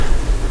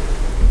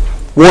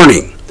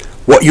Warning!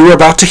 What you are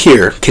about to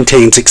hear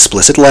contains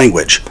explicit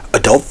language,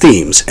 adult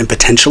themes, and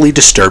potentially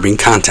disturbing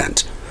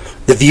content.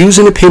 The views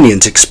and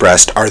opinions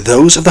expressed are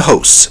those of the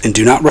hosts and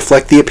do not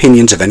reflect the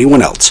opinions of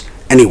anyone else,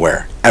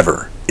 anywhere,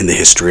 ever, in the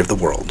history of the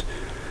world.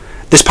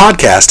 This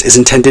podcast is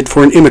intended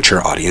for an immature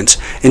audience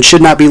and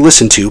should not be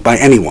listened to by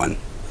anyone,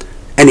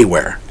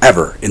 anywhere,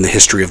 ever, in the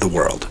history of the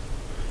world.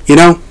 You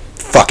know,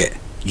 fuck it.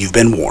 You've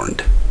been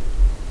warned.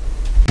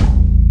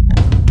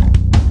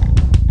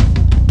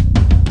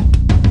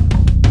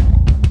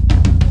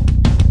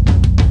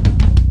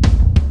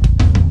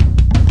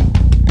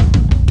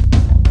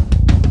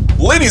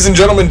 Ladies and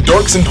gentlemen,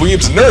 dorks and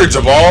dweebs, nerds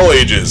of all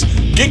ages,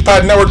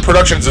 GeekPod Network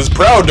Productions is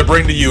proud to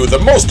bring to you the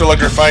most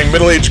electrifying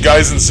middle-aged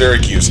guys in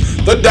Syracuse,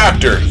 the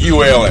Doctor,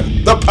 Hugh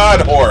Allen, the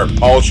Pod Whore,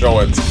 Paul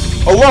Showens.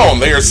 Alone,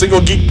 they are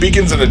single geek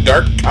beacons in a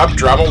dark cop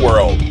drama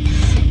world.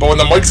 But when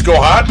the mics go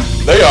hot,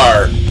 they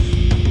are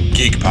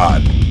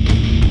GeekPod.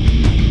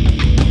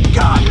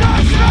 God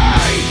bless me!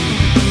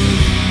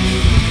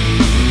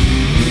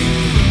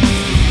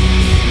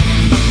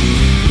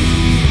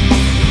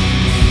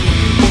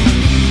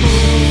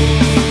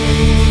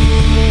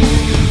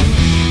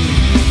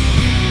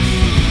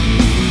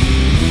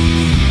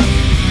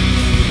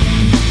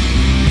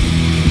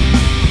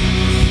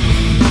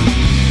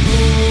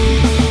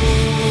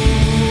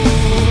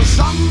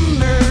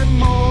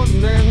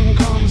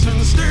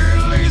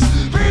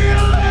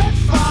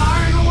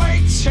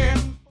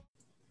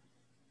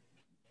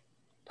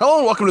 Hello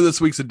and welcome to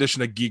this week's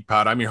edition of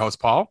GeekPod. I'm your host,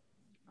 Paul.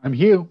 I'm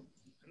Hugh.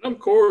 And I'm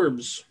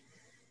Corbs.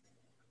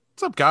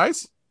 What's up,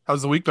 guys?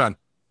 How's the week been?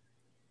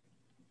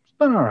 It's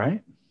been all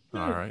right.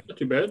 All right. Not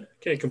too bad.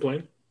 Can't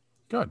complain.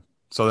 Good.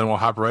 So then we'll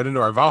hop right into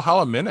our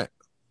Valhalla Minute.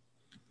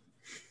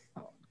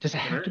 Does it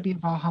have to be a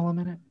Valhalla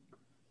Minute?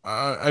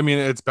 I mean,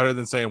 it's better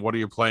than saying, what are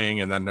you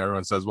playing? And then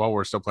everyone says, well,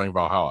 we're still playing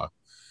Valhalla.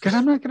 Because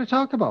I'm not going to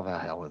talk about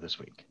Valhalla this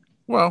week.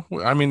 Well,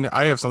 I mean,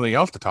 I have something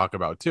else to talk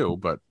about too,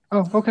 but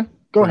oh, okay.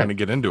 Go ahead. We're going to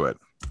get into it.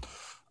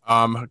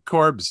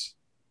 Corbs,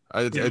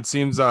 it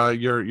seems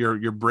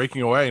you're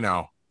breaking away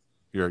now.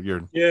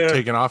 You're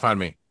taking off on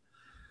me.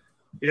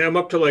 Yeah, I'm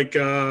up to like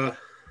I'll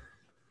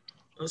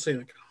say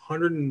like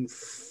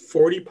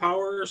 140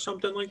 power or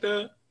something like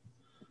that.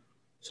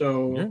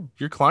 So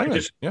you're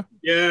climbing.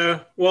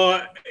 Yeah.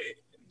 Well,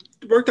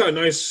 it worked out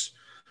nice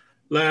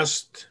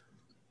last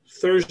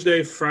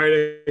Thursday,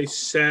 Friday,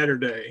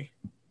 Saturday.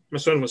 My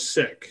son was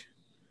sick.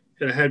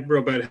 He had a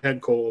real bad head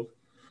cold.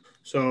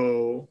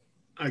 So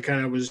I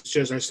kind of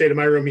I stayed in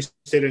my room. He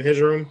stayed in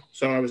his room.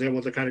 So I was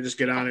able to kind of just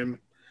get on him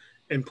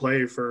and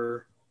play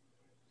for,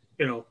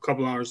 a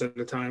couple hours at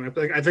a time.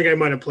 I think I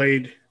might have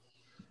played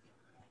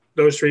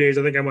those 3 days.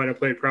 I think I might have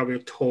played probably a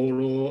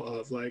total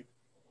of like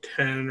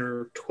 10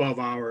 or 12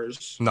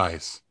 hours.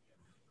 Nice.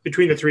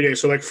 Between the 3 days.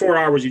 So like 4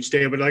 hours each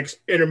day, but like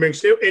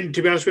intermixed. And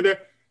to be honest with you,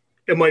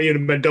 it might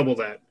even have been double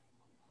that.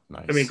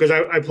 Nice. I mean, because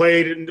I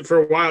played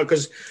for a while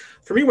because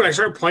for me, when I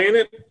start playing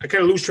it, I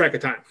kind of lose track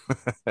of time.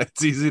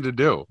 It's easy to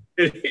do.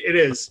 It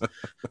is.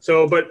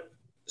 So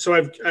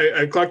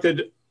I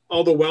collected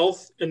all the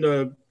wealth and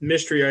the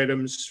mystery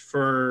items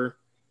for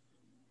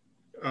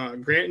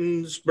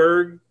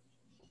Grantonsburg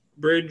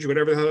Bridge,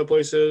 whatever the hell that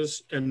place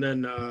is, and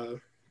then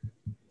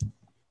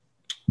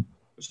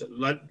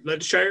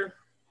Leicestershire.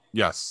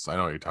 Yes, I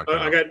know what you're talking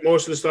about. I got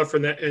most of the stuff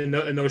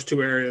in those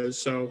two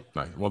areas. So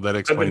nice. Well, that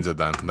explains it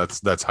then.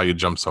 That's how you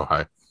jump so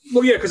high.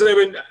 Well, yeah, because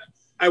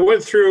I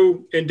went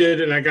through and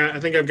did, and I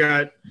think I've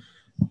got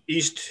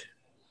East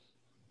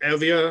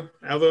Avila.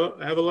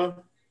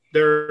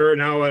 They're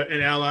now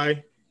an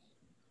ally.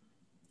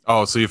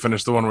 Oh, so you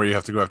finished the one where you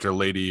have to go after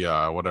Lady,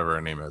 whatever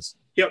her name is.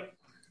 Yep.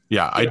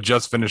 Yeah, I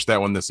just finished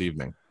that one this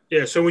evening.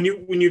 Yeah, so when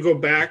you go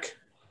back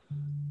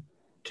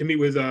to meet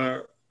with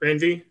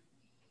Ranvi,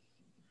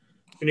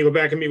 when you go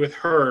back and meet with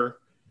her,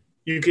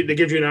 they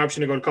give you an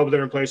option to go to a couple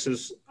different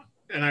places.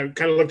 And I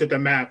kind of looked at the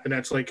map, and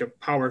that's like a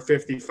power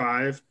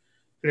 55.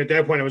 And at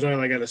that point, I was only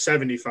like at a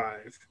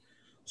 75.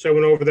 So I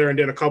went over there and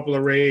did a couple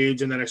of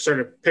raids, and then I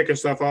started picking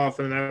stuff off.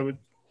 And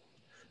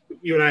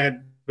you and I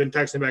had been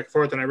texting back and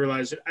forth, and I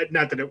realized,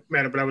 not that it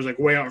mattered, but I was like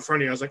way out in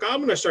front of you. I was like, I'm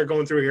going to start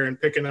going through here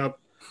and picking up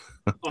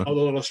all the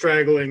little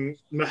straggling,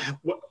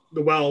 the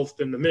wealth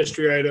and the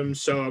mystery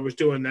items. So I was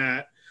doing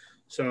that.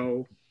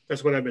 So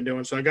that's what I've been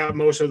doing. So I got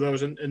most of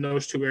those in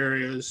those two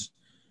areas.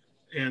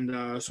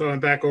 And so I'm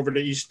back over to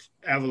East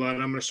Avila,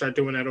 and I'm going to start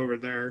doing that over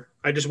there.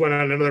 I just went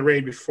on another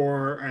raid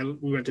before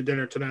we went to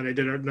dinner tonight. I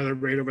did another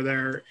raid over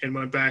there and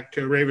went back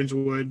to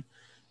Ravenswood,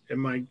 and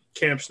my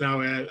camp's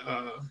now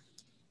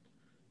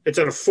it's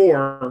at a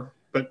 4,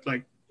 but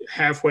like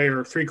halfway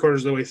or 3/4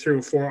 of the way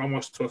through 4,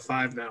 almost to a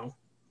 5 now.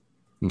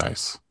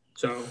 Nice.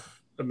 So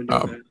I've been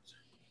doing that.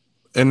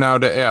 And now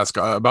to ask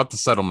about the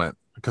settlement,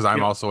 because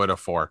I'm also at a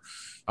 4.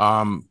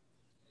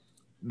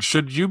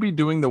 Should you be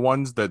doing the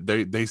ones that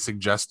they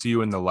suggest to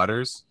you in the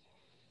letters?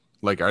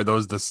 Like, are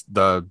those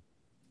the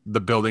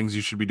buildings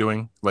you should be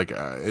doing? Like,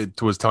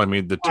 it was telling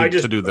me to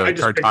do the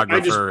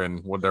cartographer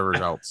and whatever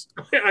else.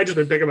 I just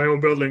been picking my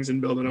own buildings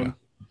and building them.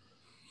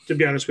 To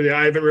be honest with you,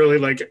 I haven't really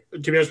to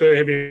be honest with you, I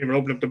haven't even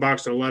opened up the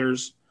box of the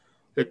letters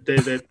that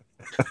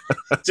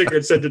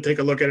Sigurd said to take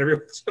a look at every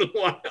once in a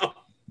while.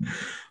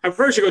 I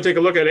first should go take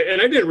a look at it,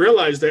 and I didn't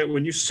realize that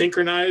when you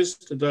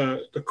synchronized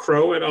the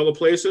crow at all the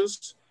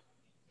places,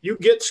 you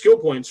get skill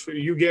points.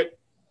 You get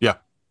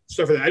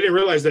stuff for that. I didn't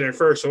realize that at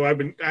first, so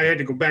I had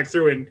to go back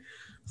through and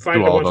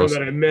find the ones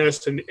that I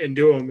missed and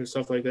do them and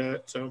stuff like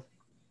that. So,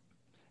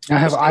 now,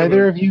 have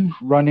either of you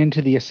run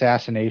into the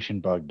assassination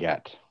bug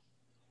yet?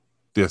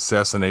 The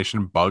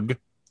assassination bug?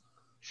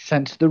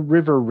 Since the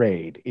river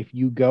raid, if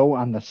you go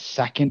on the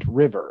second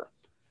river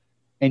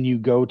and you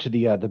go to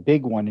the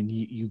big one and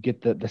you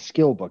get the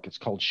skill book, it's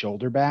called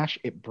Shoulder Bash,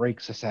 it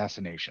breaks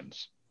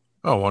assassinations.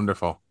 Oh,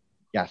 wonderful.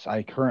 Yes,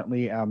 I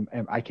currently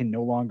I can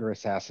no longer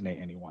assassinate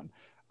anyone.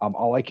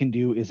 All I can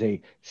do is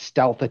a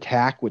stealth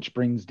attack, which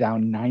brings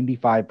down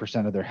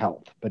 95% of their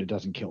health, but it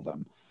doesn't kill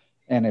them.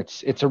 And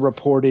it's a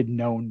reported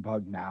known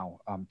bug now,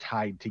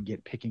 tied to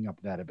picking up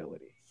that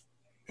ability.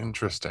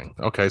 Interesting.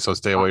 Okay, so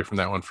stay away from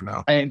that one for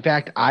now. In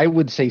fact, I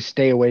would say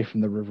stay away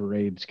from the river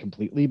raids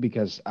completely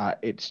because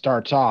it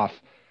starts off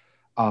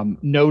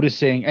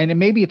noticing, and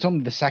maybe it's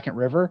only the second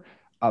river,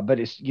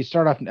 but you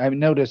start off. I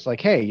noticed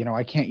hey,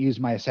 I can't use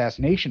my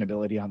assassination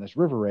ability on this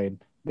river raid.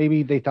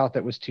 Maybe they thought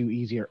that was too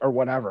easy or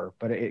whatever,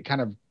 but it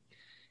kind of,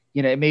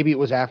 maybe it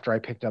was after I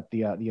picked up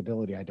the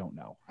ability. I don't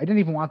know. I didn't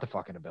even want the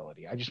fucking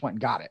ability. I just went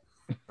and got it.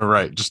 All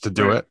right, just to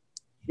do it.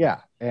 Yeah,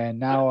 and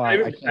now I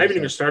haven't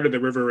even started the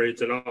river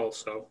raids at all.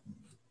 So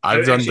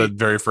I've done the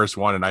very first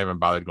one, and I haven't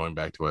bothered going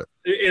back to it.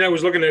 And I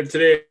was looking at it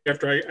today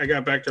after I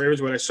got back to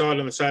Ravenswood. I saw it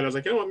on the side. I was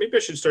like, maybe I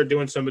should start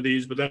doing some of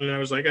these. But then I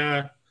was like,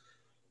 I'll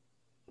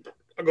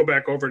go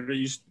back over to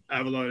East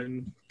Avila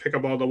and pick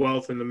up all the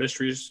wealth and the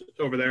mysteries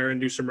over there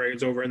and do some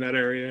raids over in that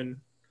area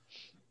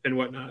and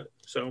whatnot.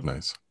 So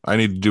nice. I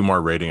need to do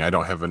more raiding. I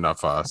don't have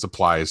enough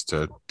supplies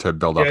to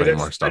build up any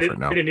more stuff right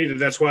now. I didn't either.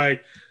 That's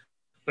why.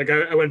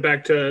 I went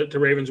back to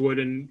Ravenswood,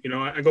 and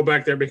I go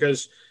back there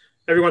because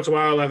every once in a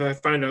while, if I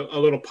find a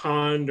little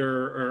pond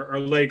or a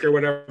lake or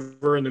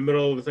whatever in the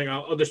middle of the thing,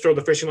 I'll just throw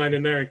the fishing line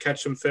in there and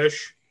catch some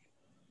fish,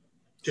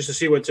 just to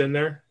see what's in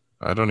there.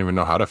 I don't even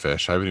know how to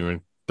fish. I haven't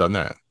even done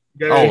that.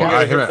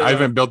 I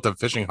haven't built the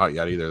fishing hut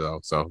yet either,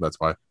 though. So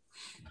that's why.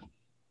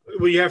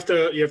 Well, you have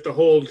to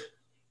hold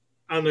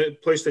on the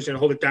PlayStation,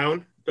 hold it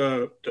down,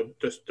 the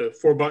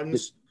 4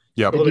 buttons.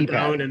 Yeah, hold it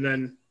down, and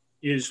then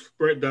use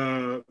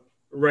the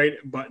right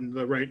button,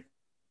 the right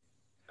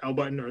L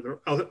button or the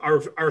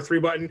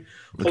R3 button,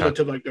 hold it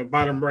to the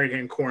bottom right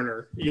hand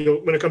corner.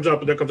 When it comes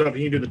up, and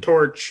you do the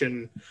torch,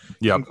 and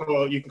you can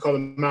call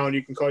the mount,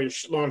 you can call your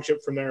long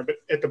ship from there. But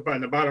at the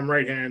bottom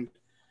right hand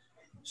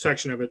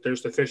section of it,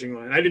 there's the fishing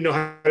line. I didn't know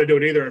how to do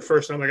it either at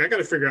first. I'm like, I got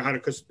to figure out how to,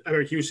 because I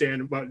remember Hugh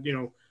saying about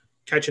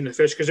catching the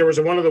fish, because there was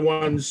one of the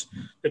ones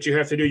that you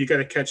have to do. You got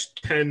to catch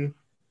 10.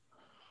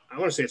 I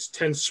want to say it's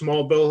 10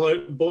 small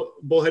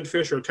bullhead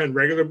fish or 10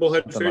 regular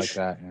bullhead Something fish.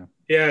 like that, yeah.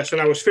 Yeah, so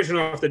I was fishing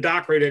off the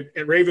dock right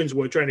at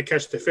Ravenswood trying to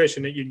catch the fish,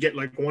 and you'd get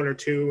 1 or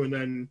 2, and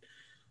then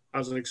I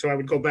was like, so I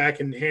would go back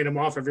and hand them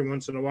off every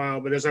once in a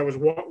while. But as I was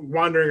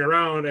wandering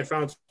around, I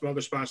found some other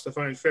spots to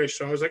find fish.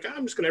 So I was like,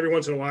 I'm just going to every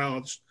once in a while,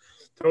 I'll just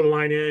throw the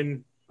line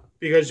in.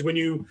 Because when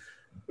you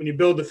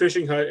build the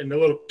fishing hut and the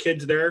little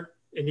kid's there,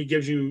 and he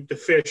gives you the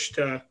fish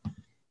to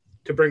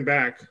bring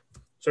back.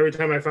 So every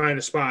time I find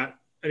a spot,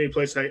 any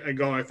place I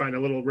go, I find a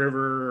little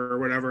river or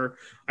whatever,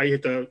 I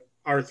hit the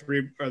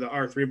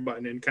R3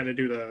 button and kind of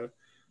do the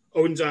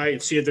Odin's Eye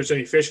and see if there's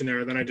any fish in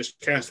there. Then I just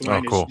cast the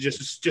line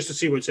just to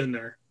see what's in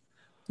there.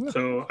 Yeah,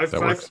 so I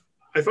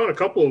found a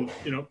couple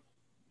of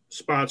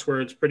spots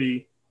where it's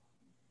pretty.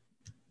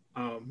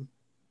 You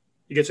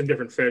get some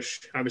different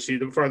fish. Obviously,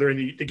 the farther in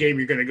the game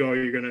you're going to go,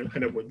 you're going to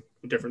end up with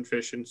different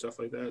fish and stuff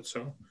like that.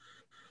 So,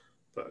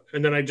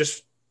 and then I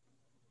just,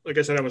 like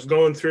I said, I was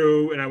going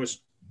through and I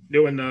was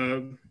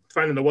doing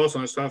finding the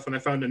Wilson stuff, and I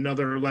found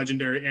another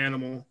legendary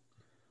animal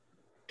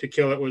to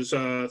kill. It was 3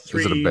 Is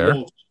it a bear?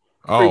 wolves.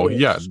 Oh,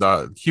 yeah.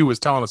 Hugh was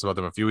telling us about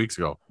them a few weeks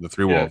ago. The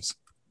 3 wolves.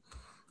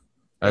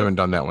 I haven't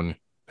done that one.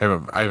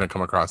 I haven't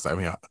come across that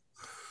one yet.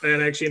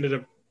 And I actually ended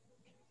up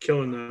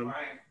killing them.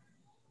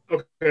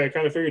 Okay, I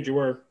kind of figured you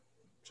were.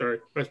 Sorry,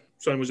 my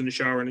son was in the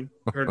shower and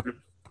he heard a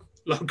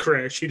loud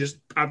crash. He just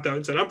popped out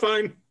and said, "I'm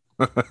fine."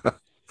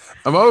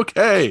 I'm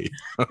okay.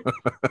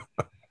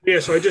 Yeah,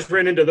 so I just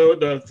ran into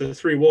the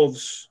 3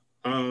 wolves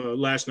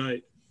last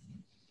night.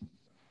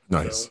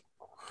 Nice.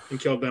 And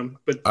killed them.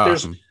 But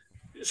there's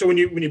so when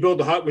you build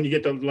the hut, when you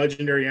get the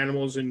legendary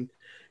animals and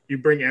you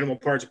bring animal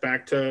parts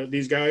back to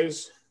these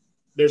guys,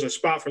 there's a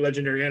spot for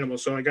legendary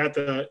animals. So I got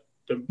the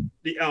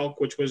elk,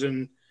 which was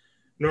in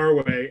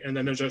Norway, and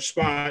then there's a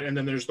spot, and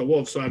then there's the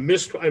wolf. So I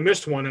missed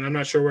one, and I'm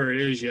not sure where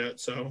it is yet.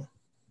 So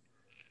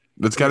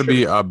it's got to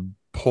be a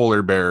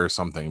polar bear or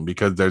something,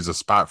 because there's a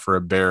spot for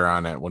a bear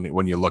on it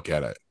when you look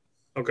at it.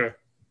 Okay.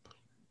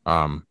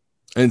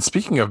 And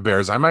speaking of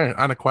bears, I'm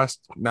on a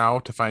quest now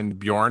to find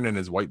Bjorn and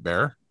his white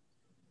bear.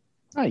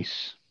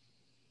 Nice.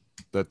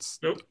 That's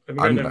nope.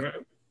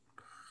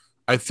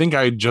 I think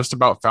I just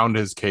about found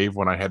his cave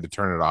when I had to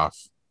turn it off.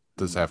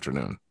 this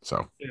afternoon.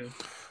 So Yeah.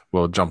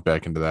 we'll jump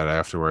back into that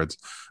afterwards.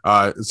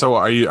 So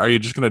are you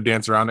just gonna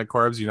dance around it,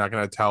 Corbs? You're not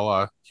gonna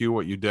tell Hugh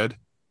what you did?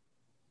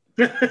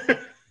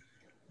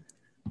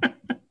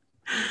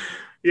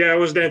 Yeah, I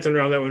was dancing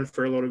around that one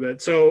for a little bit.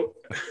 So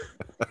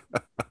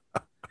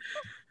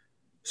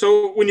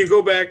when you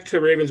go back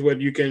to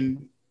Ravenswood, you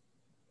can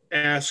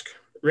ask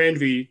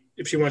Randvi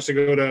if she wants to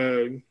go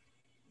to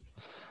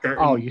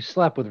Garten. Oh, you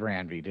slept with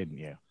Randvi, didn't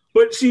you?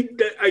 But see,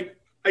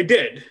 I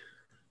did,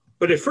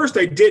 but at first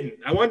I didn't.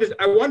 I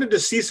wanted to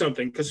see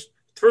something because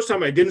the first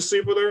time I didn't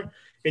sleep with her,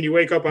 and you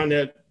wake up on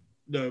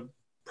the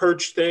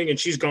perch thing, and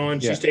she's gone.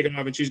 Yeah. She's taken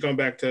off, and she's gone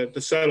back to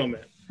the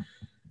settlement.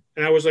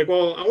 And I was like,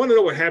 well, I want to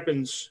know what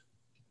happens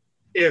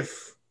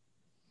if,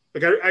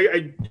 like,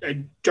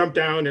 I jumped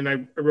down and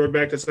I rode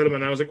back to the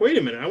settlement. And I was like, wait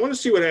a minute, I want to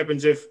see what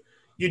happens if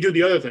you do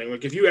the other thing,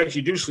 like if you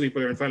actually do sleep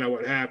with her and find out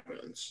what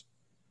happens.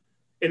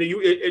 And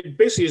it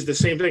basically is the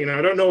same thing. And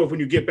I don't know if when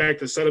you get back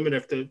to the settlement,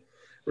 if the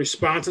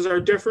responses are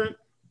different.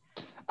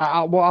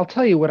 Well, I'll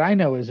tell you what I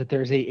know is that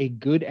there's a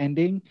good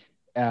ending.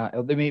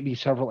 There may be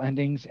several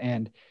endings.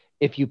 And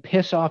if you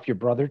piss off your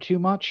brother too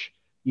much,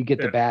 you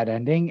get the bad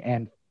ending.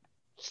 And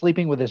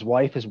sleeping with his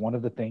wife is one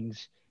of the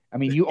things. I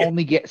mean, you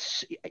only get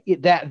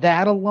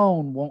that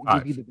alone won't 5.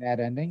 give you the bad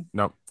ending.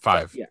 No,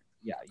 5.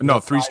 Yeah. No,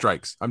 3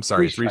 strikes. I'm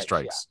sorry, 3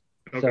 strikes. Yeah.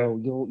 Okay. So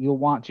you'll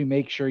want to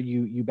make sure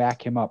you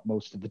back him up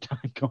most of the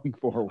time going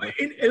forward.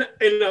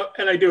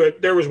 And I do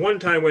it. There was one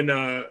time when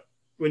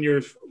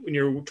you're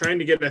trying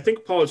to get, I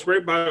think Paul, it's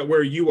right by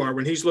where you are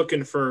when he's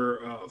looking for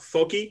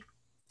Folky.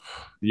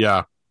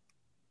 Yeah.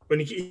 When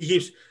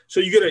he's so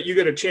you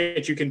get a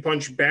chance, you can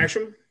bash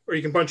him, or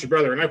you can punch your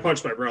brother, and I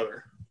punched my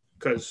brother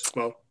because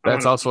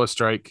that's also a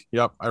strike.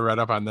 Yep, I read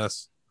up on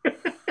this.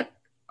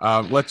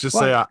 Let's just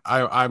say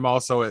I'm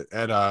also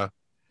at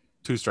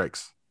 2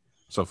 strikes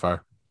so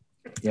far.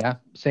 Yeah,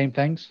 same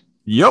things.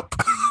 Yep.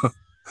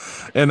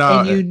 and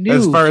you knew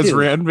as far too.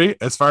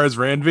 as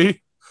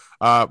Ranvi,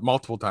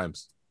 multiple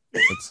times.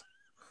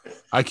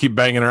 I keep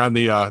banging around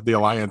the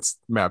alliance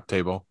map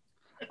table.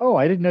 Oh,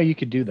 I didn't know you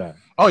could do that.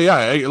 Oh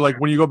yeah, like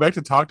when you go back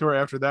to talk to her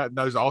after that,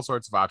 there's all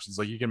sorts of options.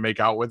 Like you can make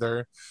out with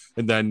her,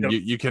 and then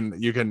you can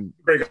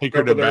take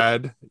her to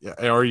bed,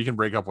 or you can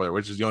break up with her,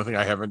 which is the only thing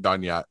I haven't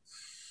done yet.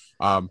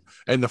 And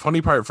the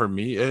funny part for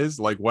me is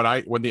like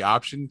when the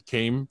option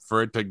came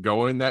for it to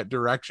go in that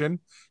direction,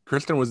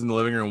 Kristen was in the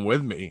living room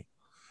with me,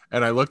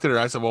 and I looked at her.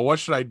 I said, "Well, what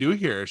should I do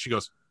here?" She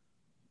goes,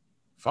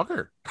 "Fuck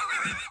her."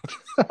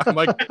 I'm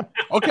like,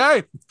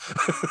 okay.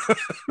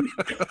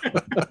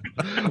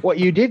 What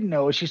you didn't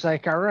know is she's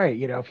like, all right,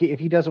 if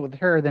he does it with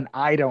her, then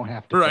I don't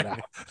have to.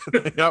 Right.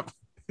 Yep.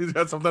 He's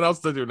got something else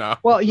to do now.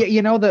 Well,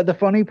 the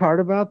funny part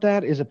about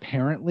that is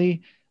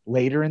apparently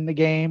later in the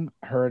game,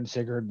 her and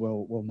Sigurd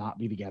will not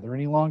be together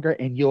any longer,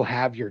 and you'll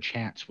have your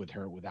chance with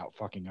her without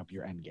fucking up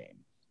your end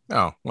game.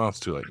 Oh, well,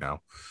 it's too late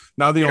now.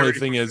 Now the only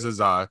thing is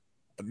now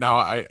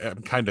I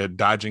am kind of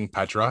dodging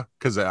Petra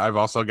because I've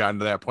also gotten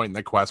to that point in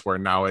the quest where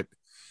now it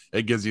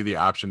gives you the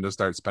option to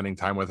start spending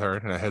time with her,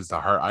 and it has the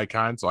heart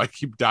icon. So I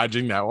keep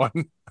dodging that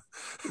one.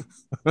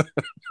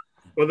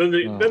 Well, then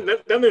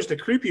there's the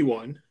creepy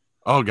one.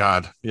 Oh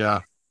God, yeah.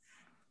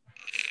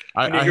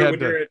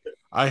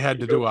 I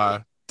had to do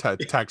a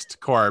text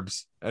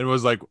Corbs and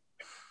was like,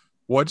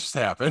 "What just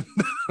happened?"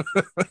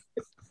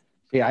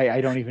 Yeah,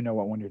 I don't even know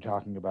what one you're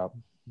talking about.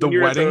 The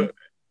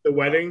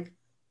wedding,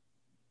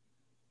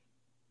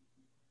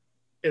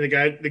 and the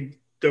guy, the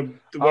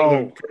one of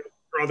the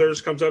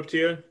brothers comes up to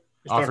you.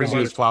 Offers you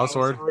his plow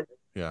sword.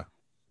 Yeah.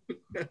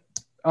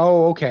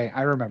 Oh, okay.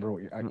 I remember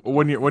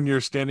when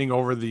you're standing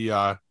over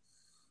the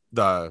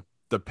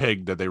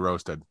pig that they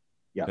roasted.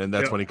 Yeah. And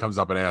that's when he comes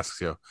up and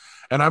asks you.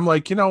 And I'm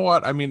like, you know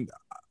what? I mean,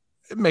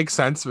 it makes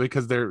sense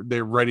because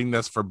they're writing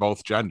this for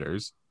both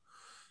genders.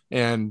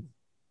 And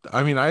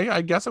I mean,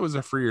 I guess it was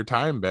a freer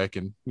time back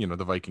in,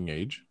 the Viking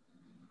Age.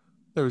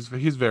 He was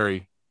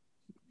very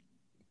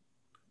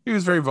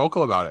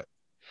vocal about it.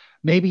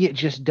 Maybe it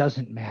just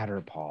doesn't matter,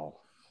 Paul.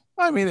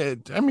 I mean,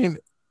 it's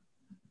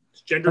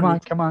gender.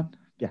 Come on.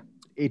 Yeah.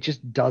 It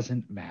just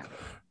doesn't matter.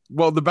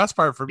 Well, the best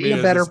part for me is be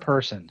a better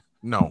person.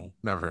 No,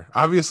 never.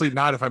 Obviously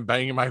not if I'm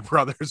banging my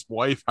brother's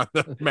wife on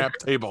the map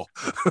table.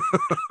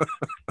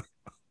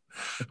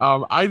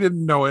 I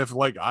didn't know if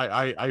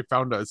I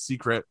found a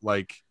secret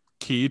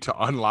key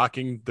to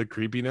unlocking the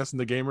creepiness in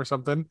the game or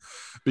something,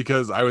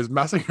 because I was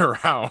messing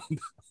around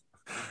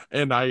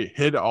and I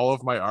hid all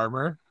of my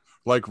armor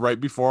right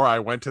before I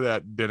went to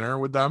that dinner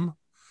with them.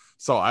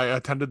 So I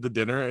attended the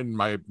dinner in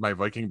my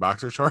Viking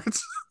boxer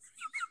shorts.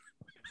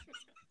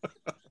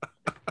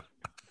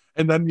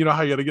 And then you know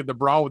how you got to get the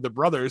brawl with the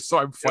brothers, so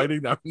I'm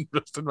fighting them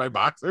just in my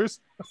boxers.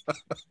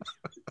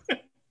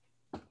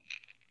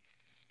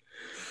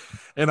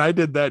 And I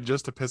did that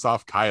just to piss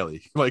off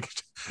Kylie.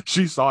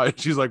 She saw it,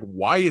 she's like,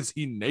 "Why is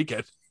he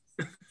naked?"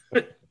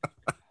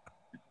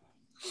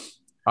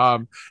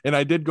 And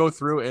I did go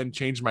through and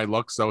change my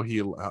look so he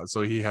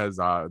has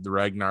the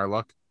Ragnar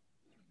look.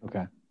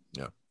 Okay.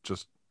 Yeah,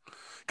 just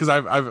because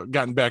I've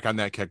gotten back on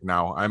that kick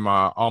now. I'm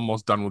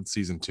almost done with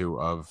season 2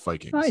 of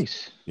Vikings.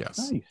 Nice.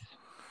 Yes. Nice.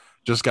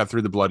 Just got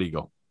through the Blood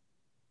Eagle.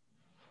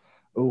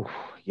 Oh,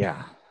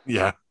 yeah.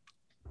 Yeah.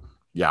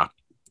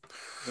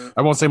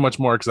 I won't say much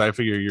more because I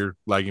figure you're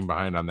lagging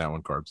behind on that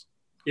one, Corbs.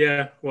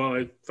 Yeah, well,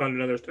 I found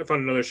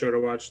another show to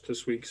watch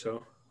this week.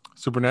 So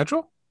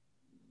Supernatural?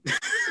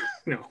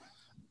 No.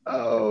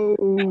 Oh.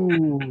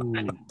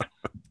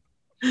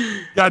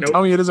 God,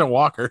 tell me it isn't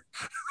Walker.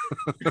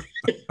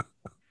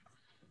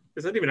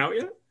 Is that even out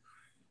yet?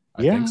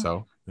 I think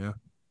so. Yeah.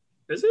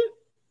 Is it?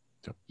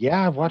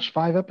 Yeah, I've watched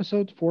 4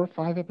 or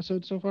 5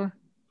 episodes so far.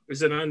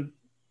 Is it on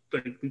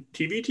like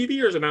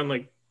TV, or is it on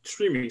like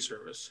streaming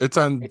service? It's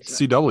on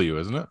CW,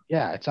 isn't it?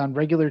 Yeah, it's on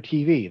regular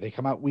TV. They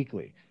come out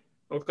weekly.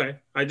 Okay.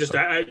 I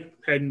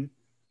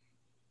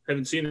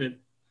haven't seen it.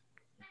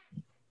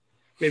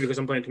 Maybe because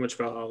I'm playing too much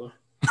Valhalla.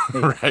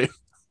 Right.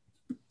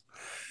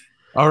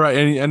 All right.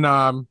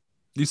 And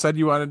you said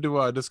you wanted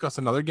to discuss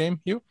another game,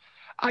 Hugh?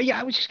 Yeah,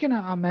 I was just going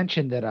to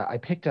mention that I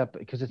picked up,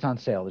 because it's on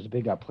sale. There's a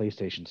big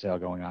PlayStation sale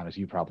going on, as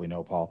you probably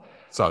know, Paul.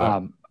 Saw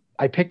that.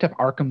 I picked up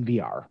Arkham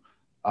VR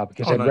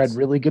because I'd read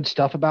really good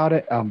stuff about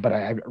it, but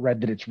I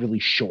read that it's really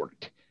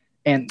short.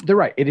 And they're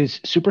right. It is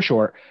super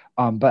short,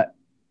 but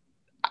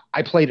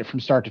I played it from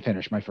start to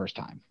finish my first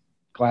time.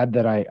 Glad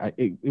that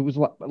it was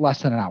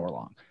less than an hour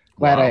long.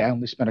 Glad I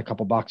only spent a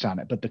couple bucks on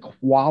it, but the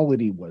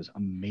quality was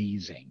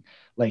amazing.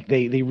 Like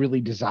they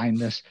really designed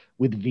this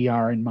with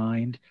VR in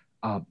mind.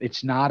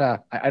 It's not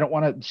I don't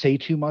want to say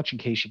too much in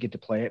case you get to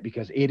play it,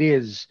 because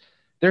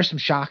there's some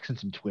shocks and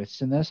some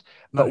twists in this.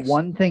 But Nice.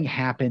 One thing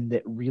happened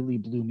that really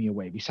blew me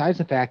away, besides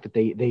the fact that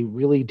they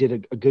really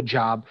did a good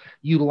job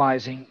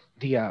utilizing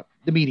the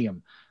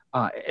medium,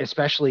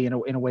 especially in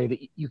a way that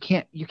you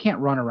can't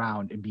run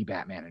around and be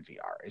Batman in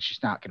VR. It's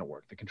just not going to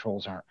work. The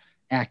controls aren't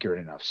accurate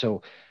enough.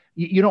 So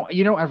you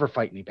don't ever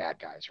fight any bad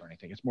guys or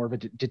anything. It's more of a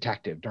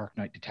Dark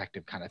Knight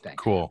detective kind of thing.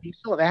 Cool. You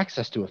still have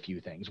access to a few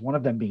things, one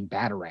of them being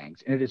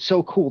batarangs. And it is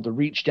so cool to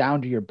reach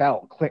down to your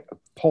belt,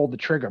 pull the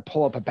trigger,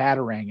 pull up a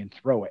batarang and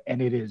throw it.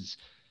 And it is,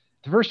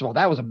 first of all,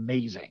 that was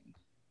amazing.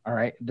 All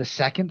right. The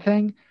second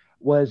thing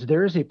was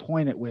there is a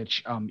point at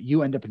which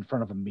you end up in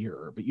front of a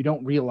mirror, but you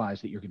don't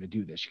realize that you're going to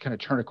do this. You kind of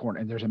turn a corner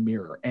and there's a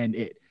mirror, and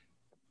it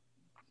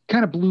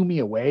kind of blew me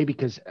away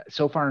because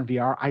so far in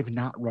VR, I've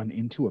not run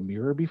into a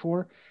mirror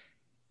before.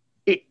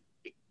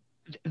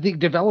 The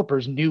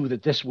developers knew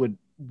that this would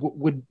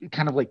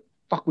kind of like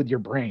fuck with your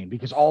brain,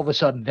 because all of a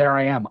sudden there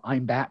I am,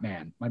 I'm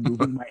Batman. I'm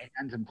moving my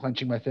hands, I'm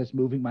clenching my fists,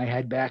 moving my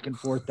head back and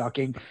forth,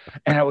 ducking.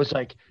 And I was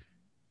like,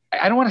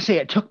 I don't want to say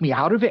it took me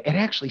out of it. It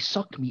actually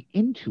sucked me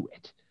into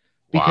it,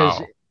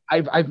 because Wow.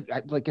 I've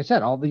like I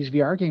said, all these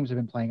VR games I've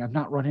been playing, I've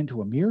not run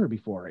into a mirror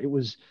before. It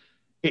was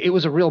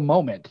a real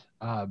moment.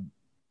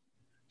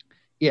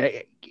 Yeah,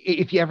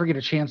 if you ever get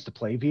a chance to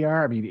play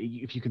VR, I mean,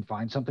 if you can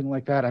find something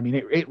like that, I mean,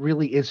 it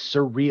really is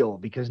surreal,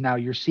 because now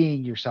you're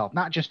seeing yourself,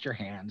 not just your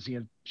hands,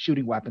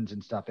 shooting weapons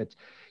and stuff. It's,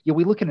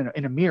 we look in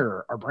a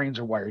mirror, our brains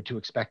are wired to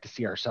expect to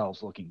see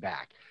ourselves looking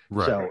back.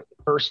 Right. So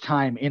first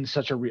time in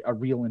such a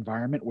real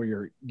environment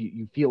where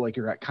you feel like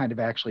you're kind of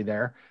actually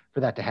there,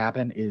 for that to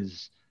happen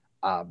is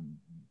a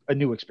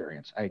new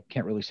experience. I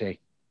can't really say,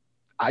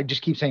 I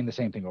just keep saying the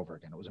same thing over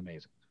again. It was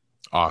amazing.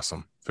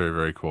 Awesome. Very,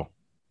 very cool.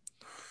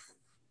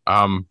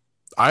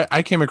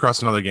 I came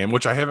across another game,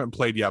 which I haven't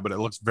played yet, but it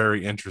looks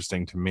very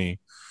interesting to me.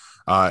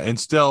 And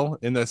still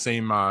in the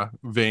same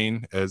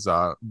vein as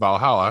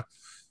Valhalla,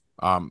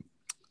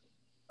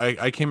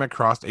 I came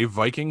across a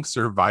Viking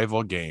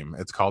survival game.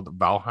 It's called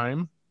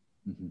Valheim.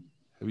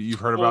 Mm-hmm. You've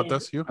heard about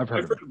this, Hugh? I've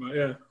heard about it,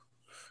 yeah.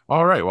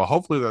 All right. Well,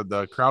 hopefully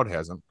the crowd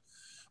hasn't.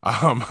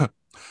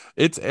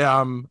 It's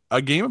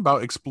a game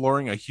about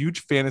exploring a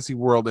huge fantasy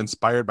world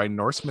inspired by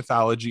Norse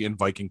mythology and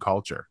Viking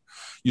culture.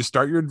 You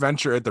start your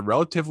adventure at the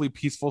relatively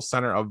peaceful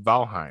center of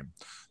Valheim.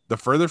 The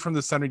further from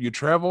the center you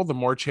travel, the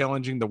more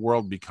challenging the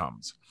world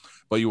becomes.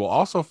 But you will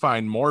also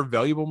find more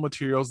valuable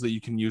materials that you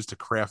can use to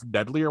craft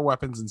deadlier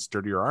weapons and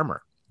sturdier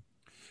armor.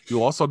 You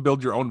will also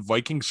build your own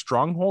Viking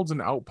strongholds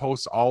and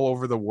outposts all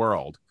over the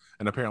world.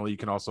 And apparently you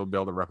can also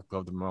build a replica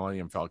of the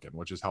Millennium Falcon,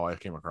 which is how I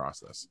came across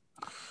this.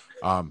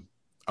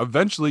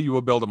 Eventually, you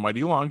will build a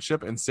mighty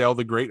longship and sail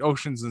the great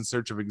oceans in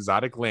search of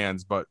exotic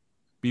lands, but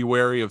be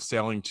wary of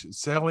sailing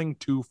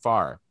too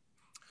far.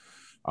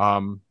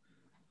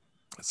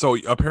 So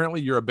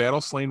apparently, you're a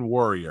battle-slain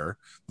warrior.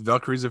 The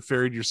Valkyries have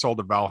ferried your soul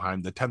to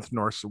Valheim, the 10th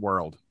Norse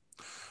world.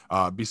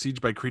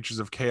 Besieged by creatures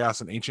of chaos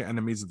and ancient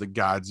enemies of the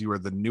gods, you are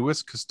the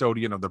newest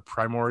custodian of the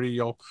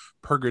primordial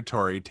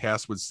purgatory,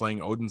 tasked with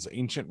slaying Odin's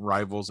ancient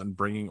rivals and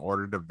bringing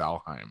order to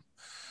Valheim.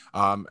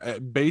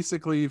 It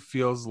basically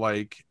feels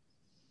like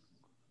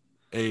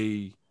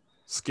a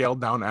scaled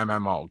down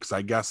MMO, because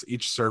I guess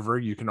each server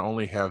you can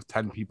only have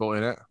 10 people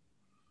in it,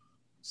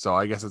 so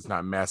I guess it's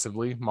not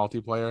massively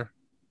multiplayer,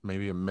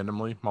 maybe a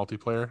minimally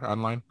multiplayer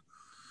online.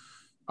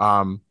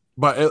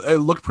 But it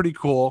looked pretty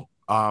cool.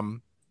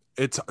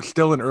 It's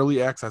still in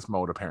early access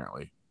mode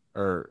apparently,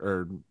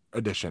 or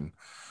edition.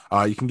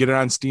 You can get it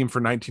on Steam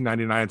for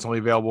 $19.99. It's only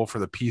available for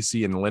the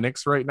PC and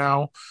Linux right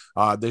now.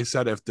 They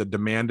said if the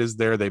demand is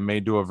there, they may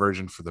do a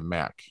version for the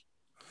Mac.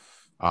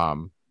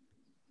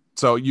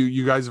 So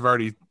you guys have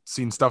already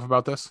seen stuff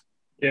about this?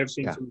 Yeah, I've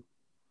seen some.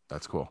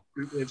 That's cool.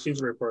 I've seen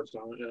some reports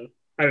on it. Yeah.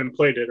 I haven't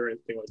played it or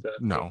anything like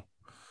that. No.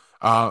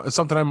 It's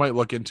something I might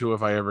look into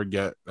if I ever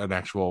get an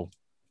actual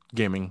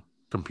gaming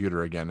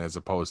computer again, as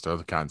opposed to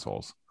the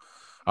consoles.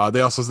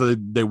 They also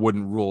said they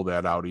wouldn't rule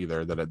that out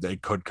either, that they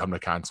could come to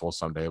consoles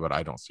someday, but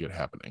I don't see it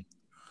happening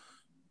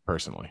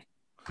personally.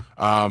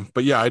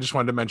 But yeah, I just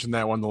wanted to mention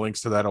that one. The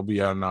links to that will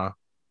be on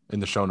in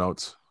the show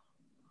notes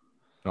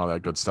and all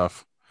that good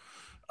stuff.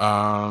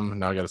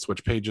 Now I got to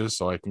switch pages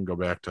so I can go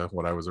back to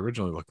what I was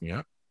originally looking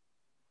at.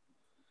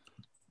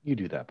 You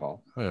do that,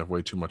 Paul. I have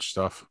way too much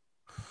stuff.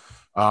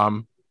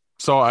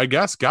 So I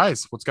guess,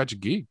 guys, what's got you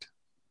geeked?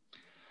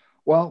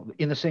 Well,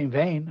 in the same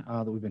vein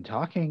that we've been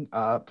talking,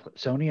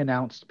 Sony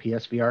announced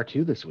PSVR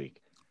 2 this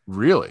week.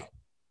 Really?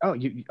 Oh,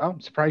 I'm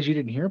surprised you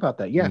didn't hear about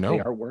that. Yeah, no. They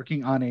are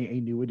working on a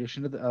new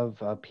edition of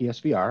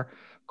PSVR.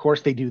 Of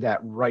course, they do that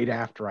right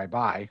after I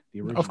buy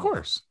the original. Of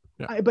course.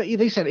 Yeah. But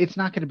they said it's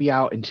not going to be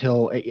out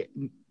until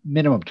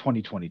minimum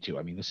 2022.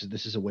 I mean, this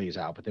is a ways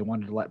out, but they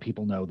wanted to let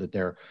people know that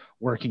they're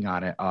working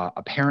on it.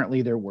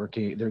 Apparently, they're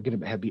going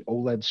to have the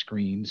OLED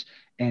screens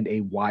and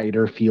a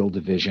wider field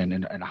of vision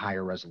and a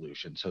higher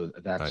resolution. So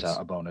that's nice.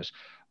 A bonus.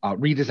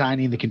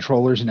 Redesigning the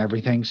controllers and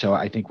everything. So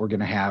I think we're going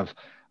to have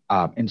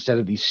instead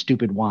of these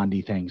stupid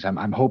wandy things,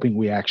 I'm hoping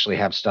we actually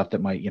have stuff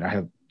that might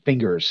have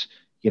fingers,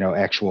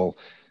 actual.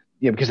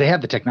 Yeah, because they have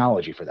the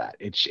technology for that.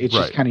 It's right.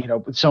 Just kind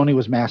of, Sony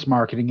was mass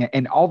marketing it,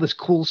 and all this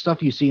cool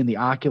stuff you see in the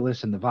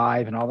Oculus and the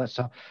Vive and all that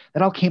stuff,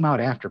 that all came out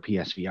after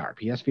PSVR.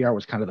 PSVR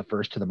was kind of the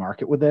first to the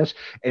market with this.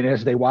 And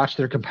as they watched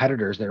their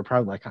competitors, they were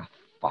probably like, oh,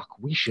 fuck,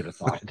 we should have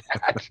thought of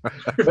that.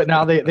 But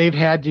now they've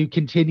had to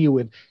continue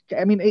with,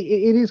 I mean, it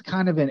is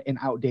kind of an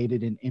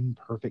outdated and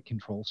imperfect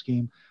control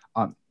scheme.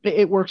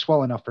 It works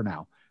well enough for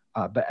now.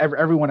 But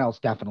everyone else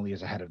definitely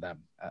is ahead of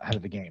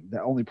the game.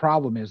 The only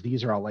problem is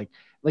these are all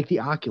like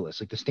the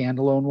Oculus, like the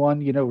standalone one,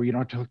 where you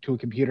don't talk to a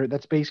computer.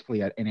 That's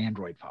basically an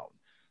Android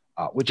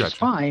phone, which Gotcha. is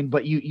fine,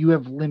 but you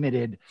have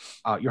limited,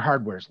 your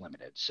hardware is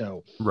limited.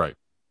 So right.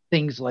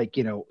 Things like,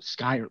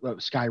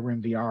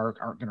 Skyrim VR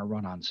aren't going to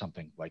run on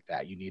something like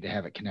that. You need to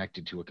have it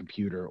connected to a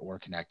computer or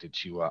connected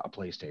to a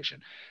PlayStation.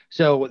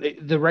 So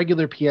the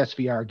regular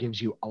PSVR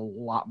gives you a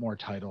lot more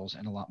titles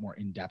and a lot more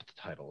in-depth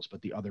titles,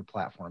 but the other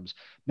platforms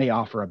may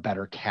offer a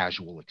better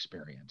casual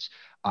experience.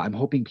 I'm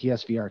hoping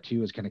PSVR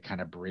 2 is going to kind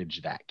of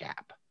bridge that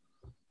gap.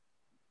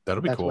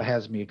 That'll be cool. That's what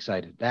has me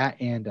excited. That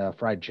and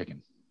fried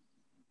chicken.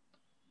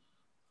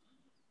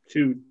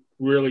 Two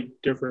really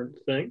different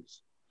things.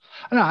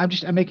 No, I'm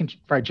making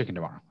fried chicken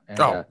tomorrow.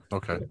 And,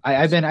 okay.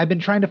 I've been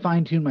trying to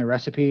fine tune my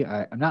recipe.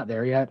 I'm not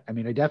there yet. I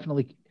mean,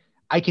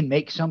 I can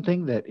make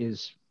something that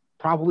is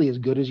probably as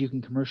good as you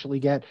can commercially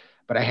get,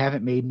 but I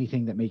haven't made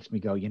anything that makes me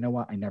go, you know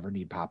what? I never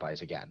need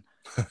Popeyes again.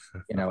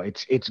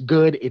 It's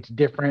good. It's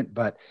different,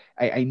 but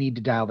I need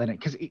to dial that in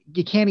because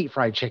you can't eat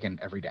fried chicken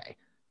every day.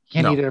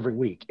 You can't eat it every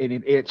week. And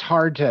it's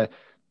hard to,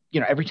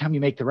 every time you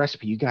make the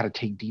recipe, you got to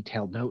take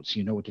detailed notes. So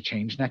you know what to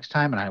change next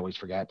time. And I always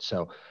forget.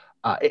 So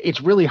it's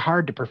really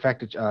hard to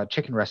perfect a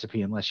chicken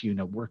recipe unless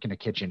work in a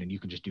kitchen and you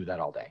can just do that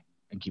all day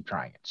and keep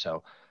trying it.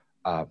 So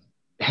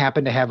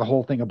happened to have a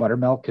whole thing of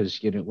buttermilk because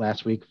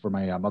last week for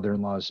my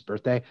mother-in-law's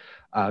birthday,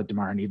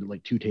 Damara needed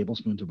like 2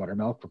 tablespoons of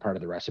buttermilk for part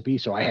of the recipe.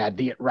 So I had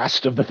the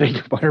rest of the thing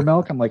of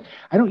buttermilk. I'm like,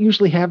 I don't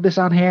usually have this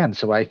on hand.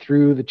 So I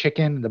threw the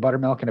chicken and the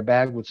buttermilk in a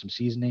bag with some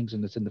seasonings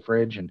and it's in the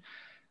fridge and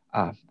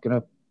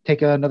gonna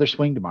take another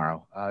swing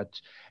tomorrow.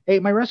 Hey,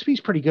 my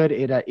recipe's pretty good.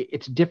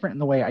 It's different in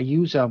the way I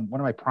use. One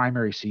of my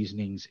primary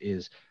seasonings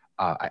is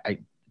I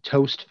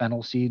toast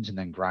fennel seeds and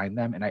then grind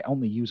them, and I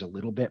only use a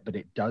little bit, but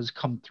it does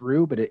come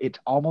through. But it's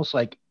almost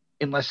like,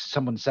 unless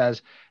someone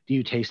says, "Do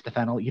you taste the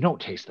fennel?" You don't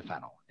taste the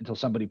fennel until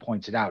somebody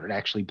points it out. It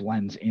actually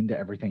blends into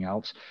everything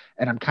else,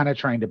 and I'm kind of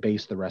trying to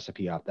base the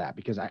recipe off that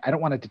because I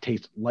don't want it to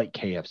taste like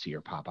KFC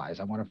or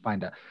Popeyes. I want to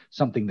find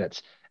something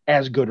that's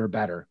as good or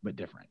better but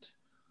different.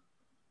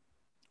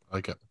 I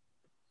like it.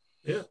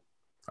 Yeah.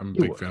 I'm a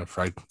big fan of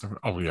fried.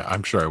 Oh, yeah,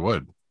 I'm sure I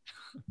would.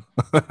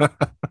 If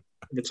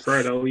it's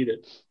fried, I'll eat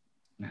it.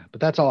 Yeah, but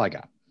that's all I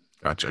got.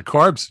 Gotcha.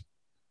 Corbs?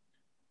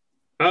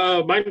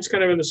 Mine's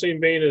kind of in the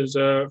same vein as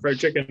fried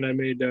chicken. I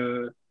made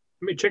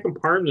chicken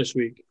parm this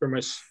week for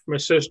my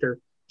sister.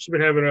 She's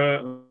been having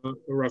a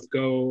rough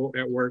go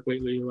at work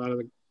lately. A lot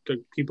of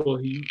the people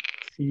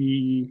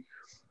he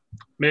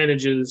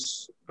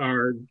manages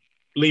are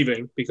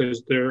leaving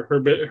because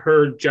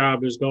her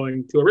job is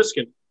going to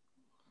Ariskin.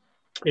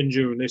 In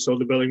June, they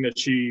sold the building that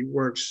she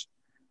works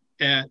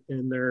at,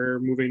 and they're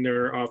moving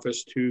their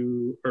office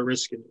to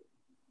Oriskany.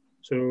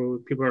 So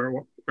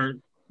people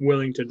aren't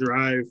willing to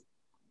drive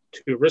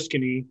to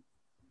Oriskany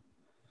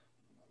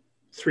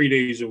 3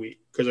 days a week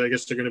because I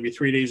guess they're going to be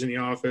 3 days in the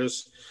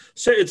office.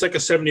 So it's like a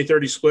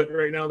 70-30 split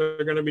right now that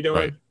they're going to be doing.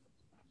 Right.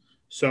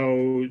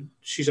 So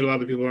she said a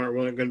lot of people aren't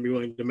going to be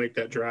willing to make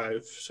that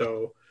drive.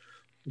 So,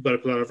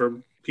 but a lot of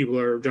her people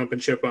are jumping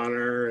ship on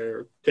her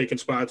or taking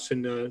spots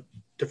in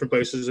different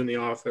places in the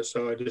office.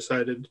 So I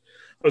decided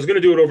I was going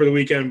to do it over the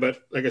weekend,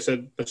 but like I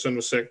said, my son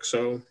was sick,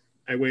 so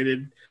I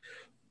waited.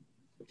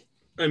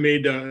 I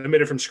made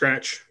it from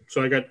scratch.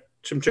 So I got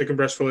some chicken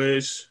breast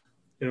fillets,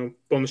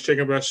 boneless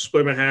chicken breast,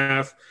 split them in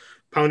half,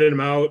 pounded them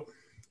out,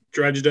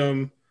 dredged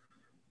them,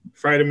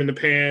 fried them in the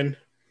pan,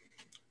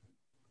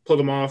 pulled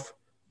them off,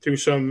 threw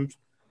some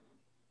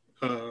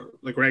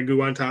like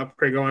ragu on top,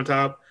 Prego on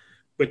top,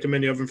 put them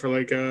in the oven for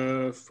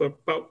for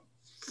about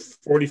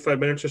 45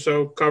 minutes or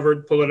so,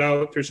 covered, pulled it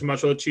out, threw some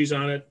mozzarella cheese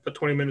on it, put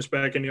 20 minutes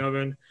back in the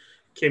oven,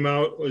 came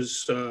out,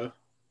 was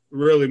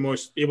really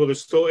moist,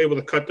 still able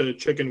to cut the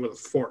chicken with a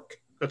fork.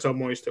 That's how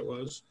moist it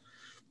was.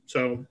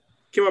 So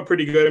came out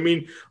pretty good. I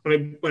mean,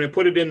 when I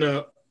put it in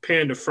the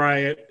pan to fry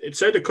it, it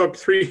said to cook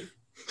three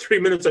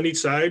minutes on each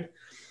side.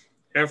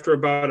 After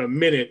about a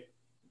minute,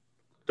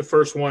 the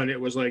first one,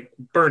 it was like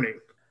burning.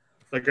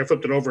 Like I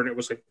flipped it over and it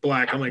was like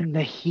black. I'm like, turn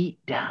the heat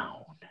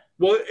down.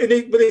 Well,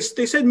 they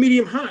said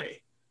medium high,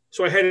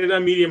 so I had it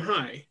on medium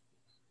high.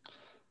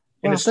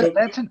 Well,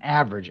 that's an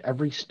average.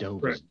 Every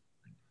stove is.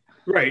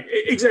 Right,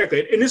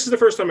 exactly. And this is the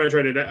first time I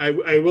tried it.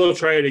 I will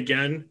try it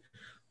again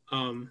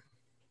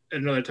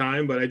another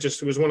time, but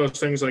it was one of those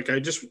things like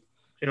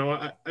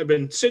I've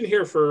been sitting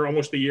here for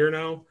almost a year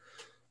now,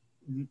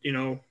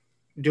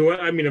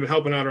 I'm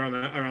helping out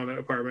around the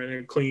apartment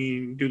and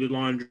clean, do the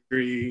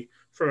laundry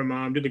for my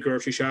mom, do the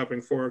grocery shopping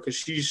for her because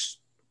she's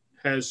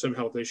has some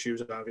health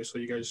issues.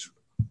 Obviously,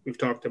 we've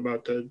talked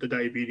about the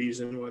diabetes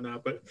and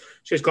whatnot, but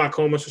she has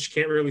glaucoma, so she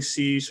can't really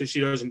see, so she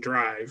doesn't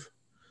drive.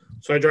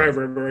 So I drive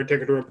her everywhere, I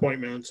take her to her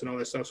appointments and all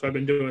that stuff. So I've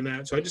been doing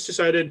that. So I just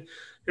decided,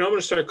 I'm going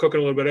to start cooking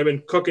a little bit. I've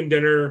been cooking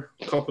dinner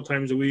a couple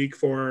times a week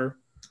for her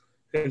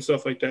and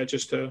stuff like that,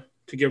 just to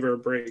give her a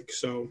break.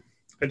 So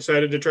I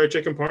decided to try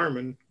chicken parm,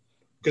 and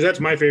because that's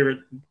my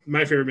favorite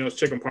meal is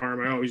chicken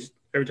parm.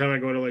 Every time I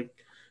go to like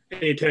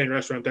any Italian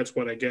restaurant, that's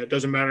what I get. It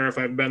doesn't matter if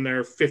I've been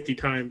there 50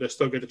 times, I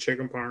still get the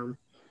chicken parm.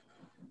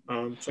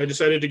 So I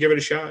decided to give it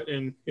a shot,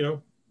 and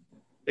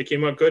it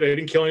came out good. I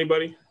didn't kill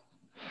anybody.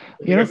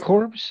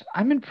 Corbs,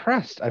 I'm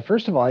impressed.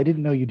 First of all, I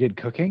didn't know you did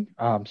cooking.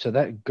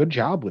 So good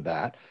job with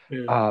that.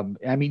 Yeah.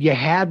 You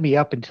had me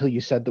up until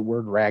you said the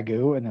word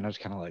ragu, and then I was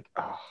kind of like,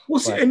 oh. Well,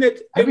 see, and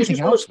everything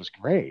else was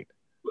great.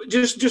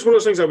 Just one of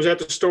those things. I was at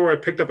the store. I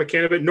picked up a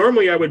can of it.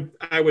 Normally, I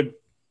would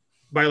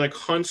buy like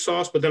Hunt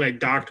sauce, but then I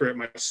doctor it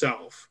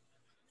myself.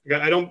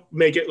 I don't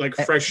make it like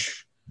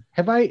fresh.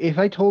 If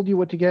I told you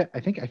what to get,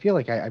 I feel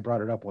like I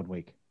brought it up one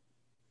week.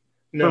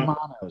 No.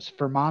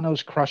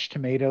 Fermano's crushed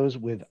tomatoes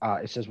with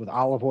it says with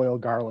olive oil,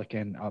 garlic,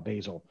 and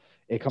basil.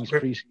 It comes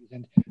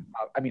pre-seasoned.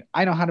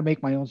 I know how to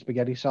make my own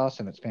spaghetti sauce,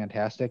 and it's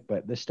fantastic.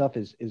 But this stuff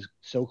is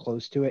so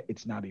close to it,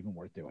 it's not even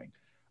worth doing.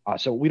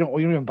 So we don't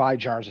even buy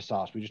jars of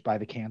sauce. We just buy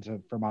the cans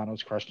of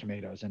Fermano's crushed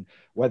tomatoes, and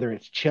whether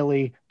it's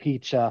chili,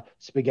 pizza,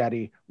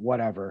 spaghetti,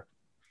 whatever,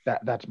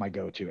 that's my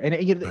go-to.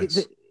 And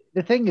nice.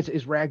 The thing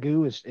is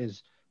ragu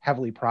is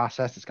heavily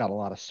processed. It's got a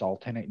lot of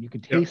salt in it. You can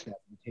taste that.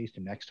 You taste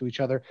them next to each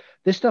other.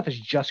 This stuff is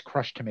just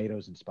crushed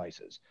tomatoes and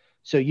spices.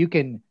 So you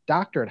can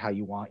doctor it how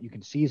you want. You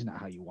can season it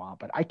how you want.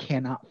 But I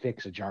cannot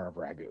fix a jar of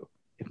ragu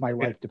if my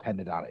life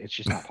depended on it. It's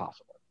just not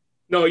possible.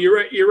 No, you're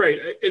right. You're right.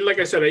 And like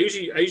I said, I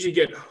usually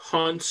get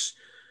Hunt's,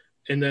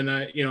 and then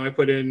I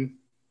put in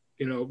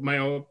my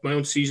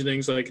own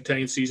seasonings, like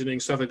Italian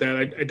seasonings, stuff like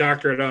that. I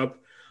doctor it up.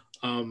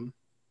 I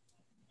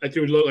I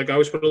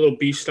always put a little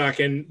beef stock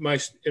in my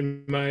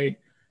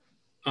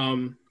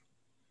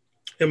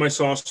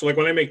sauce. So like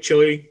when I make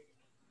chili,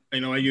 I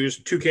use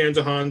 2 cans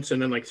of Hunt's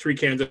and then like 3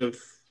 cans of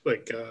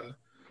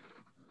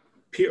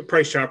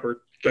Price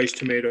Chopper diced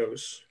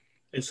tomatoes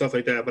and stuff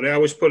like that. But I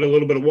always put a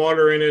little bit of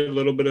water in it, a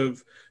little bit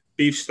of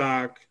beef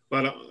stock, a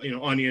lot of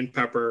onion,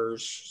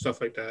 peppers,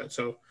 stuff like that.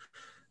 So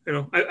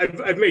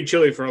I've made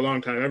chili for a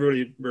long time.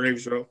 Everybody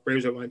raves about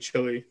my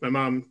chili. My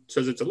mom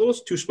says it's a little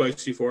too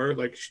spicy for her.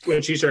 Like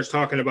when she starts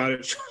talking about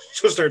it,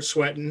 she'll start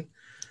sweating.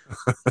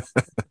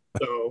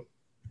 So,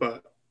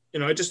 but I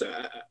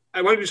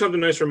want to do something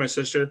nice for my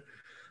sister.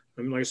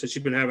 Like I said,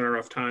 she's been having a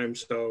rough time.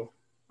 So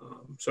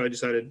I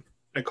decided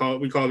we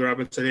called her up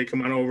and said, "Hey,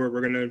 come on over.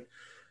 Your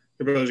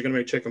brother's gonna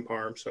make chicken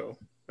parm." So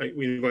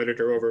we invited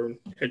her over and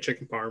had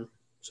chicken parm.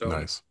 So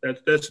nice.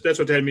 That's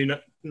what had me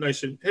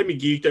nice and had me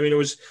geeked. It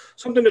was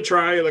something to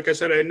try. Like I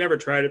said, I had never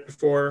tried it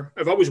before.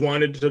 I've always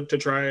wanted to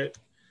try it.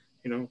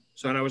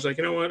 So I was like,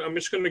 you know what? I'm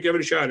just going to give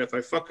it a shot. If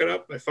I fuck it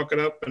up,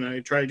 and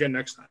I try again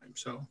next time.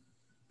 So,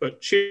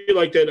 but she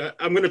liked it.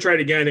 I'm going to try it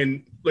again.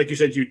 And like you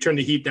said, you turn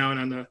the heat down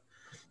on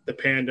the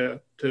pan to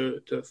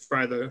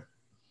fry the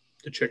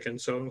chicken.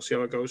 So we'll see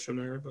how it goes from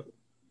there. But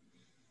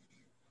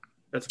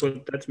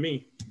that's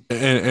me.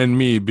 And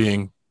me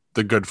being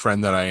the good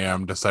friend that I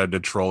am, decided to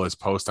troll his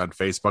post on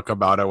Facebook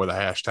about it with a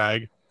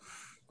hashtag.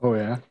 Oh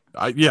yeah.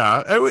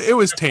 It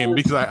was tame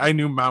because I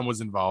knew Mom was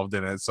involved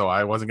in it, so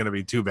I wasn't going to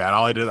be too bad.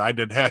 I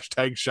did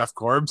hashtag Chef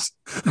Corbs.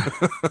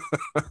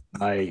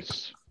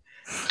 Nice.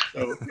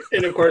 So,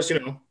 and of course,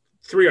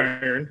 3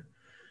 iron.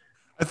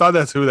 I thought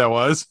that's who that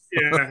was.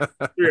 Yeah.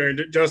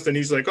 Justin,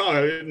 he's like,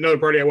 oh, another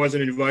party I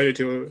wasn't invited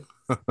to.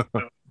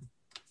 Well,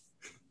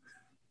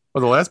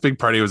 the last big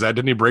party was that.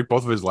 Didn't he break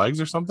both of his legs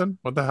or something?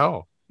 What the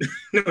hell?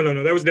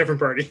 No. That was a different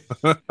party.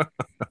 That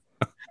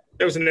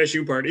was an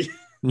SU party.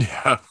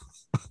 Yeah.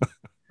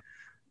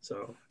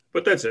 So,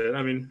 but that's it.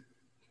 I mean,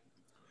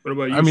 what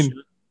about you? I mean,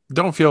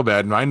 don't feel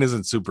bad. Mine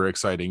isn't super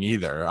exciting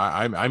either.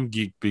 I'm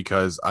geeked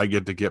because I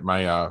get to get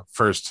my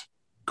first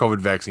COVID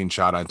vaccine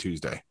shot on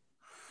Tuesday.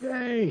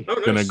 Yay! Oh,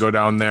 nice. Gonna go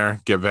down there,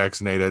 get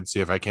vaccinated,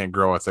 see if I can't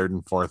grow a third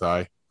and fourth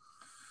eye.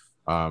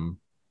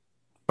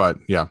 But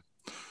yeah.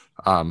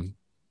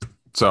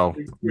 So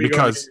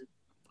because,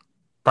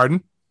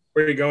 pardon?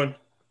 Where are you going?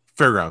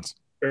 Fairgrounds.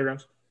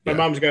 My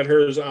mom's got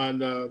hers on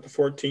the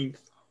 14th.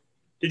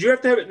 Did you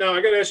have to have it? No,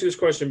 I got to ask you this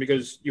question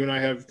because you and I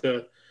have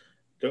the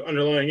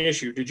underlying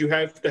issue. Did you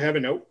have to have a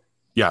note?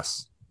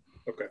 Yes.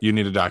 Okay. You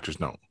need a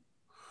doctor's note.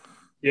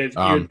 Yeah,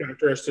 your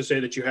doctor has to say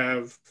that you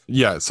have.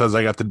 Yeah, it says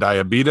I got the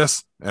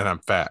diabetes and I'm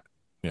fat.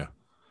 Yeah.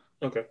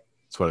 Okay.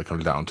 That's what it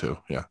comes down to.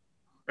 Yeah.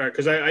 All right,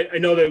 because I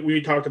know that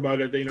we talked about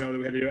it. You know, that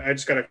we had to do. I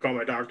just got to call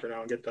my doctor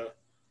now and get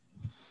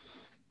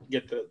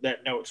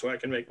that note so I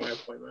can make my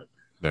appointment.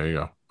 There you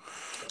go.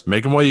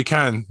 Make them while you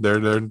can.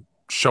 They're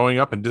showing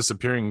up and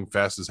disappearing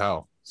fast as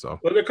hell. So.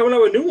 Well, they're coming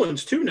out with new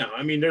ones too now.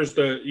 I mean,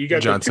 you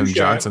got Johnson the 2-shot.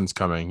 Johnson's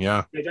coming.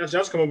 Yeah.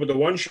 Johnson's coming with the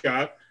 1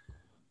 shot,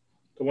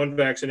 the 1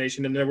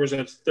 vaccination, and there's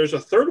a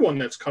third one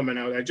that's coming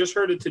out. I just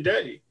heard it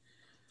today.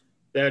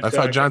 That I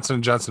thought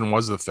Johnson & Johnson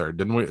was the third.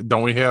 Didn't we?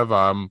 Don't we have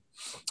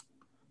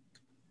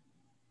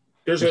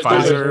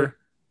Pfizer,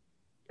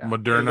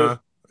 Moderna,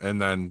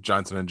 and then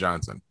Johnson &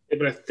 Johnson? Yeah,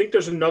 but I think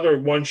there's another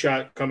 1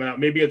 shot coming out.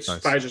 Maybe it's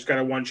nice. Pfizer's got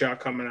a 1 shot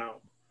coming out.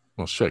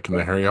 Well, shit! Can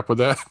they hurry up with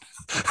that?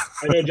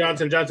 I know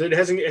Johnson & Johnson.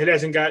 It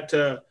hasn't got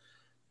to.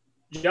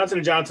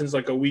 Johnson & Johnson's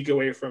like a week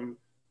away from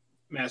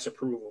mass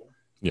approval.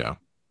 Yeah.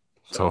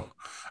 So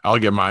I'll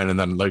get mine, and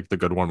then like the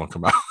good one will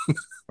come out.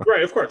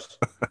 Right, of course.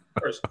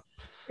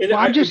 And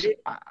well,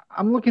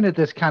 I'm looking at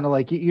this kind of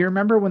like, you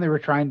remember when they were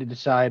trying to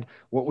decide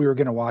what we were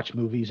going to watch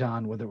movies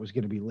on, whether it was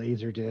going to be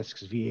laser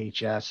discs,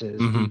 VHSs,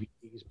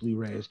 DVDs,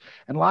 Blu-rays,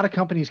 and a lot of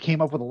companies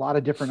came up with a lot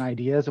of different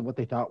ideas of what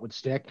they thought would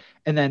stick,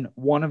 and then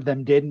one of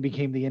them did and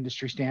became the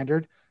industry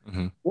standard.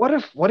 Mm-hmm. What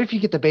if you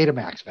get the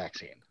Betamax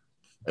vaccine?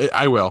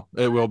 I will.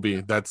 It will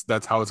be. That's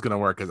how it's going to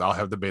work. Is I'll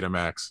have the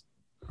Betamax.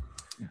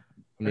 Let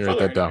me write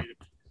that down.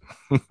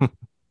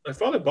 My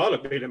father bought a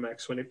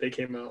Betamax when they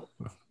came out.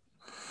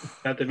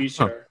 Not the VCR.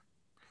 Huh.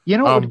 You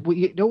know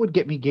what would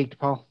get me geeked,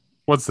 Paul?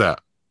 What's that?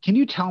 Can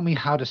you tell me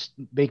how to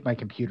make my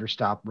computer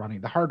stop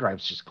running? The hard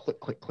drive's just click,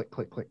 click, click,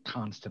 click, click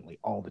constantly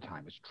all the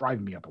time. It's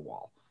driving me up a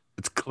wall.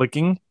 It's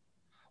clicking?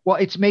 Well,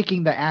 it's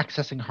making the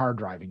accessing hard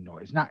driving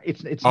noise.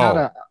 It's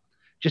not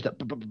just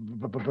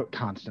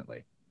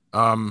constantly.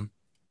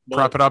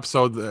 Prop it up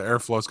so the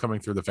airflow is coming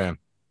through the fan.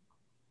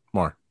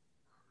 More.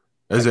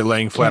 Is it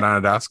laying flat on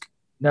a desk?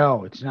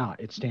 No, it's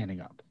not. It's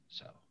standing up.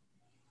 So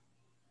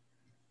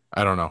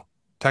I don't know.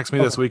 Text me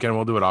this weekend.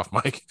 We'll do it off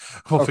mic.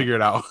 We'll figure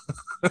it out.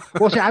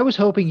 Well, see, I was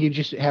hoping you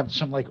just have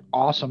some like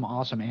awesome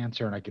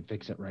answer and I could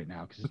fix it right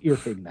now because it's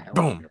irritating the hell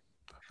out of me.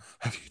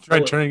 Have you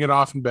tried turning it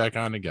off and back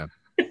on again?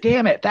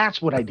 Damn it.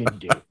 That's what I didn't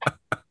do.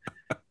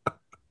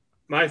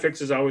 My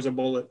fix is always a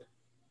bullet.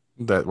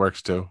 That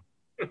works too.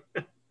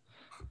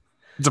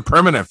 It's a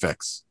permanent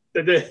fix.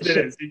 It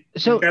is.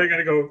 So you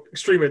gotta go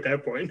extreme at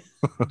that point.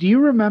 Do you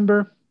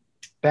remember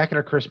back in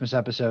our Christmas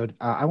episode,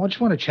 I just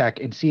want to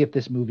check and see if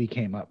this movie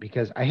came up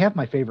because I have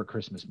my favorite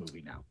Christmas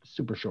movie now.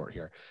 Super short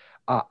here.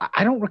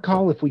 I don't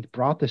recall if we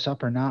brought this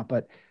up or not,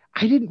 but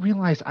I didn't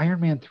realize Iron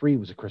Man 3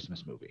 was a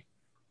Christmas movie.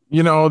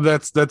 You know,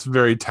 that's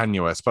very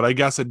tenuous, but I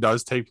guess it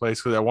does take place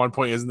because at one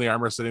point, isn't the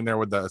armor sitting there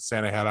with the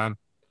Santa hat on?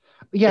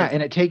 Yeah,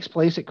 and it takes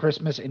place at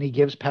Christmas, and he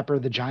gives Pepper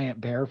the giant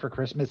bear for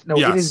Christmas. No,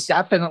 It is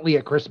definitely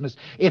a Christmas.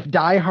 If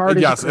Die Hard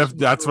is if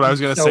that's what I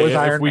was going to say.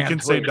 If we can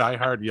say Die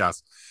Hard,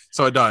 yes.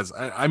 So it does.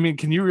 I mean,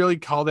 can you really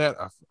call that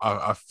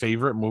a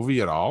favorite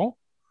movie at all?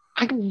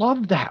 I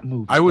love that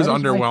movie. I was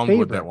underwhelmed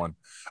with that one.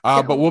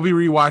 But we'll be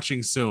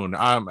rewatching soon.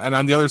 And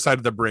on the other side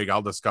of the break,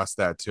 I'll discuss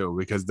that too,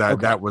 because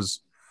that was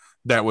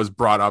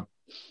brought up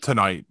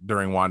tonight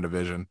during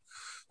WandaVision.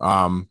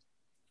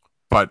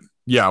 But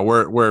yeah,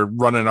 we're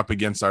running up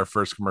against our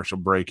first commercial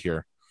break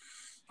here.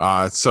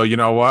 So you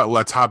know what?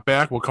 Let's hop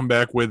back. We'll come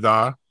back with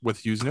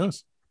Hughes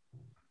News.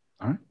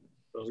 All right.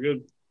 Sounds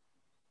good.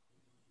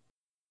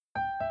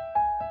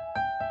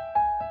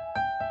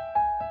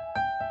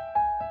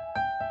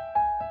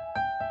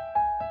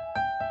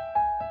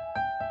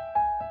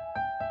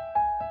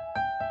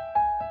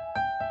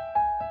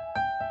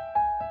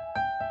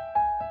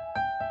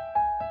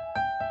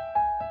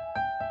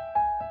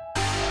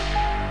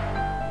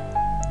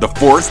 The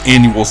 4th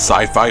annual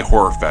Sci-Fi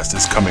Horror Fest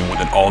is coming with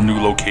an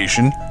all-new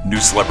location, new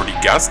celebrity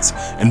guests,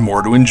 and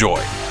more to enjoy.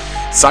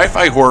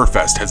 Sci-Fi Horror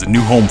Fest has a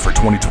new home for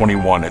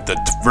 2021 at the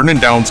Vernon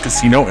Downs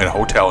Casino and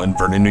Hotel in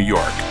Vernon, New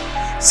York.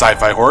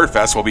 Sci-Fi Horror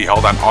Fest will be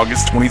held on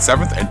August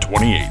 27th and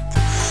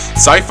 28th.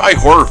 Sci-Fi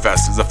Horror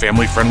Fest is a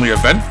family-friendly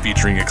event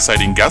featuring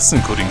exciting guests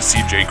including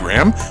CJ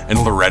Graham and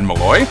Loren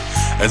Malloy,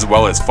 as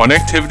well as fun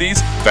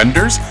activities,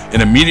 vendors,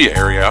 and a media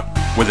area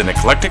with an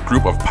eclectic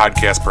group of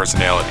podcast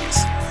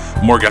personalities.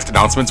 More guest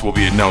announcements will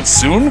be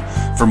announced soon.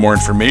 For more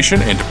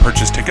information and to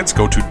purchase tickets,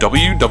 go to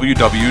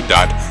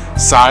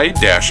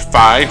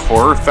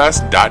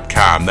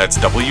www.sci-fihorrorfest.com. That's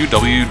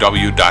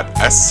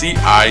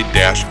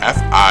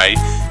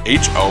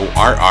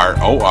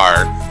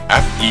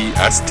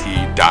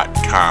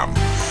www.sci-fihorrorfest.com.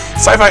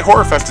 Sci-Fi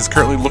Horror Fest is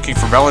currently looking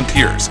for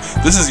volunteers.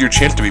 This is your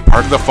chance to be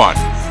part of the fun.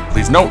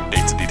 Please note,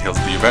 dates and details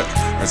of the event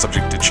are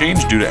subject to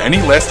change due to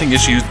any lasting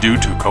issues due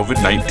to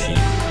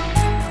COVID-19.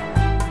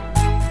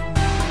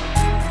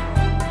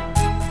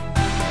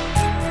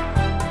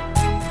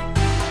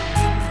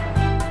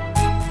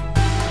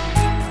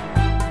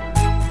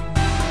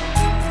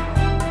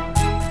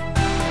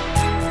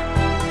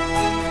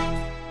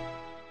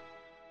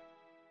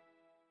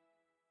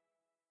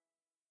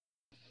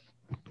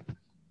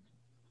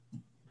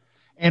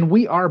 And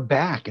we are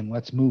back, and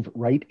let's move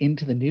right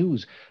into the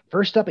news.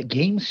 First up,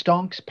 Game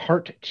Stonks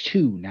Part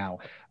 2. Now,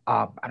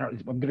 I'm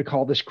going to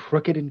call this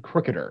Crooked and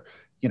Crookeder,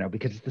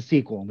 because it's the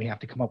sequel, and we have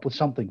to come up with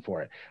something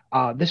for it.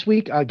 This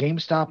week,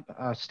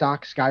 GameStop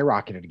stock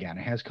skyrocketed again.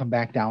 It has come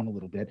back down a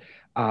little bit.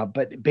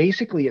 But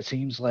basically, it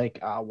seems like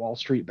Wall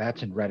Street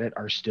Bets and Reddit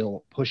are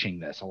still pushing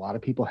this. A lot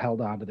of people held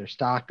on to their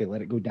stock. They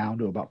let it go down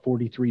to about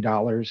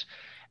 $43.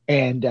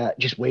 And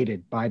just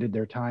bided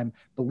their time.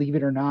 Believe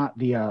it or not,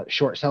 the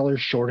short sellers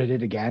shorted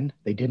it again.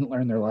 They didn't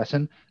learn their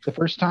lesson the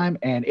first time,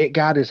 and it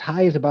got as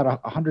high as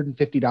about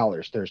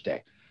 $150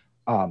 Thursday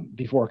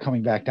before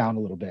coming back down a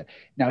little bit.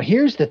 Now,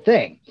 here's the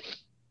thing.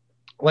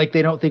 Like,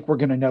 they don't think we're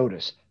going to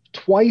notice.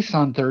 Twice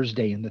on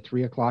Thursday in the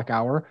 3 o'clock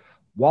hour,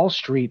 Wall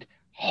Street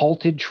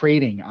halted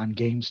trading on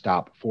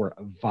GameStop for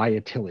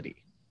volatility,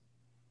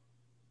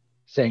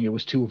 saying it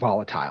was too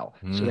volatile.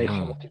 So they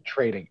halted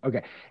trading.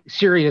 Okay.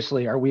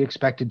 Seriously, are we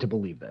expected to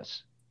believe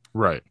this?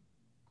 Right.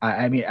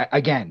 I mean,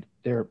 again,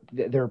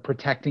 they're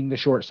protecting the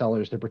short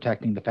sellers. They're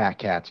protecting the fat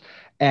cats.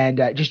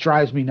 And it just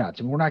drives me nuts.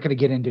 And we're not going to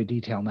get into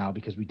detail now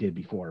because we did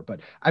before.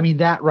 But, I mean,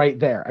 that right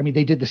there. I mean,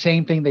 they did the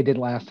same thing they did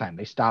last time.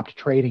 They stopped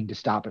trading to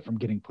stop it from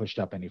getting pushed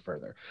up any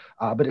further.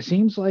 But it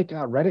seems like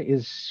Reddit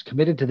is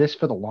committed to this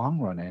for the long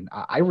run. And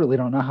I really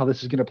don't know how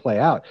this is going to play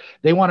out.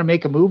 They want to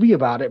make a movie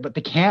about it, but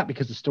they can't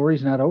because the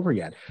story's not over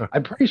yet.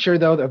 I'm pretty sure,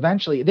 though, that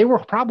eventually they were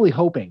probably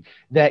hoping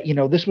that,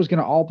 this was going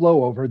to all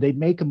blow over. They'd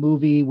make a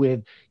movie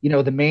with,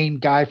 the main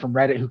guy from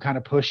Reddit who kind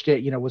of pushed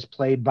it, was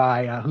played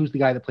by, who's the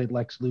guy that played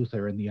Lex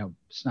Luthor in the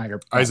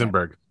Snyder.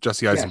 Eisenberg,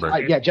 Jesse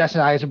Eisenberg. Jesse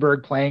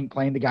Eisenberg playing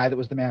the guy that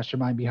was the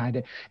mastermind behind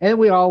it. And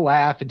we all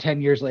laugh. And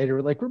 10 years later,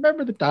 we're like,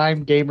 remember the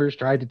time gamers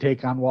tried to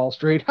take on Wall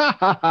Street? Ha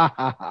ha ha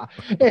ha ha.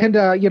 And,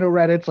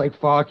 Reddit's like,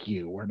 fuck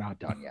you. We're not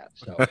done yet.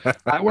 So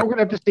we're going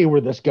to have to see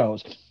where this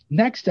goes.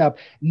 Next up,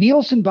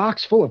 Nielsen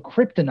box full of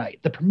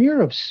kryptonite. The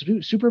premiere of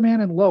Superman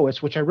and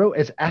Lois, which I wrote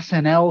as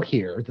SNL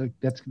here,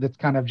 that's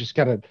kind of just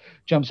kind of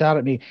jumps out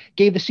at me,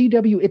 gave the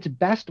CW its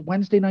best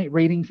Wednesday night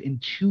ratings in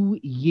 2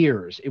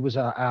 years. It was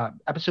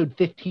episode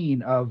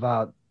 15 of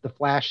The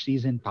Flash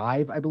season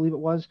 5, I believe it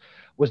was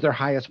their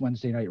highest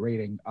Wednesday night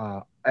rating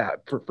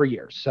for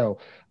years. So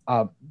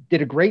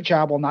did a great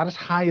job. While not as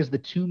high as the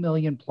 2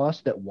 million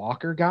plus that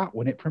Walker got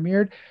when it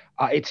premiered,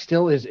 it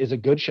still is a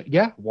good show.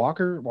 Yeah,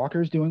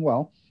 Walker is doing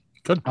well.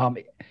 Good.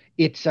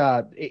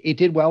 It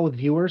did well with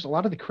viewers. A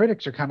lot of the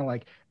critics are kind of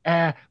like,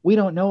 we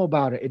don't know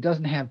about it. It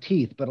doesn't have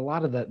teeth. But a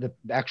lot of the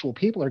actual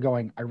people are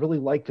going, I really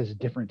like this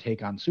different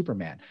take on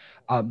Superman.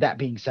 That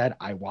being said,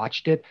 I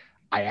watched it.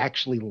 I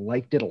actually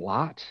liked it a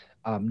lot.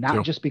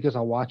 Not just because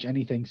I'll watch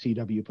anything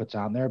CW puts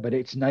on there, but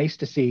it's nice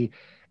to see,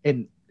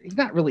 and he's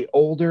not really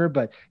older,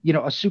 but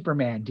a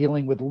Superman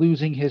dealing with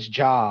losing his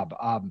job,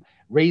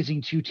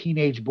 raising 2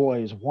 teenage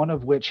boys, one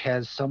of which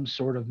has some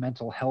sort of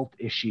mental health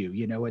issue.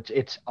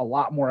 It's a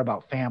lot more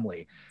about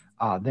family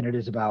than it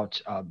is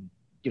about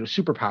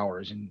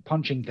superpowers and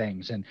punching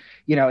things. And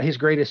his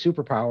greatest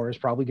superpower is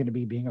probably going to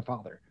be being a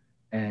father.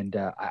 And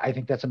I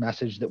think that's a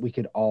message that we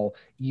could all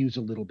use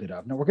a little bit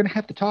of. Now, we're going to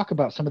have to talk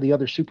about some of the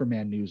other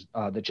Superman news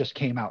that just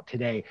came out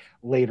today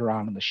later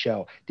on in the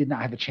show. Did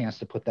not have a chance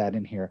to put that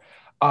in here.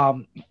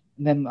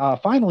 And then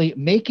finally,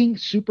 making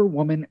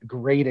Superwoman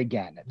great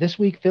again. This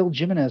week, Phil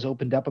Jimenez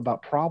opened up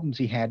about problems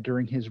he had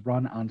during his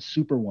run on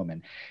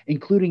Superwoman,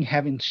 including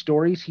having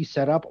stories he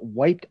set up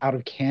wiped out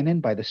of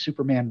canon by the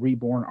Superman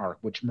Reborn arc,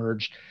 which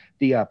merged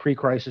the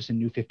pre-crisis and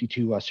New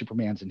 52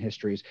 Supermans and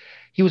histories.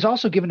 He was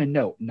also given a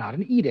note, not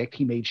an edict.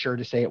 He made sure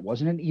to say it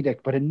wasn't an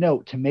edict, but a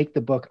note to make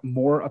the book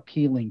more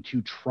appealing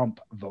to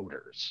Trump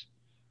voters.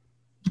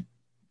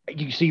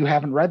 You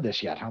haven't read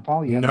this yet, huh,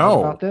 Paul? You haven't read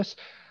about this?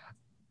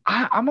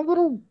 I'm a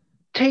little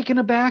taken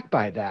aback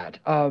by that.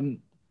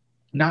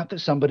 Not that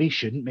somebody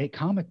shouldn't make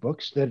comic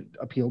books that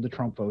appeal to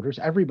Trump voters.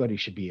 Everybody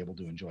should be able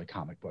to enjoy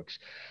comic books.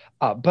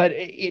 But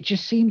it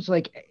just seems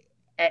like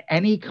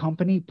any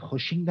company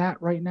pushing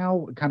that right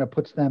now kind of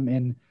puts them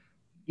in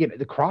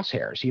the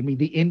crosshairs. I mean,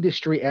 the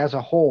industry as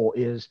a whole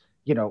is,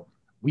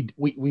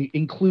 we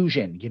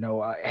inclusion,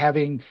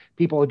 having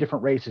people of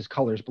different races,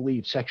 colors,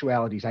 beliefs,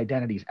 sexualities,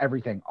 identities,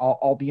 everything,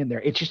 all be in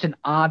there. It's just an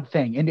odd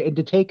thing. And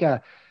to take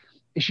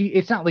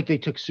it's not like they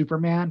took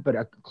Superman, but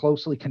a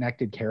closely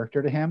connected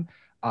character to him,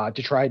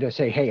 to try to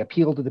say, hey,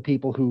 appeal to the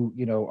people who,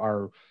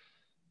 are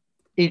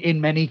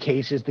in many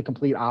cases the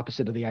complete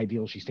opposite of the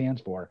ideal she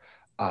stands for.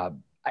 I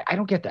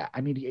don't get that.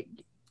 I mean,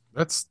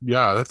 that's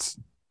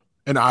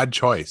an odd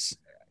choice.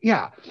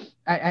 Yeah.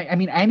 I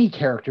mean, any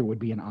character would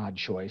be an odd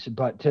choice,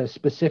 but to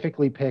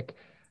specifically pick,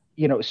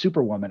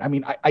 Superwoman, I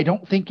mean, I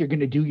don't think you're going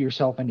to do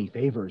yourself any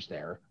favors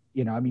there.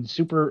 I mean,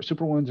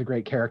 Superwoman's a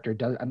great character.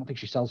 I don't think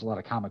she sells a lot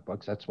of comic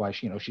books. That's why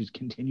she's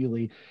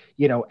continually,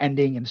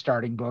 ending and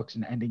starting books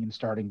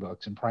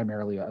and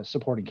primarily a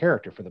supporting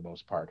character for the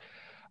most part.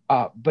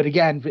 But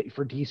again,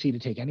 for DC to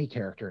take any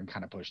character and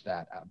kind of push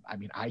that, I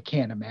mean, I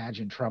can't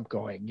imagine Trump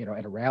going,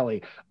 at a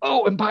rally,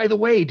 oh, and by the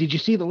way, did you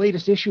see the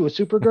latest issue of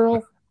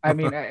Supergirl? I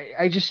mean,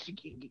 I just,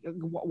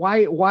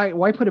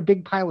 why put a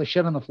big pile of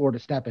shit on the floor to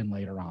step in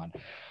later on?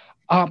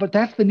 But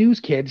that's the news,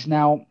 kids.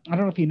 Now, I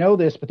don't know if you know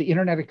this, but the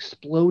internet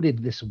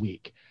exploded this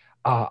week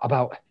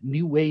about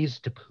new ways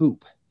to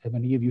poop. Have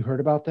any of you heard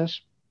about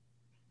this?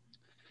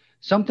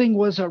 Something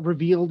was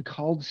revealed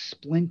called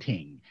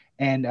splinting.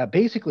 And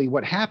basically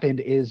what happened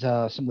is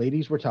some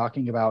ladies were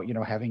talking about,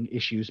 having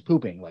issues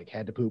pooping, like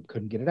had to poop,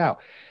 couldn't get it out.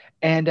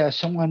 And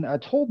someone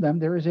told them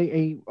there is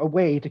a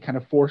way to kind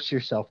of force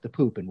yourself to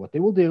poop. And what they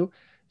will do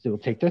is they will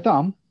take their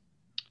thumb,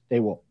 they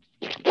will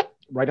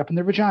right up in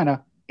their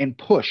vagina and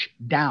push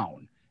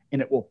down,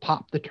 and it will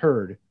pop the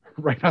turd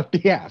right out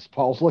the ass.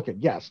 Paul's looking.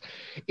 Yes.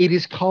 It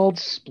is called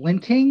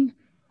splinting,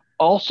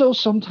 also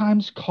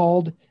sometimes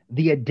called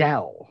the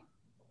Adele.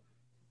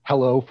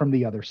 Hello from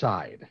the other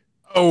side.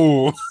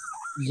 Oh,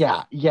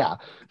 yeah.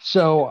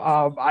 So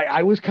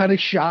I was kind of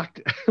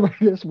shocked by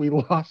this. We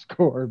lost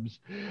Corbs.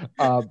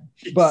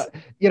 But,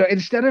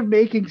 instead of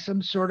making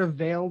some sort of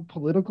veiled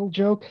political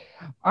joke,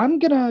 I'm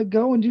going to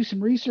go and do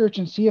some research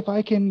and see if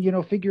I can,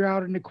 figure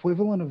out an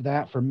equivalent of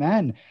that for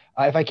men.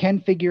 If I can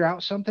figure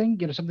out something,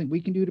 something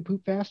we can do to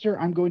poop faster,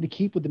 I'm going to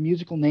keep with the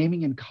musical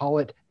naming and call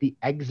it the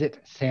Exit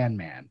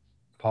Sandman.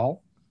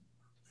 Paul?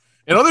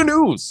 In other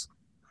news,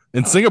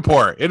 in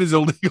Singapore, it is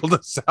illegal to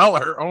sell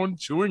our own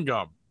chewing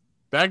gum.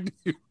 Back to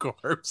you,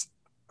 Corbs.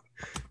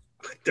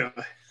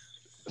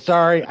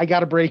 Sorry, I got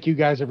to break you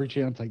guys every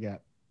chance I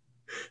get.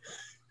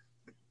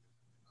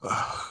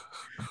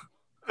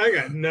 I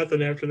got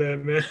nothing after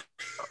that, man.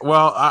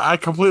 Well, I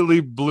completely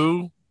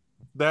blew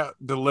that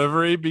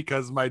delivery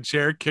because my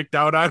chair kicked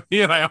out on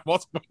me and I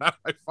almost went out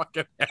my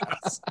fucking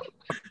ass.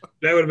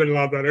 That would have been a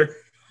lot better.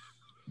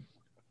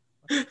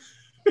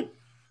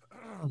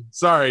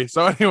 Sorry.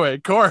 So anyway,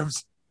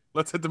 Corbs,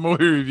 let's hit the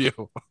movie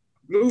review.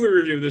 Movie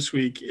review this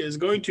week is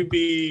going to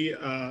be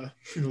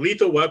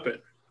Lethal Weapon.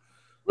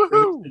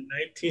 Released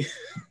in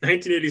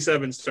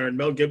 1987, starring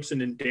Mel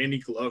Gibson and Danny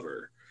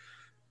Glover.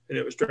 And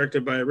it was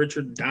directed by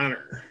Richard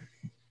Donner.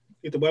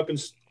 Lethal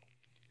Weapons.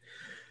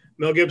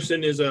 Mel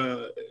Gibson is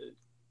a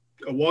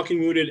walking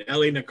wounded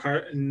LA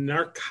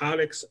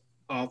narcotics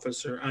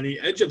officer on the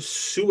edge of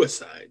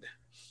suicide.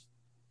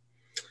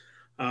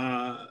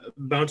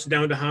 Bounced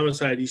down to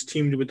homicide. He's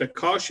teamed with a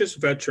cautious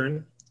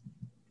veteran,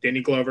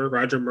 Danny Glover,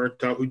 Roger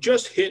Murtaugh, who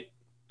just hit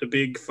the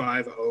big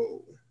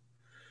 5-0.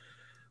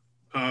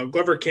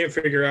 Glover can't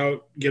figure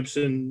out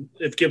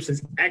if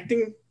Gibson's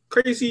acting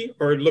crazy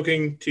or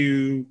looking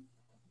to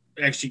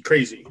actually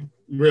crazy,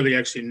 really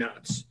actually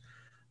nuts.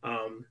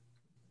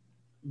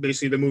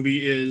 Basically, the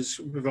movie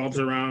revolves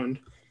around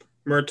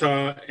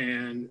Murtaugh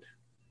and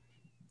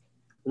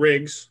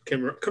Riggs.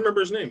 Can't remember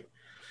his name.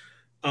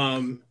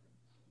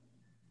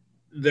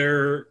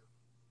 They're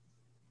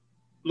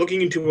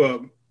looking into a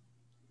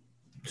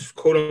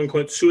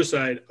quote-unquote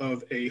suicide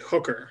of a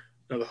hooker.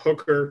 Now, the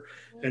hooker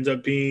ends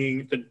up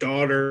being the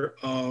daughter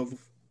of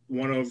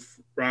one of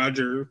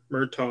Roger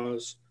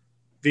Murtaugh's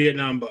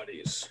Vietnam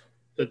buddies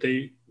that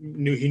he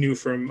knew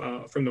from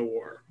the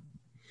war.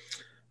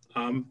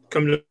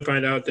 Come to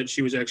find out that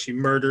she was actually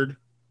murdered.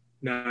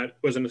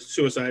 Wasn't a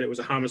suicide, it was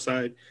a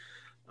homicide.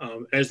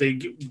 As they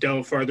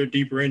delve farther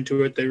deeper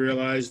into it, they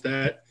realize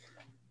that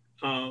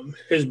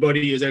his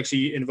buddy is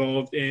actually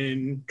involved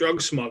in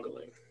drug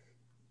smuggling.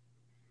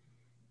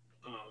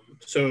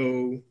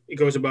 So it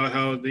goes about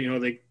how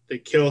they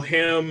kill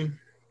him.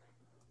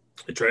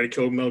 They try to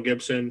kill Mel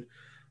Gibson.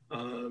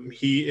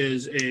 He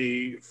is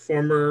a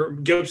former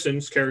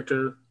Gibson's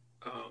character.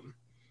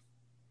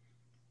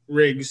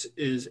 Riggs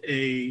is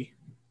a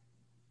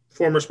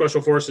former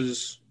Special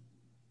Forces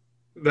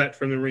vet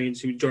from the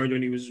Marines. He joined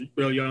when he was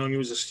real young.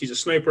 He's a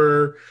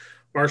sniper,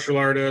 martial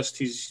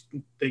artist.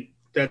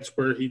 That's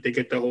where they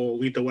get the whole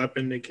lethal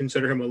weapon. They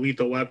consider him a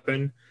lethal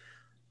weapon.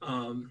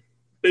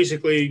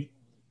 Basically,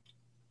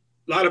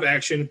 a lot of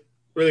action,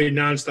 really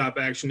nonstop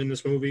action in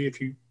this movie. If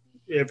you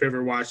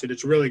ever watched it,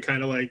 it's really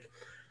kind of like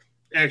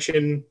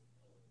action.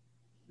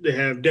 They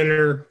have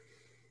dinner,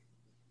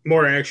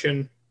 more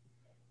action.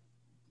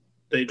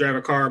 They drive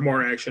a car,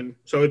 more action.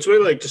 So it's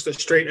really like just a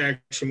straight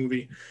action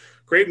movie.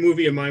 Great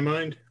movie in my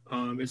mind.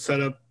 It's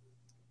set up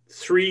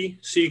 3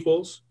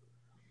 sequels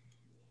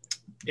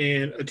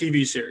and a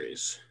TV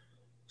series.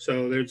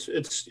 So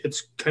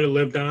it's kind of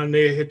lived on.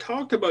 They had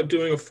talked about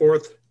doing a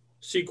 4th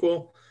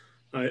sequel.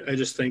 I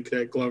just think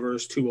that Glover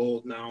is too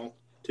old now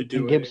to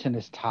do and Gibson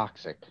is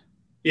toxic.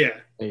 Yeah,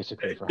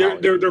 basically.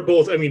 They're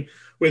both. I mean,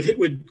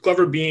 with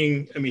Glover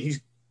being, I mean,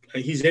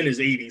 he's in his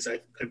 80s,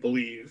 I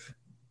believe.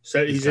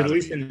 So he's at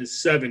least in his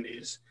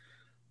 70s.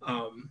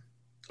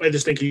 I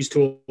just think he's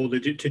too old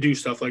to do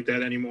stuff like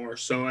that anymore.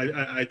 So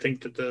I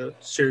think that the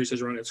series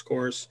has run its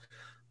course.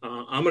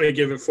 I'm going to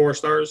give it 4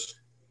 stars.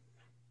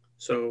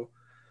 So,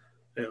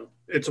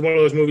 it's one of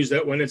those movies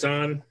that when it's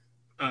on,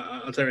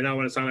 I'll tell you now,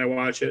 when it's on, I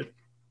watch it.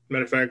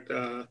 Matter of fact,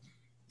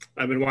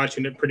 I've been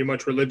watching it pretty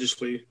much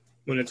religiously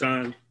when it's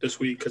on this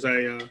week because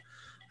I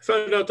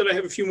found out that I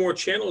have a few more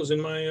channels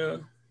in my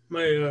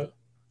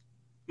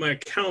my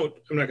account.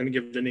 I'm not going to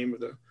give the name of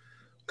the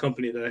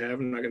company that I have.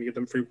 I'm not going to give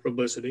them free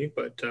publicity,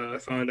 but I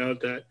found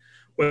out that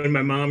when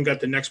my mom got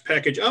the next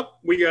package up,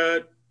 we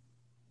got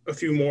a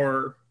few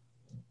more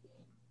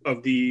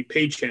of the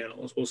paid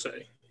channels, we'll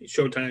say.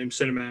 Showtime,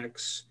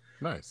 Cinemax.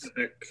 Nice.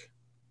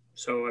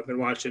 So I've been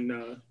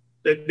watching,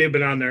 they've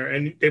been on there,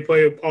 and they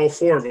play all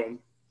 4 of them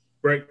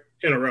right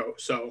in a row.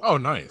 So. Oh,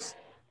 nice.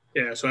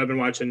 Yeah, so I've been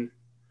watching.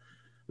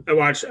 I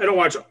don't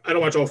watch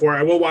all 4.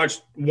 I will watch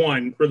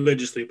 1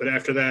 religiously, but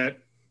after that,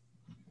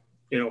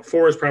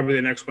 4 is probably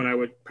the next one I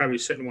would probably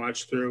sit and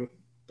watch through.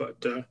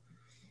 But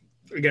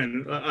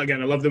again, I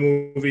love the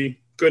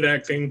movie. Good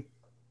acting.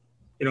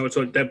 It's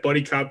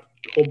that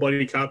whole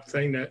buddy cop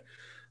thing that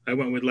I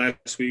went with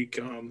last week.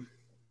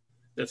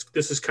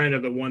 This is kind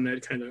of the one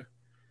that kind of,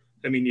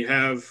 I mean, you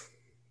have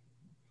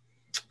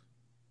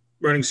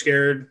Running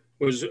Scared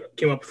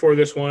came up before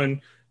this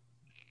one.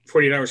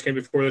 48 Hours came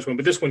before this one,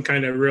 but this one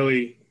kind of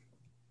really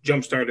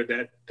jump-started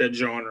that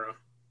genre.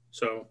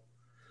 So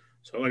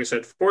like I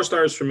said, 4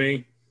 stars for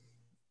me.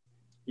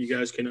 You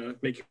guys can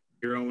make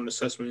your own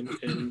assessment,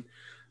 and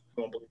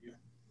I won't believe you.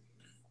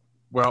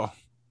 Well,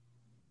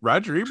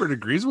 Roger Ebert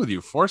agrees with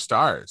you. 4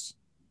 stars.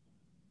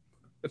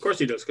 Of course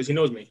he does, because he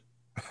knows me.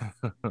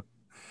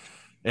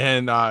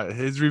 And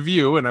his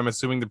review, and I'm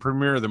assuming the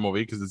premiere of the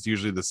movie, because it's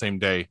usually the same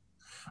day,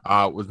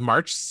 was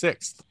March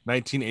 6th,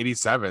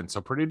 1987. So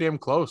pretty damn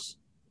close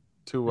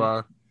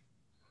to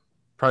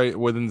probably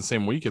within the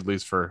same week, at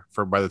least for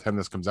by the time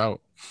this comes out.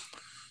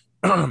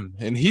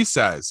 And he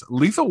says,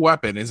 Lethal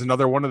Weapon is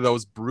another one of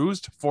those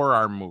bruised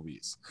forearm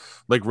movies,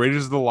 like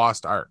Raiders of the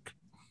Lost Ark.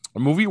 A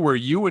movie where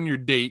you and your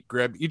date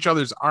grab each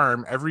other's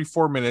arm every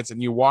 4 minutes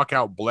and you walk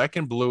out black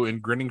and blue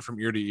and grinning from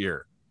ear to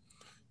ear.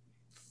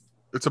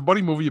 It's a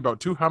buddy movie about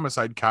 2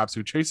 homicide cops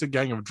who chase a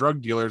gang of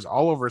drug dealers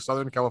all over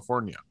Southern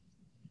California.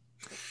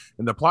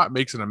 And the plot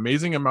makes an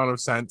amazing amount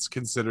of sense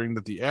considering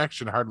that the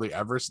action hardly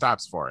ever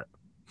stops for it.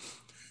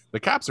 The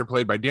cops are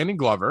played by Danny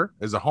Glover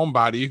as a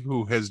homebody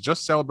who has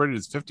just celebrated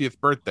his 50th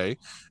birthday,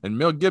 and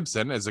Mel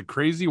Gibson as a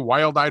crazy,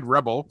 wild-eyed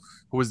rebel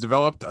who has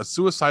developed a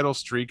suicidal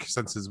streak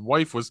since his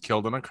wife was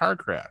killed in a car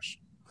crash.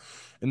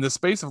 In the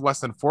space of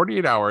less than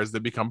 48 hours, they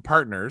become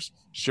partners,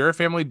 share a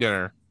family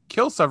dinner,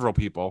 kill several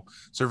people,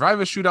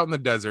 survive a shootout in the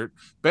desert,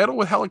 battle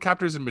with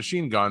helicopters and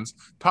machine guns,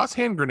 toss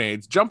hand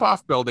grenades, jump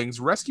off buildings,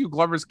 rescue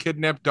Glover's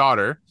kidnapped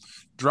daughter,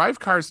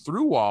 drive cars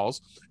through walls,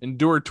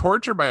 endure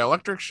torture by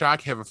electric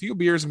shock, have a few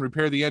beers, and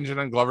repair the engine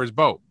on Glover's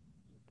boat.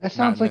 That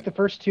sounds like the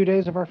first 2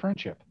 days of our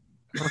friendship.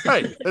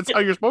 Right. That's how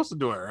you're supposed to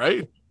do it,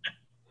 right?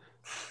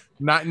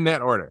 Not in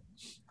that order.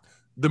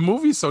 The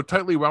movie's so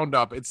tightly wound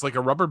up, it's like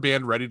a rubber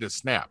band ready to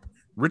snap.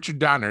 Richard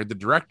Donner, the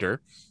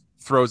director,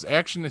 throws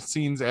action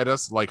scenes at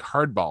us like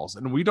hardballs,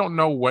 and we don't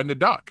know when to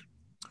duck.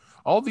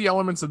 All the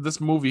elements of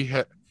this movie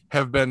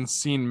have been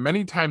seen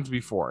many times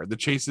before. The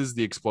chases,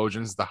 the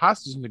explosions, the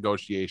hostage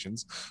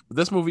negotiations. But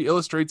this movie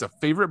illustrates a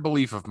favorite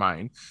belief of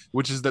mine,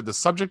 which is that the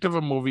subject of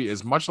a movie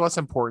is much less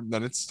important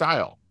than its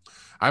style.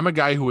 I'm a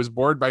guy who is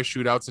bored by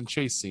shootouts and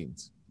chase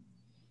scenes.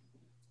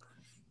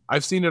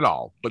 I've seen it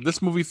all, but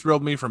this movie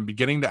thrilled me from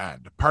beginning to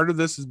end. Part of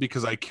this is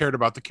because I cared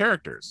about the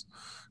characters.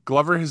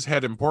 Glover has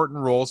had important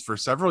roles for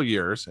several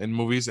years in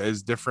movies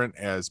as different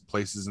as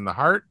Places in the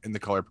Heart and The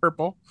Color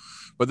Purple,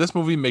 but this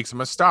movie makes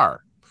him a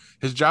star.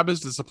 His job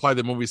is to supply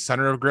the movie's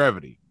center of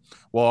gravity,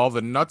 while all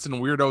the nuts and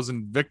weirdos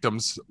and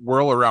victims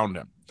whirl around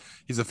him.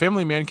 He's a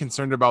family man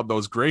concerned about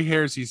those gray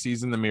hairs he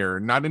sees in the mirror,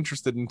 not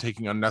interested in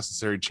taking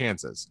unnecessary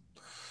chances.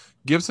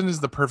 Gibson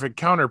is the perfect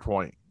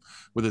counterpoint,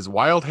 with his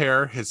wild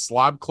hair, his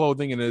slob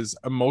clothing, and his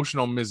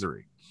emotional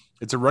misery.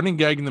 It's a running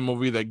gag in the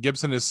movie that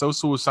Gibson is so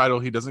suicidal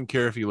he doesn't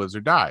care if he lives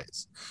or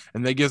dies,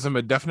 and that gives him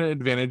a definite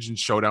advantage in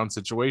showdown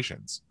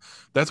situations.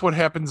 That's what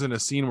happens in a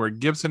scene where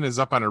Gibson is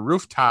up on a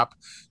rooftop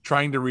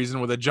trying to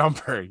reason with a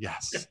jumper.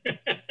 Yes.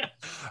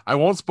 I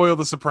won't spoil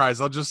the surprise.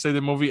 I'll just say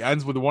the movie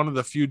ends with one of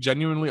the few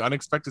genuinely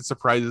unexpected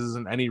surprises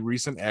in any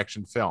recent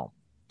action film.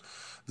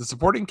 The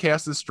supporting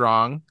cast is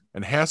strong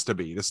and has to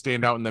be to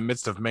stand out in the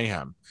midst of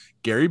mayhem.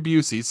 Gary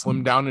Busey,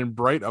 slimmed down and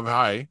bright of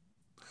eye,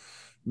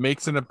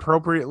 makes an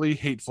appropriately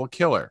hateful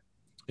killer.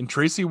 And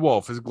Tracy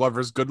Wolf, as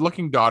Glover's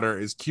good-looking daughter,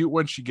 is cute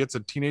when she gets a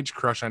teenage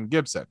crush on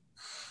Gibson.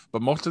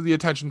 but most of the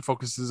attention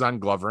focuses on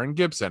Glover and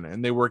Gibson,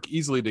 and they work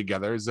easily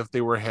together as if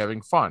they were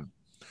having fun.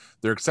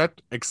 Their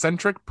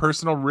eccentric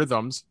personal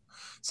rhythms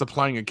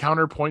supplying a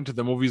counterpoint to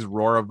the movie's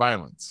roar of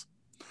violence.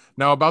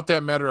 Now, about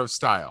that matter of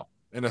style.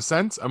 In a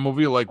sense, a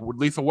movie like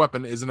Lethal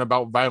Weapon isn't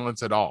about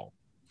violence at all.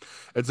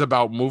 It's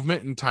about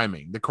movement and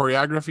timing, the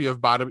choreography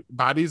of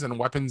bodies and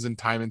weapons in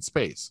time and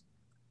space.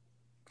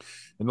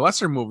 In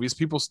lesser movies,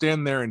 people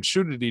stand there and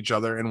shoot at each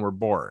other and we're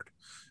bored.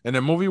 In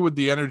a movie with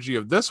the energy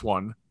of this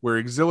one, we're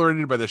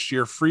exhilarated by the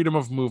sheer freedom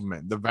of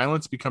movement. The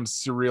violence becomes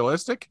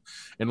surrealistic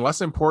and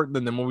less important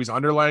than the movie's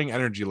underlying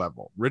energy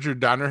level. Richard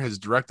Donner has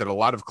directed a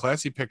lot of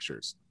classy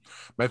pictures.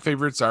 My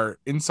favorites are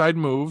Inside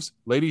Moves,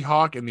 Lady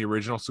Hawk, and the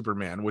original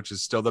Superman, which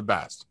is still the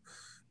best.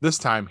 This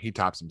time, he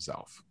tops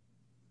himself.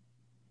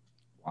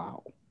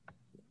 Wow.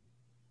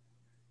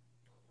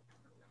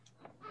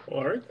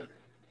 All right.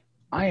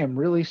 I am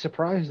really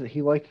surprised that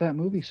he liked that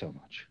movie so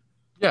much.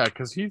 Yeah,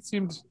 because he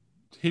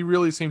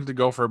really seems to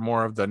go for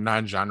more of the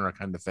non-genre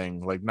kind of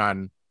thing, like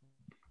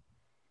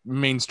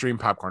non-mainstream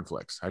popcorn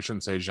flicks. I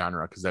shouldn't say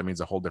genre because that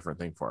means a whole different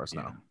thing for us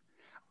now.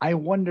 I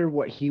wonder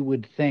what he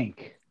would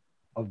think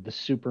of the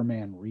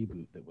Superman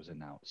reboot that was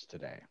announced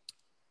today.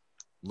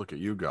 Look at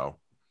you go.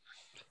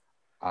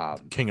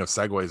 King of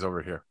segues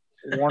over here.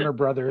 Warner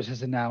Brothers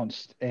has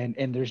announced,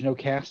 and there's no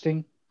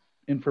casting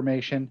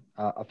information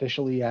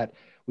officially yet.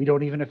 We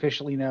don't even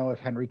officially know if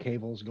Henry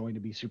Cavill is going to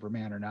be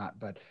Superman or not,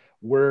 but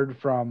word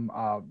from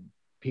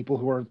people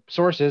who are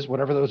sources,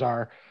 whatever those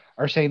are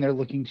saying they're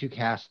looking to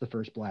cast the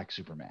first Black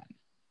Superman.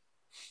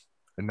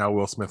 And now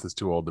Will Smith is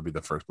too old to be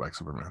the first Black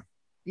Superman.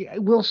 Yeah,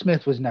 Will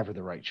Smith was never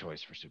the right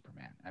choice for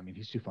Superman. I mean,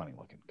 he's too funny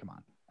looking. Come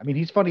on. I mean,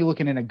 he's funny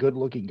looking in a good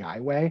looking guy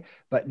way,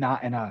 but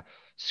not in a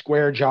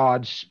square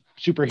jawed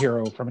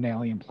superhero from an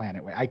alien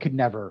planet way. I could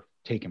never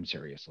take him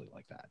seriously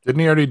like that. Didn't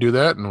he already do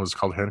that and it was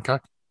called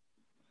Hancock?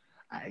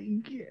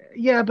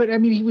 Yeah, but I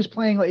mean, he was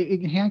playing like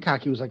in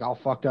Hancock. He was like all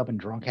fucked up and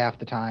drunk half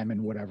the time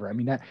and whatever. I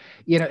mean, that,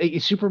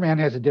 Superman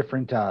has a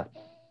different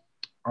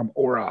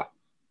aura,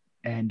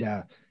 and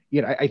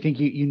I think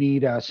you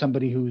need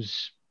somebody who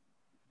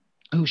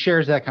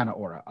shares that kind of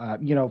aura.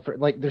 For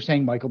like they're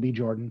saying Michael B.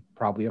 Jordan,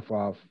 probably a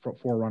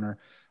forerunner.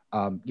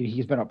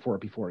 He's been up for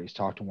it before. He's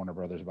talked to Warner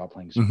Brothers about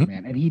playing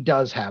Superman, and he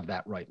does have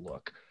that right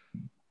look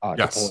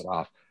to pull it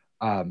off.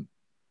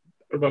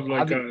 What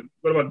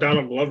about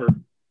Donald Glover?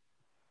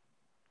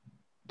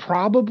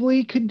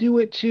 Probably could do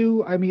it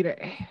too. I mean,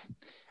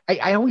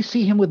 I always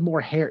see him with more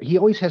hair. He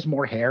always has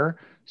more hair,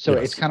 so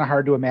It's kind of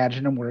hard to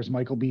imagine him. Whereas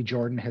Michael B.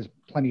 Jordan has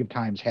plenty of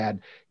times had,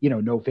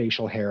 no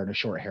facial hair and a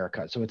short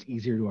haircut, so it's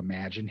easier to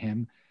imagine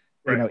him,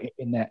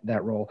 in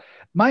that role.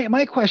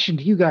 My question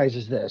to you guys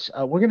is this: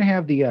 we're gonna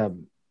have the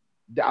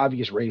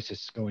obvious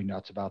racists going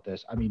nuts about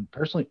this. I mean,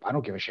 personally, I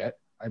don't give a shit.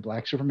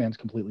 Black Superman's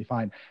completely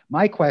fine.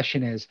 My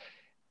question is,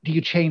 do you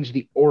change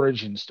the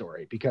origin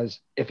story? Because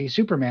if he's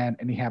Superman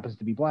and he happens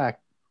to be black,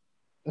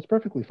 that's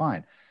perfectly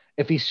fine.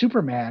 If he's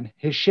Superman,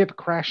 his ship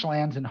crash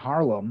lands in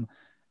Harlem,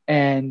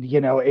 and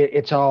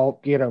it's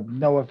all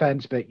no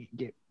offense, but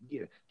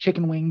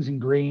chicken wings and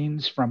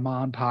greens from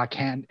Ma and Pa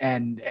Kent,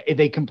 and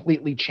they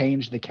completely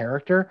change the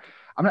character.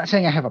 I'm not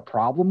saying I have a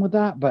problem with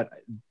that, but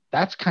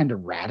that's kind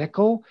of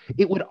radical.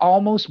 It would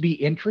almost be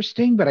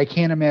interesting, but I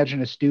can't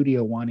imagine a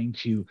studio wanting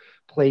to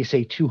place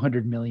a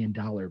 $200 million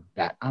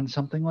bet on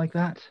something like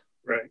that.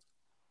 Right.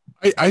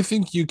 I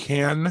think you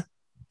can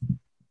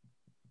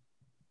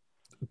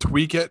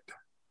tweak it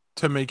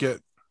to make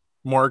it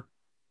more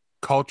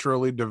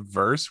culturally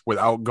diverse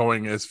without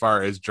going as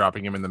far as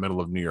dropping him in the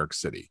middle of New York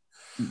City.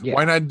 Yeah.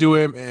 Why not do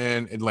him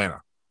in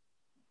Atlanta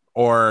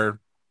or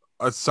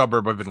a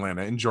suburb of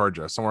Atlanta, in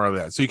Georgia, somewhere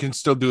like that? So you can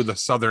still do the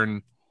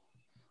southern.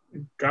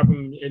 Drop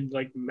him in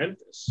like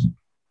Memphis.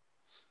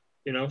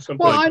 Something.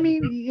 Well, I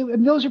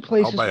mean, those are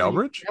places by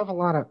Elbridge? You have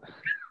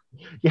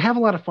a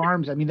lot of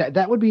farms. I mean,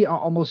 that would be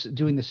almost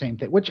doing the same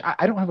thing, which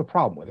I don't have a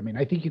problem with. I mean,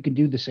 I think you can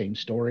do the same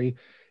story.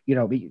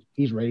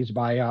 He's raised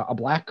by a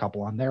black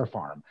couple on their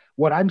farm.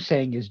 What I'm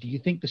saying is, do you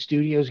think the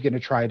studio is going to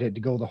try to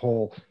go the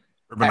whole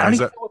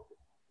urbanize it?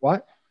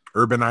 What?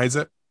 Urbanize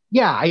it?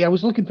 Yeah, I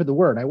was looking for the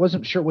word. I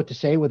wasn't sure what to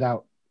say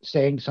without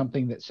saying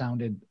something that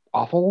sounded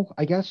awful,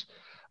 I guess.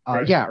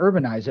 Right. Yeah,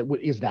 urbanize it.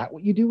 Is that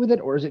what you do with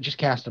it, or is it just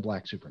cast a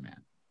black Superman?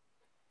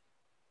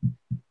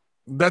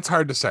 That's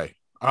hard to say.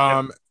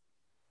 I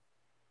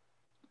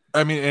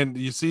mean, and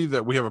you see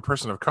that we have a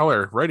person of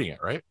color writing it,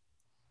 right?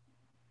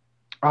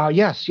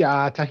 Yes.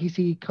 Yeah.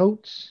 Ta-Nehisi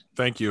Coates.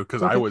 Thank you.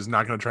 Because I was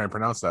not going to try and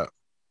pronounce that.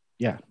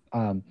 Yeah.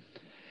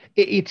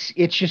 It's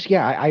just,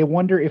 yeah, I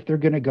wonder if they're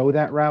going to go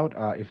that route.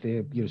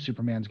 If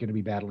Superman's going to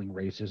be battling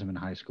racism in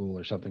high school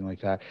or something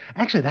like that.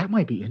 Actually, that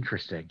might be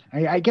interesting.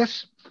 I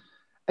guess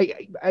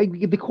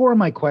the core of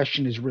my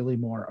question is really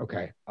more,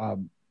 okay,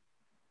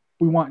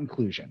 we want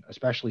inclusion,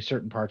 especially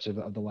certain parts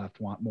of the left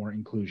want more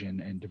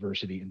inclusion and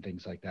diversity and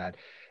things like that.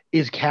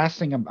 Is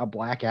casting a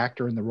black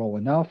actor in the role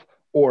enough,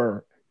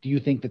 or do you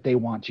think that they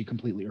want to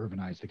completely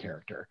urbanize the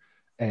character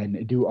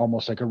and do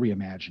almost like a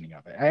reimagining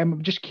of it.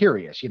 I'm just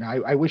curious,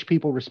 I wish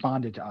people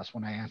responded to us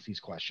when I ask these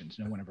questions.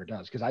 No one ever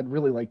does, because I'd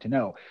really like to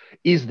know,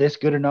 is this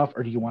good enough,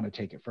 or do you want to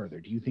take it further?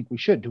 Do you think we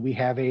should? Do we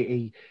have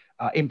a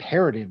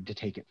imperative to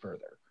take it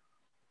further?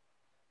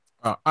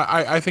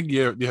 I think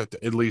you have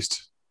to at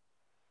least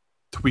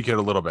tweak it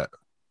a little bit.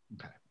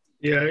 Okay.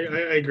 Yeah,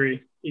 I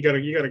agree. You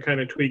gotta kind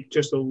of tweak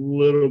just a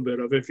little bit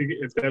of if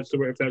that's the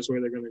way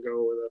they're going to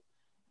go with it.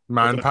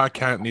 Monpa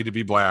can't need to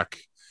be black.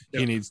 Yep.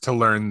 He needs to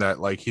learn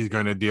that like he's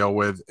going to deal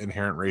with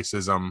inherent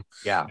racism.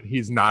 Yeah,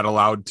 he's not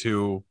allowed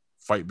to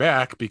fight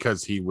back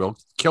because he will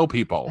kill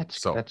people.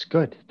 That's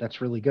good.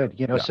 That's really good.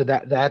 So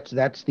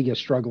that's the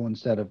struggle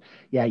instead of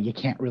you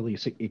can't really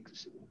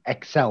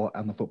excel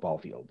on the football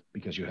field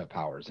because you have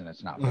powers and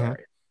it's not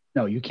fair.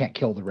 No, you can't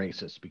kill the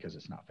racist because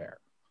it's not fair.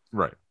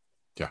 Right.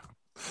 Yeah.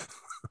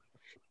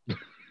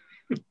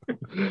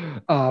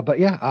 But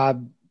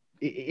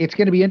it's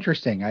going to be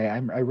interesting. I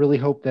really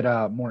hope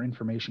that more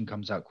information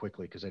comes out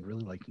quickly, because I'd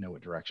really like to know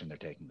what direction they're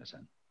taking this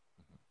in.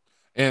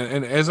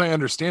 And as I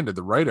understand it,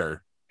 the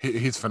writer,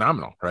 he's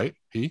phenomenal, right?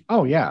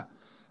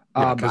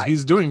 Because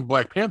he's doing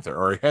Black Panther,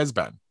 or he has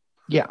been.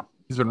 Yeah,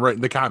 he's been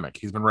writing the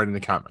comic.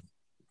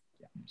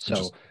 So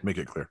just make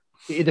it clear.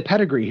 The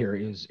pedigree here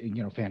is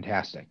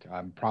fantastic.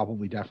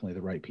 Probably definitely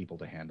the right people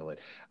to handle it.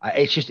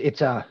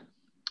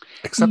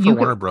 Except for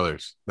Warner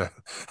Brothers.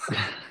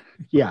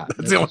 Yeah,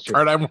 that's the only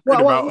part I'm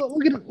worried about.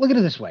 Look at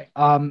it this way.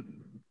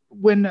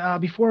 When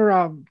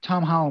before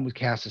Tom Holland was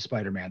cast as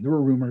Spider-Man, there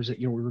were rumors that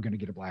we were going to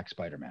get a black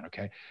Spider-Man.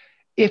 Okay,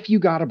 if you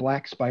got a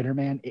black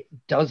Spider-Man, it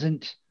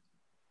doesn't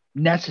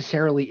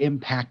necessarily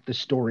impact the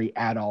story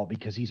at all,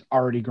 because he's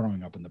already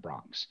growing up in the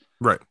Bronx.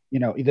 Right.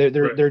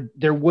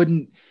 There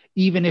wouldn't,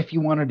 even if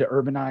you wanted to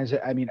urbanize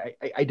it. I mean,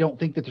 I don't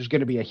think that there's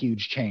going to be a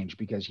huge change,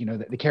 because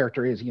the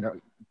character is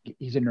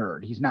he's a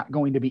nerd. He's not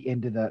going to be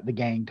into the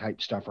gang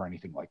type stuff or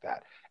anything like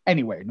that.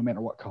 Anyway, no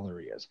matter what color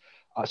he is,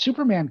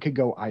 Superman could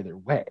go either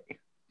way.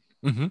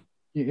 Mm-hmm.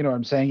 You know what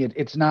I'm saying?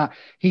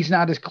 He's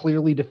not as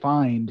clearly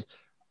defined.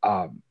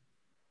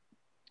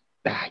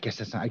 I guess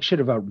that's not. I should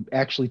have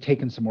actually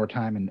taken some more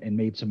time and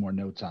made some more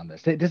notes on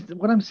this. Does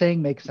what I'm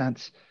saying make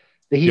sense?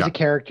 That he's a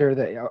character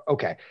that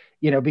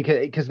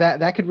because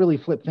that could really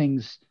flip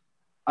things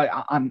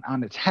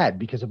on its head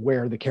because of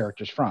where the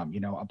character's from.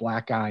 A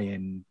black guy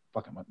in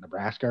fucking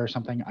Nebraska or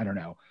something, I don't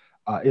know,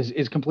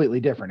 is completely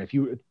different. If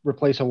you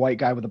replace a white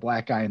guy with a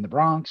black guy in the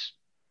Bronx,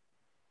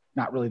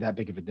 not really that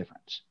big of a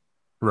difference.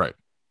 Right.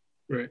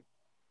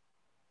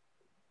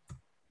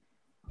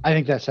 I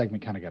think that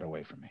segment kind of got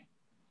away from me.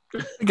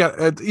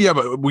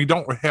 But we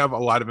don't have a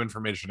lot of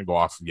information to go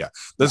off of yet.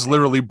 This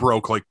literally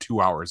broke like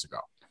 2 hours ago.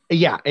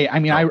 Yeah, I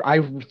mean,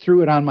 I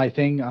threw it on my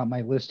thing,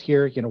 my list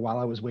here, while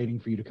I was waiting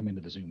for you to come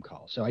into the Zoom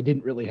call. So I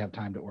didn't really have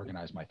time to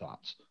organize my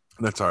thoughts.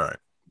 That's all right.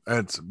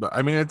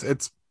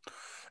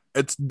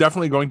 It's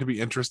definitely going to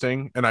be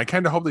interesting, and I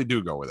kind of hope they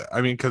do go with it.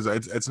 I mean, because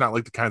it's not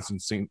like the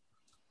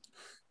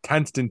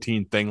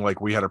Constantine thing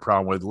like we had a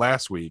problem with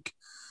last week,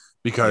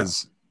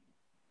 because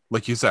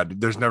like you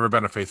said, there's never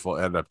been a faithful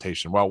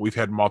adaptation. Well, we've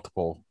had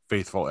multiple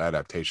faithful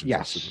adaptations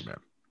of Superman.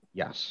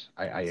 Yes,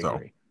 I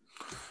agree.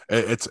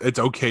 It's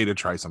okay to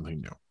try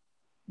something new.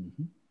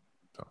 Mm-hmm.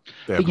 So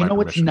but you know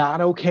what's not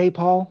okay,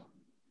 Paul?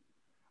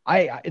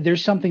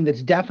 There's something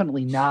that's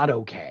definitely not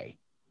okay.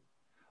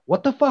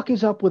 What the fuck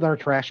is up with our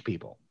trash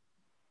people?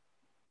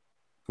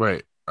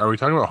 Wait, are we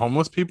talking about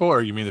homeless people,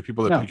 or you mean the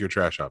people that pick your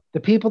trash up? The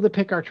people that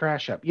pick our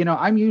trash up.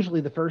 I'm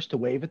usually the first to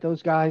wave at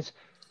those guys,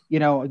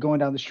 going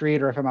down the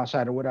street, or if I'm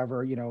outside or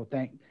whatever,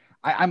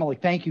 I'm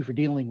like, thank you for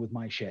dealing with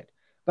my shit.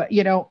 But,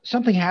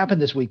 something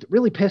happened this week that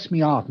really pissed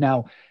me off.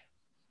 Now,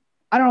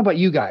 I don't know about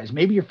you guys.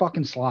 Maybe you're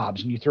fucking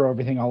slobs and you throw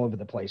everything all over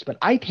the place. But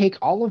I take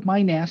all of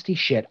my nasty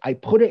shit, I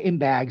put it in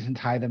bags and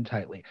tie them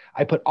tightly.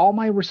 I put all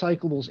my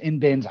recyclables in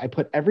bins. I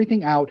put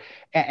everything out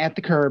at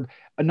the curb,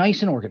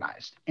 nice and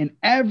organized. And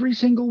every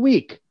single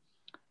week,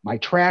 my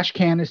trash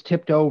can is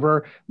tipped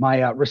over. My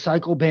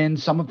recycle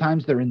bins,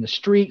 sometimes they're in the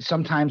street.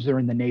 Sometimes they're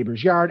in the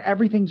neighbor's yard.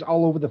 Everything's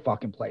all over the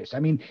fucking place. I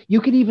mean, you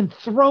could even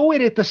throw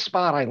it at the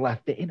spot I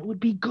left it, and it would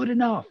be good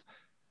enough.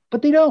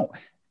 But they don't.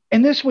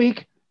 And this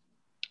week,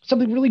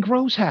 something really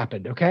gross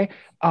happened. Okay.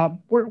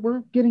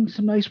 We're getting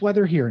some nice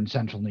weather here in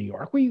central New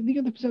York. We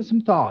get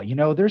some thaw,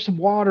 there's some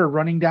water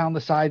running down the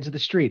sides of the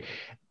street.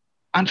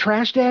 On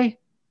trash day,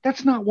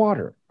 that's not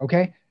water.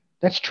 Okay.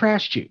 That's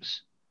trash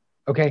juice.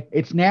 Okay.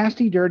 It's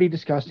nasty, dirty,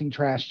 disgusting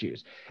trash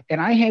juice. And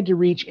I had to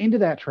reach into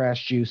that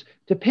trash juice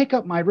to pick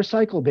up my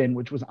recycle bin,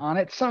 which was on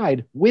its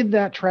side with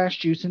that trash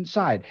juice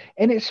inside.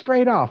 And it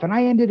sprayed off. And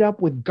I ended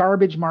up with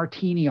garbage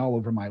martini all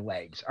over my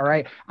legs. All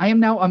right. I am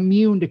now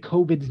immune to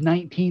COVID's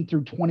 19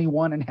 through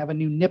 21 and have a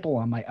new nipple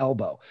on my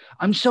elbow.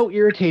 I'm so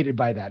irritated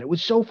by that. It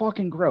was so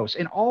fucking gross.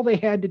 And all they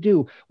had to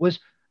do was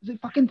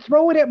fucking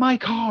throw it at my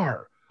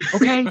car.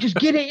 Okay. Just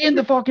get it in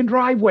the fucking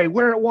driveway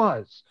where it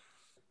was.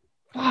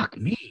 Fuck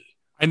me.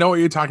 I know what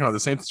you're talking about. The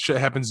same shit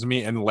happens to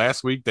me. And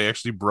last week they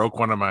actually broke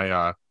one of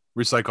my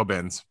recycle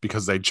bins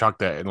because they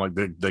chucked it and like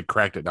they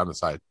cracked it down the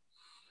side.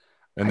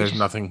 And there's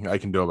nothing I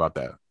can do about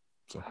that.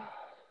 So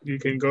You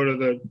can go to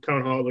the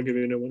town hall. They'll give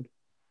you a new one.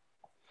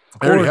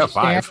 I already have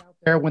 5. Out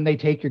there when they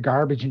take your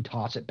garbage and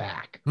toss it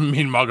back.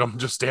 Mean mug them.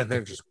 Just stand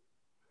there. Just.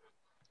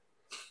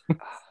 I'm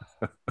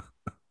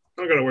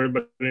not gonna worry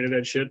about any of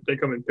that shit. They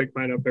come and pick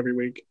mine up every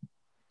week.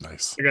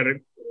 Nice. I got a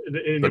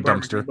in the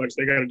dumpster.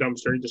 They got a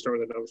dumpster. You just throw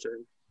in the dumpster.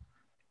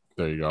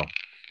 There you go.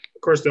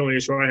 Of course, the only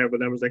issue I have with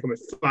them is they come at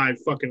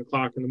 5 fucking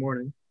o'clock in the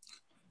morning.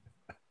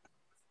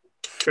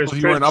 Well,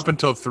 you weren't up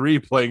until 3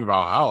 playing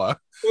Valhalla.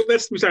 Well,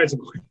 that's besides the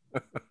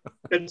point.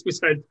 That's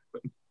besides the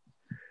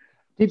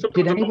point.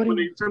 Did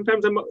anybody?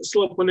 Sometimes I'm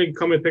slow up when they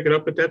come and pick it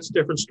up, but that's a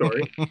different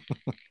story.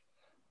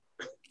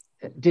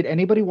 Did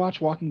anybody watch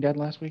Walking Dead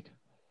last week?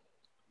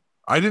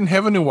 I didn't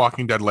have a new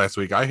Walking Dead last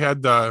week. I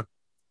had the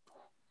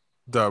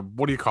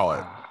what do you call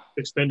it?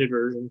 Extended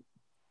version.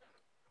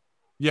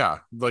 Yeah,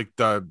 like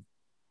the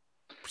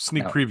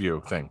sneak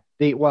preview thing.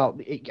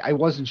 I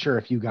wasn't sure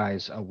if you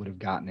guys would have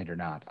gotten it or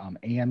not.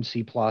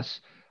 AMC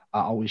Plus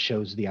always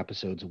shows the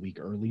episodes a week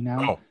early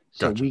now. Oh, gotcha.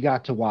 So we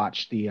got to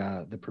watch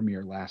the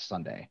premiere last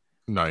Sunday.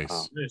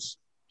 Nice. Nice.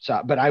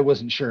 So, but I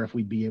wasn't sure if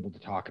we'd be able to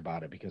talk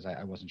about it because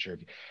I wasn't sure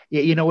if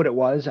you know what it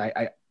was.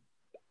 I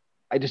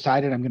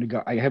decided I'm going to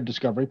go. I have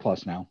Discovery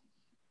Plus now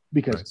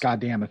because nice.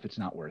 goddamn if it's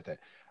not worth it.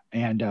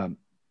 And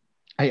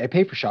I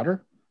pay for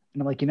Shudder,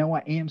 and I'm like, you know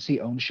what?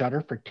 AMC owns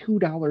Shudder for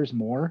 $2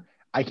 more.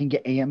 I can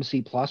get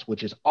AMC Plus,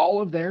 which is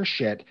all of their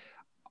shit,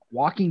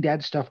 Walking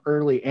Dead stuff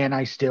early, and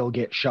I still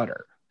get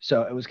Shudder.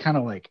 So it was kind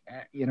of like, why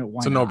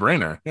it's a not?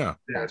 No-brainer. Yeah.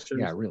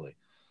 Yeah, really.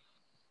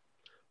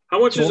 How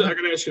much is? I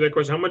gotta ask you that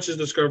question. How much is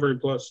Discovery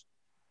Plus?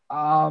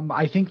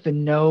 I think the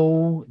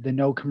no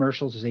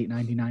commercials is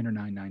 $8.99 or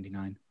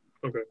 $9.99.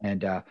 Okay.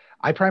 And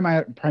I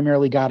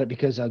primarily got it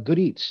because Good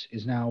Eats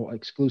is now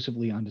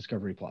exclusively on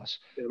Discovery Plus.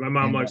 Yeah, my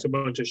mom likes a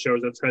bunch of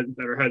shows that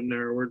are heading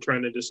there. We're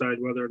trying to decide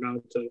whether or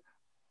not to.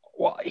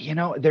 Well,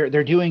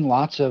 they're doing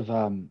lots of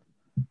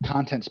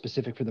content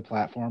specific for the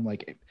platform.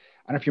 Like, I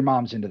don't know if your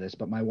mom's into this,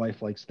 but my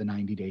wife likes the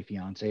 90 Day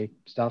Fiance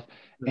stuff.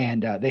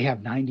 And they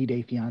have 90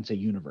 Day Fiance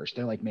Universe.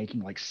 They're like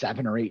making like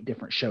 7 or 8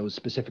 different shows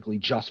specifically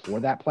just for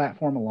that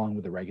platform, along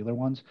with the regular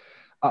ones.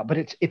 But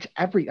it's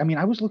I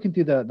was looking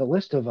through the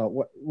list of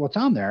what's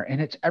on there,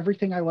 and it's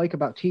everything I like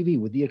about TV,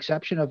 with the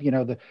exception of,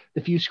 the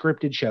few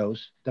scripted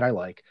shows that I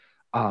like.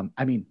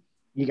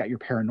 You got your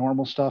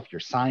paranormal stuff, your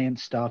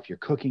science stuff, your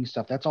cooking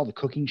stuff. That's all the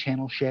Cooking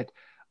Channel shit.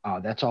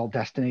 That's all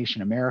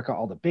Destination America,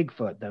 all the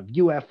Bigfoot, the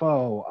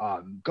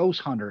UFO, Ghost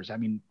Hunters.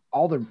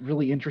 All the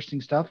really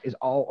interesting stuff is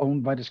all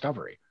owned by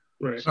Discovery.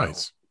 Right. So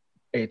nice.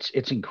 It's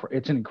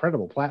an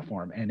incredible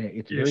platform, and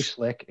it's very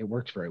slick. It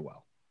works very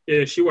well.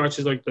 Yeah, she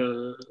watches like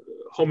the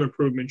home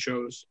improvement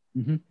shows.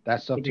 Mm-hmm.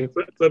 That stuff too.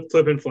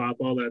 Flip and flop,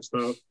 all that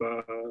stuff.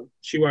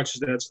 She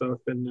watches that stuff,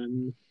 and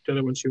then the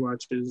other one she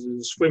watches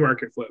is Flea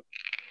Market Flip,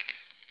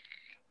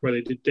 where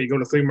they go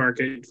to flea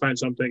market, find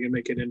something, and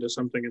make it into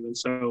something, and then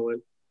sell it.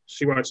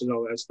 She watches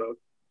all that stuff.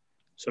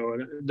 So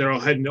they're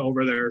all heading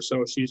over there.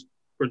 So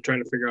we're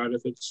trying to figure out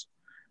if it's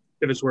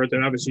worth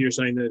it. Obviously, you're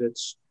saying that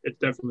it's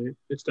definitely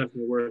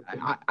worth it.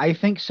 I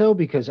think so,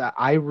 because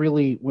I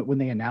really, when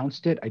they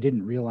announced it, I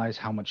didn't realize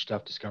how much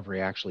stuff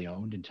Discovery actually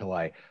owned until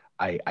I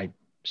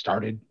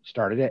started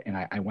it, and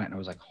I went and I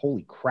was like,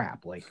 holy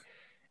crap! Like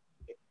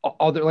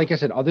I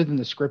said, other than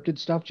the scripted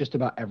stuff, just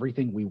about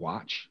everything we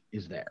watch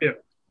is there. Yeah.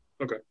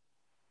 Okay.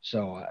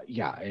 So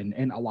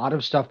and a lot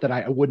of stuff that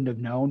I wouldn't have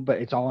known,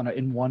 but it's all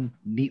in one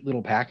neat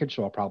little package.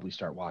 So I'll probably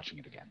start watching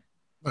it again.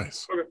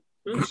 Nice. Okay.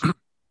 Nice.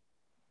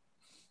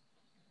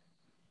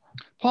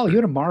 Paul, you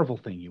had a Marvel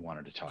thing you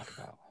wanted to talk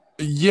about.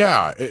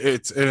 Yeah,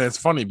 it's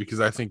funny because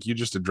I think you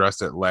just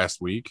addressed it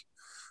last week.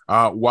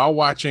 While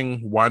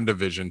watching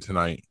WandaVision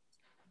tonight,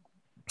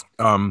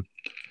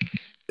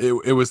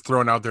 it was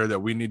thrown out there that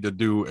we need to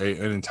do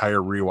an entire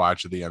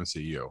rewatch of the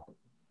MCU.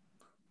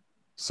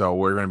 So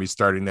we're going to be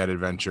starting that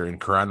adventure in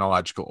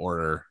chronological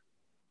order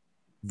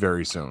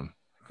very soon.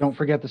 Don't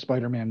forget the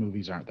Spider-Man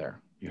movies aren't there.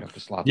 You have to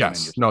slot them in.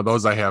 Yes. No,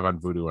 those I have on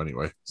Vudu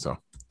anyway. So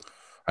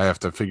I have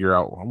to figure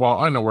out. Well,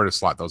 I know where to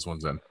slot those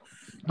ones in.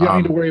 You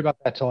don't need to worry about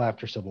that till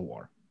after Civil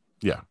War.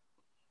 Yeah,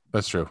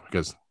 that's true,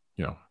 because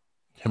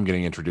him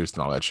getting introduced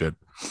and all that shit.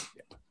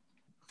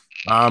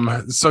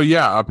 So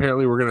yeah,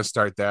 apparently we're gonna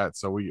start that.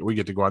 So we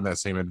get to go on that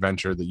same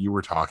adventure that you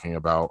were talking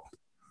about.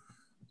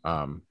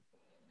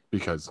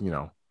 Because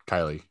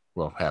Kylie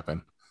will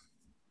happen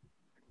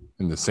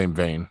in the same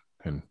vein,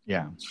 and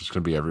yeah, it's just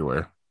gonna be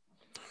everywhere.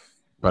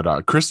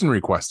 But Kristen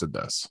requested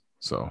this,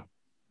 so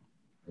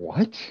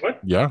what?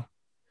 Yeah,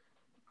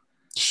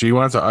 she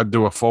wants to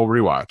do a full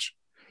rewatch.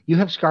 You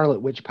have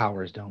Scarlet Witch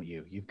powers, don't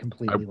you? You've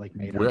completely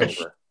made her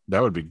over.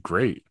 That would be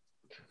great.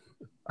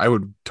 I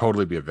would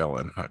totally be a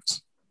villain.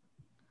 That's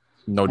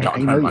no doubt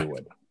in my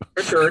mind.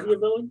 Aren't you already a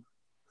villain?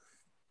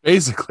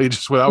 Basically,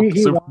 just without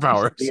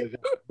superpowers.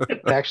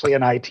 It's actually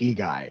an IT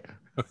guy.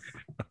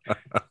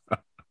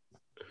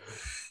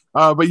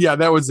 But yeah,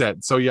 that was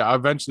it. So yeah,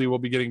 eventually we'll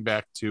be getting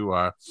back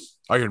to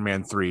Iron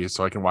Man 3,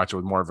 so I can watch it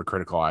with more of a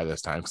critical eye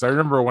this time. Because I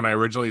remember when I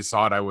originally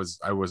saw it, I was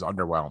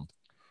underwhelmed.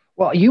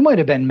 Well, you might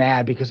have been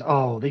mad because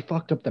they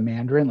fucked up the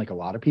Mandarin like a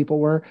lot of people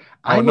were.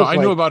 I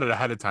knew about it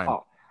ahead of time.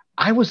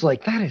 I was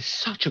like, that is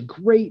such a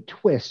great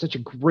twist, such a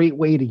great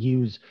way to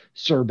use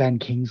Sir Ben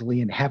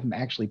Kingsley and have him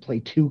actually play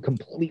two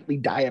completely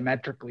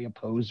diametrically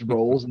opposed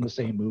roles in the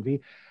same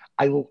movie.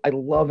 I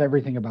love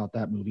everything about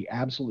that movie.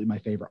 Absolutely my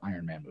favorite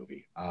Iron Man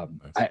movie. Nice.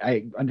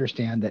 I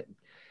understand that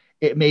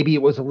maybe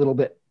it was a little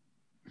bit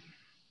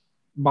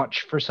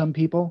much for some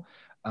people,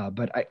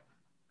 but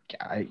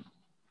I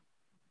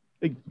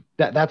think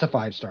that's a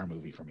 5-star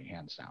movie for me,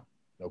 hands down.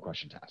 No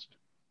questions asked.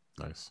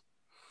 Nice.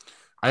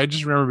 I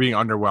just remember being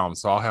underwhelmed,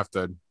 so I'll have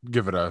to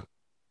give it a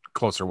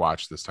closer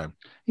watch this time.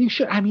 You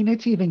should. I mean,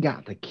 it's even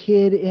got the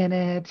kid in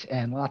it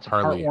and lots of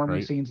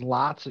heartwarming scenes,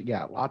 lots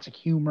of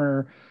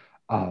humor.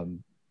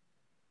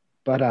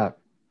 But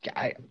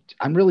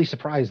I'm really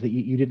surprised that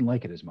you didn't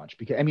like it as much,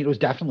 because I mean, it was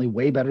definitely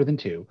way better than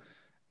 2.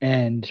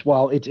 And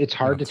while it's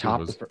hard to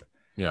top it's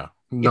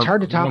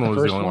hard to top the first one.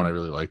 Was the only one I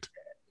really liked.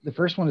 The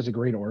first one is a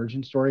great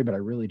origin story, but I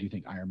really do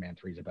think Iron Man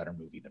 3 is a better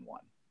movie than 1.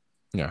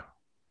 Yeah.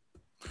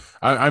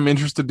 I'm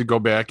interested to go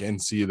back and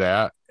see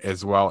that,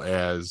 as well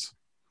as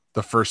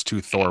the first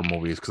 2 Thor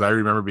movies, because I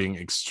remember being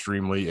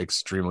extremely,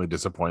 extremely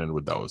disappointed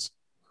with those.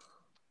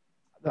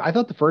 I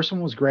thought the first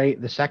one was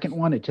great. The second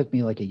one, it took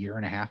me like a year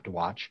and a half to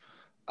watch.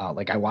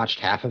 I watched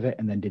half of it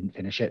and then didn't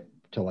finish it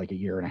till like a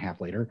year and a half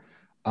later.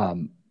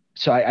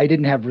 So I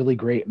didn't have really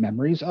great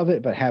memories of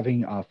it, but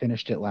having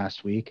finished it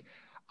last week,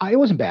 it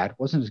wasn't bad.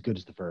 Wasn't as good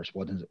as the first.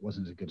 Wasn't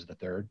as good as the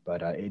third,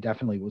 but it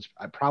definitely was.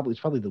 It's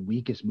probably the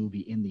weakest movie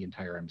in the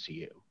entire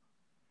MCU.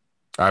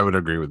 I would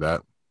agree with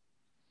that.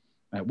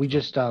 We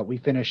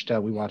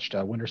watched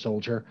Winter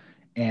Soldier,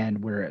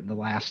 and we're in the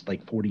last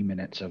like 40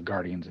 minutes of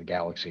Guardians of the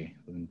Galaxy.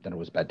 And then it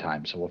was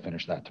bedtime, so we'll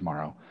finish that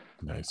tomorrow.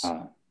 Nice.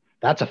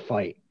 That's a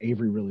fight.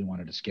 Avery really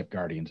wanted to skip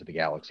Guardians of the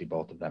Galaxy,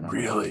 both of them.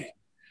 Really?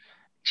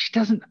 She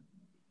doesn't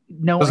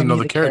know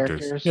the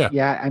characters.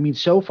 Yeah. I mean,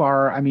 so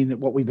far,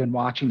 what we've been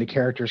watching, the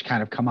characters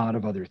kind of come out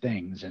of other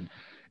things, and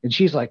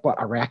she's like, "What,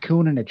 a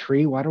raccoon in a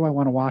tree? Why do I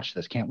want to watch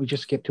this? Can't we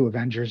just skip to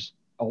Avengers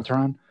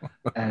Ultron?"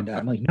 And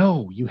I'm like,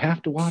 "No, you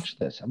have to watch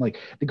this." I'm like,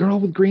 "The girl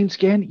with green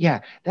skin?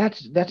 Yeah,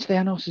 that's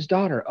Thanos'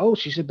 daughter. Oh,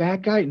 she's a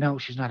bad guy? No,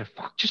 she's not.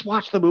 Fuck, just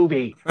watch the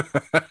movie."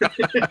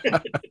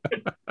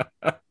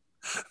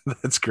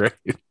 That's great.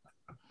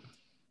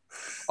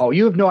 Oh,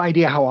 you have no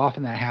idea how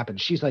often that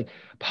happens. She's like,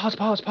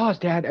 pause,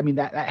 Dad. I mean,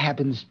 that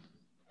happens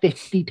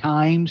 50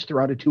 times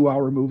throughout a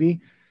 2-hour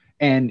movie.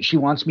 And she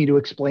wants me to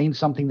explain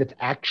something that's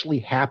actually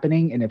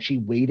happening. And if she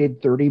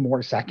waited 30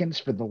 more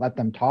seconds to let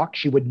them talk,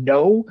 she would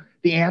know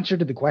the answer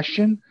to the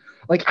question.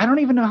 Like, I don't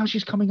even know how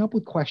she's coming up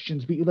with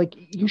questions, but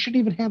you shouldn't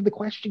even have the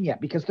question yet,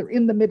 because they're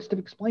in the midst of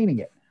explaining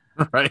it.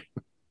 Right.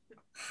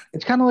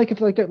 It's kind of like,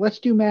 let's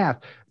do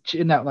math.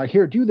 And that, like,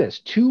 here, do this.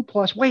 2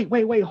 plus. Wait,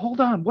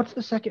 hold on. What's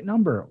the second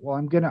number? Well,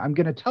 I'm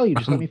gonna tell you.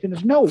 Just let me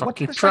finish. No, what's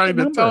the second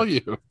number? Trying to tell you.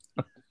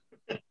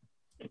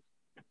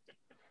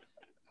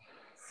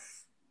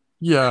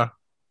 Yeah,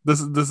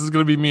 this is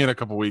gonna be me in a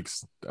couple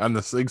weeks on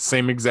the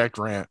same exact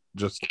rant.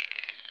 Just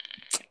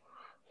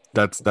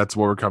that's what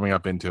we're coming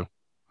up into.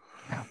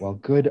 Yeah, well,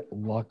 good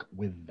luck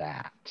with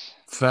that.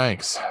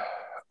 Thanks.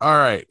 All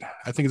right,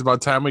 I think it's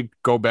about time we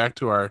go back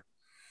to our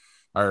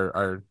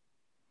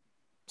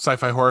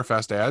Sci-Fi Horror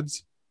Fest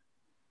ads,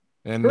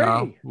 and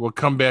we'll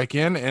come back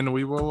in and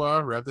we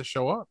will wrap the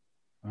show up.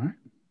 All right.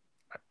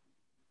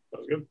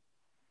 Sounds good.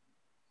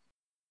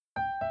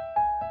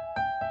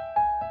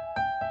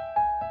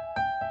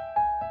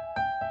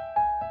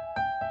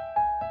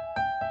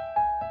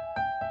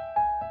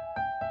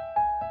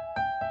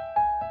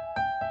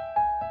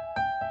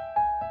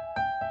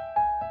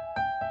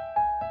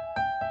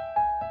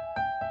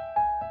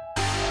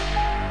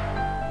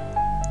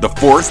 The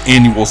 4th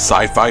annual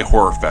Sci-Fi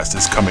Horror Fest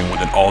is coming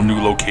with an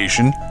all-new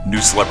location, new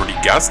celebrity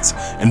guests,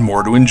 and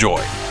more to enjoy.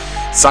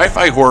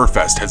 Sci-Fi Horror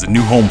Fest has a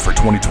new home for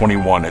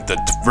 2021 at the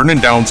Vernon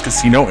Downs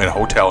Casino and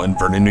Hotel in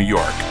Vernon, New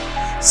York.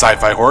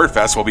 Sci-Fi Horror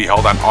Fest will be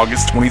held on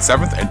August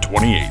 27th and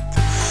 28th.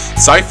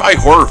 Sci-Fi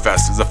Horror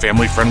Fest is a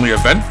family-friendly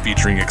event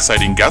featuring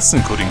exciting guests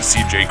including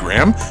CJ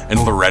Graham and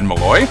Loren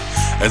Malloy,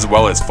 as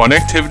well as fun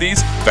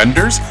activities,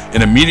 vendors,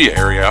 and a media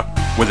area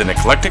with an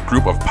eclectic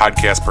group of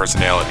podcast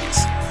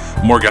personalities.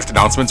 More guest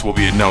announcements will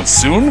be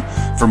announced soon.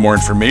 For more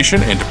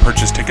information and to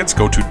purchase tickets,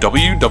 go to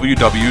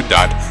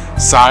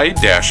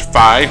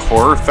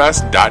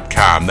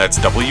www.sci-fihorrorfest.com. That's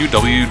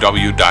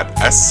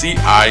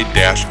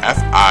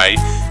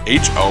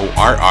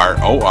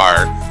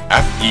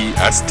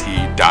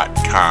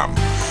www.sci-fihorrorfest.com.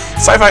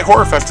 Sci-Fi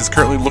Horror Fest is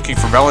currently looking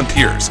for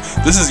volunteers.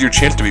 This is your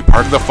chance to be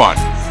part of the fun.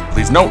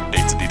 Please note,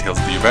 dates and details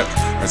of the event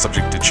are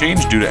subject to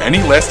change due to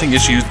any lasting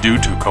issues due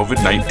to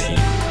COVID-19.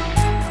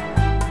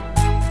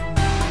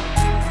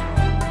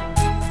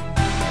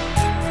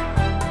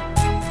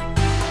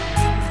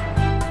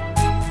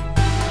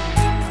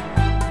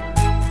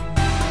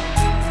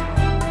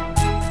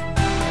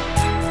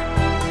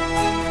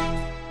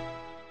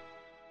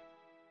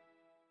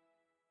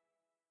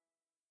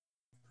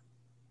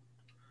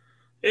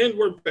 And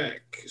we're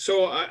back.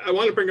 So I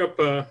want to bring up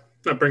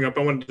not bring up,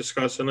 I want to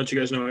discuss and let you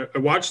guys know. I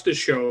watched this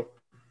show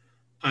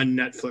on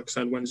Netflix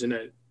on Wednesday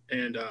night,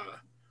 and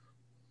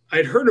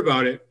I'd heard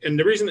about it. And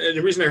the reason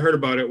I heard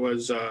about it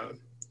was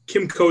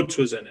Kim Coates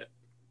was in it.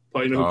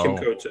 Well, you know who Kim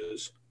Coates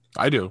is.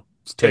 I do.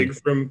 It's Tig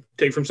from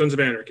Sons of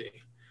Anarchy.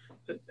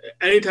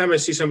 Anytime I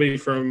see somebody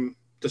from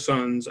the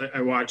Sons,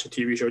 I watch a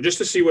TV show just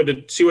to see what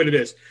it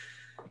is.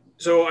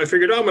 So I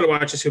figured, I'm going to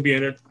watch this. He'll be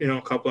in it,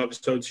 a couple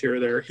episodes here or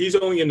there. He's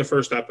only in the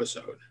first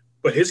episode,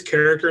 but his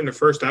character in the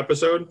first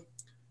episode,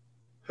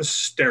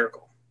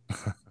 hysterical.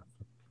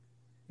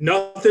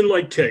 Nothing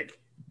like Tig.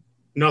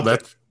 Nothing.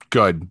 That's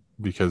good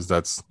because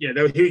that's he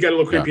got a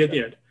little creepy at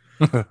the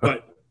end,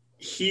 but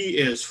he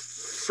is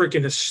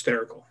freaking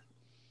hysterical.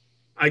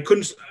 I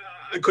couldn't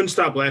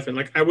stop laughing.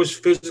 Like I was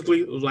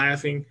physically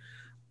laughing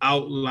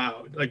out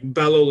loud, like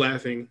bellow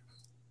laughing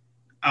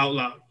out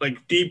loud,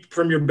 like deep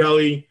from your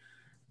belly,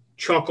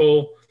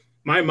 chuckle.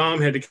 My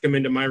mom had to come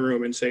into my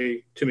room and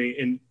say to me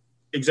in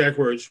exact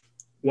words,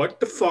 "What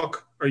the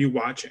fuck are you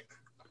watching?"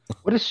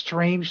 What a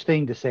strange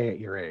thing to say at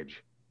your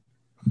age.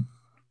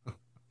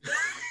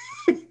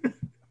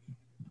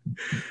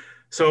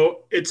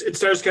 So it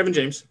stars Kevin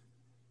James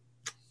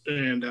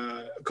and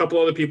a couple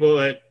other people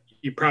that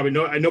you probably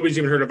know. Nobody's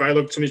even heard of. I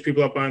looked some of these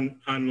people up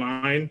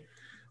online.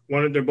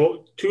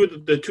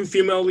 The two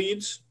female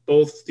leads,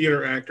 both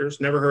theater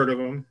actors. Never heard of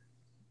them.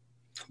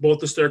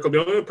 Both hysterical.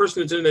 The only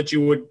person that's in that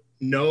you would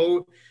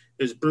know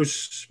is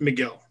Bruce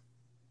McGill,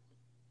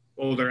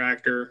 older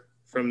actor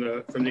from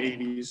the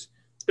 80s.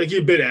 Like he's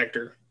a bit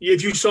actor.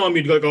 If you saw him,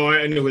 you'd be like, "Oh,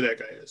 I know who that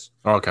guy is."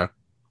 Oh, okay.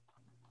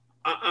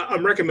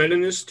 I'm recommending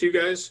this to you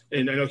guys,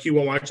 and I know he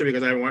won't watch it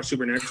because I haven't watched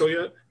Supernatural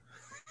yet.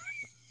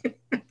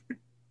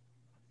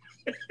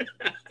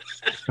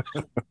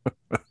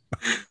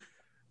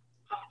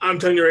 I'm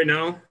telling you right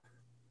now,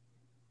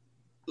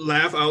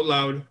 laugh out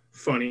loud,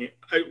 funny.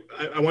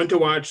 I wanted to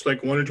watch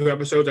like 1 or 2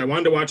 episodes. I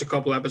wanted to watch a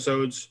couple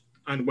episodes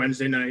on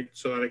Wednesday night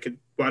so that I could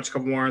watch a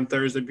couple more on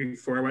Thursday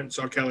before I went and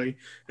saw Kelly,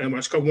 and I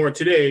watched a couple more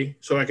today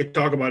so I could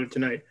talk about it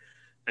tonight.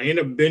 I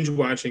ended up binge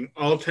watching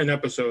all 10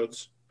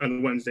 episodes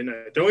on Wednesday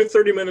night. They're only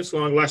 30 minutes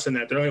long, less than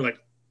that. They're only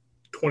like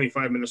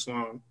 25 minutes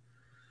long.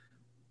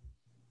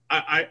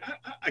 I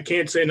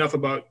can't say enough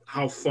about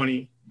how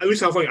funny, at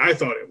least how funny I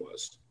thought it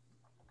was.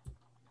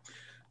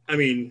 I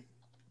mean,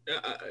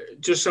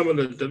 just some of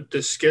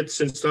the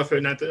skits and stuff,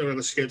 and not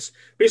the skits.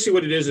 Basically,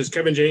 what it is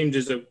Kevin James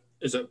is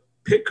a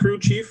pit crew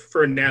chief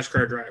for a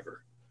NASCAR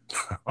driver.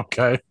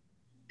 Okay.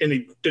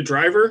 And the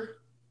driver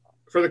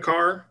for the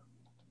car,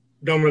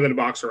 dumber than a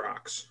box of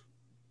rocks.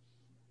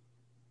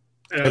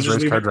 As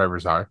race car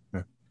drivers are.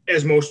 Yeah.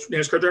 As most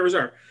NASCAR drivers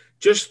are.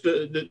 Just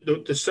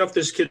the stuff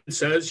this kid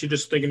says, you're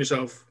just thinking to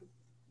yourself,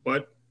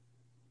 what?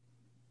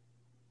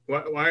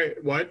 Why?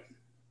 What?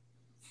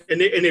 And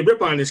they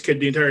rip on this kid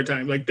the entire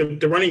time. Like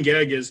the running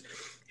gag is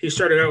he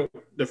started out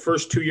the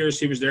first 2 years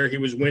he was there, he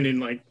was winning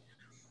like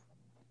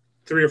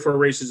 3 or 4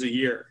 races a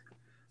year.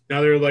 Now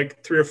they're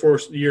like 3 or 4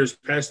 years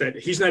past that.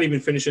 He's not even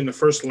finishing the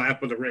first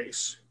lap of the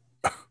race.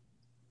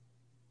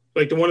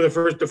 Like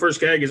the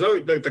first gag is,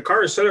 the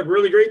car is set up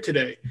really great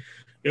today.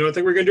 I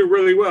think we're going to do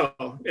really well.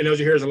 And all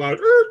you hear is a loud,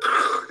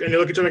 and they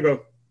look at each other and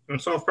go, "Want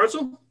a soft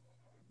pretzel?"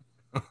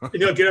 And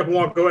you'll get up and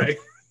walk away.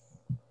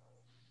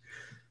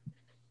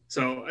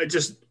 So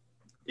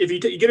if you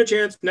get a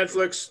chance,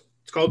 Netflix,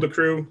 it's called The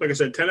Crew. Like I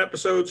said, 10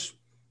 episodes,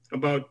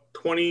 about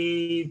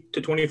 20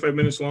 to 25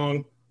 minutes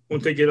long.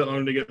 Won't take you that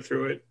long to get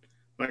through it.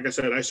 Like I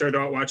said, I started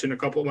out wanted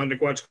to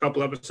watch a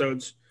couple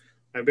episodes.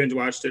 I binge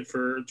watched it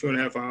for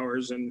 2.5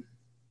 hours, and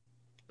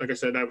like I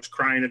said, I was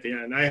crying at the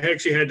end. I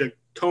actually had to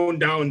tone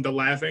down the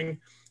laughing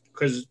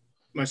because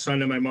my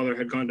son and my mother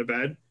had gone to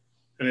bed,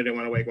 and I didn't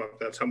want to wake them up.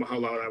 That's how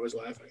loud I was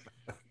laughing.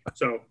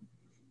 So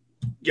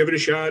give it a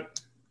shot.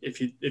 If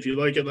you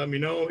like it, let me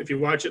know. If you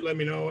watch it, let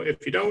me know.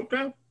 If you don't,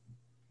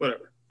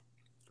 whatever.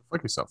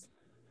 Fuck yourself.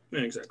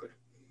 Yeah, exactly.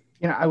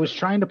 I was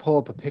trying to pull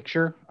up a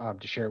picture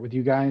to share it with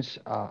you guys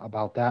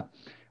about that.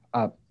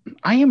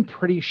 I am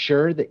pretty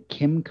sure that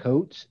Kim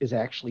Coates is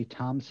actually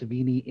Tom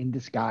Savini in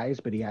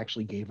disguise, but he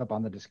actually gave up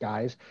on the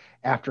disguise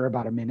after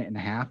about 1.5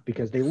 minutes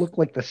because they look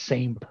like the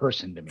same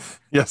person to me.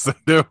 Yes, they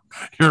do.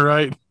 You're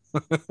right.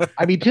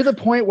 I mean, to the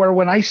point where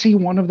when I see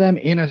one of them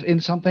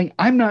in something,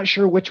 I'm not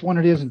sure which one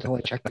it is until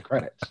I check the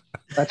credits.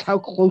 That's how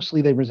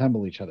closely they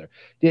resemble each other.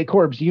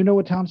 Corbs, do you know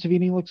what Tom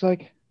Savini looks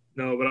like?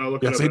 No, but I'll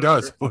look. Yes, he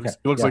does. He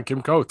looks like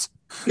Kim Coates.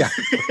 Yeah.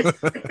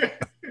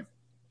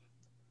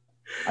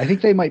 I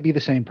think they might be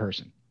the same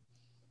person.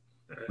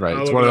 Right.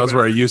 It's one of those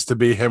where it used to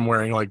be him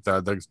wearing like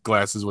the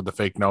glasses with the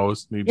fake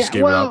nose. And he just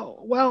gave it up.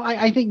 Well,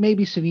 I think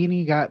maybe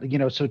Savini got,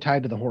 so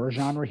tied to the horror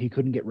genre, he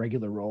couldn't get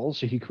regular roles.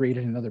 So he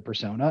created another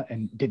persona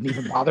and didn't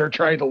even bother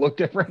trying to look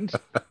different.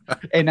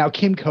 And now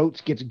Kim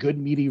Coates gets good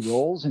meaty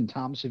roles and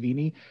Tom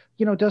Savini,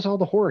 does all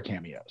the horror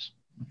cameos.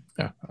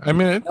 Yeah. I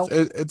mean,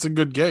 it's a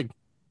good gig.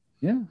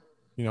 Yeah.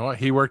 You know what?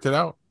 He worked it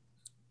out.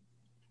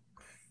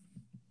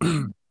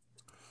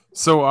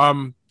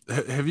 So,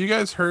 have you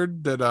guys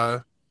heard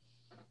that,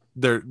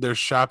 they're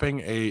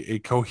shopping a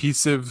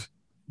cohesive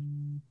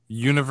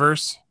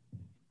universe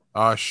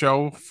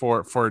show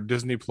for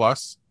Disney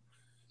Plus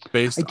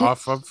based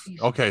off of.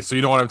 Okay, so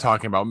you know what I'm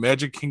talking about.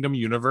 Magic Kingdom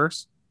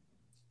Universe.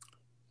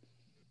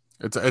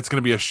 It's going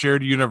to be a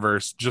shared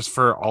universe just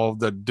for all of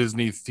the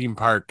Disney theme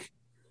park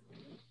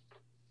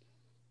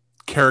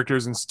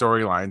characters and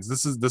storylines.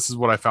 This is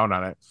what I found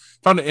on it.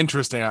 Found it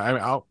interesting.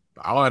 I'll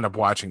end up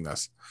watching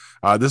this.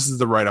 This is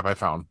the write-up I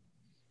found.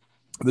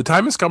 The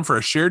time has come for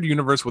a shared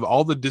universe with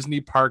all the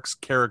Disney parks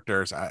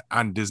characters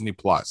on Disney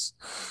Plus.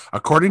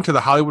 According to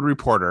the Hollywood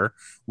Reporter,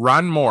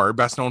 Ron Moore,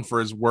 best known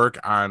for his work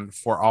on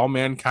For All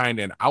Mankind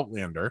and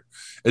Outlander,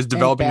 is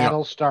developing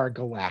Battlestar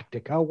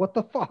Galactica. What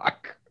the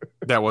fuck?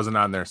 That wasn't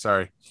on there,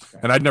 sorry.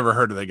 And I'd never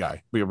heard of the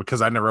guy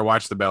because I never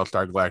watched the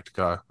Battlestar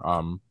Galactica.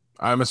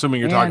 I'm assuming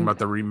you're talking about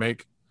the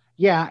remake.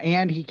 Yeah,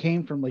 and he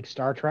came from like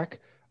Star Trek,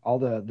 all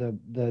the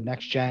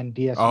next gen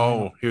DS.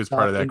 Oh, he was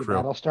part of that crew.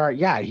 Battlestar.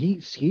 Yeah,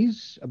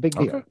 he's a big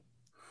deal. Okay.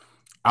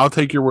 I'll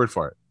take your word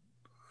for it.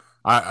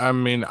 I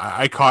mean,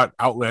 I caught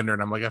Outlander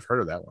and I'm like, I've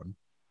heard of that one.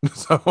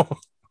 So,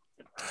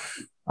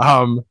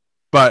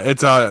 but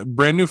it's a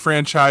brand new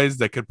franchise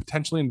that could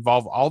potentially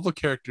involve all the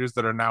characters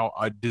that are now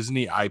a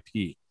Disney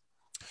IP.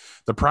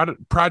 The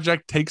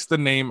project takes the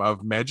name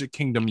of Magic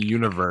Kingdom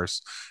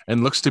Universe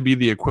and looks to be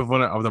the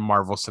equivalent of the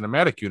Marvel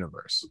Cinematic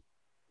Universe.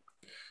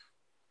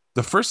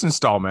 The first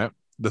installment,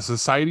 The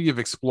Society of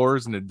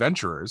Explorers and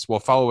Adventurers, will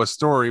follow a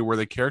story where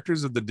the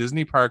characters of the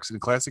Disney parks and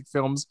classic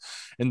films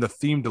in the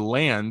themed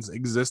lands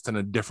exist in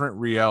a different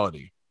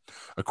reality.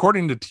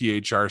 According to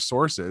THR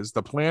sources,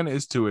 the plan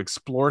is to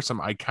explore some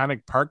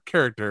iconic park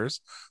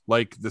characters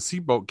like the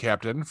Seaboat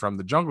Captain from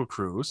the Jungle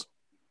Cruise.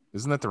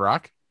 Isn't that The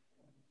Rock?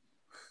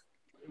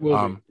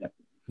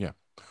 Yeah.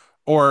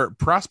 Or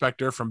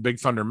Prospector from Big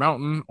Thunder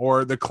Mountain,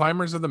 or the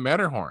Climbers of the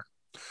Matterhorn.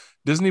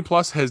 Disney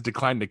Plus has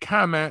declined to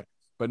comment,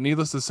 but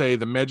needless to say,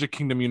 the Magic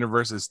Kingdom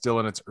universe is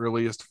still in its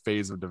earliest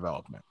phase of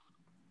development.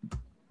 Wow.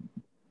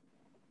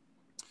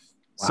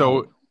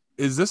 So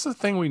is this a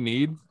thing we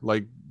need?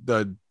 Like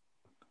the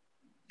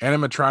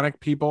animatronic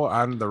people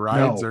on the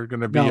rides are going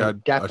to be a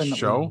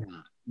show?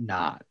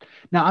 Not.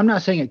 Now, I'm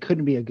not saying it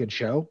couldn't be a good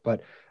show,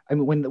 but I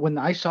mean, when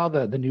I saw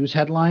the news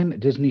headline,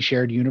 Disney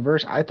Shared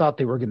Universe, I thought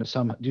they were going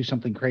to do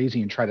something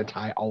crazy and try to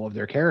tie all of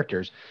their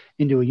characters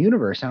into a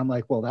universe. And I'm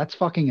like, well, that's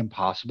fucking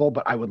impossible,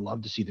 but I would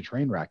love to see the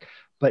train wreck.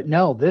 But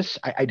no,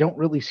 I don't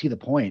really see the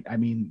point. I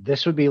mean,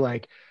 this would be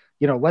like,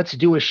 let's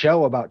do a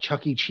show about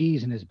Chuck E.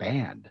 Cheese and his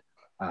band.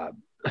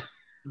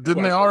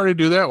 Didn't they already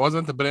do that?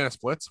 Wasn't it the Banana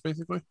Splits,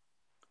 basically?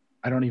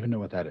 I don't even know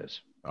what that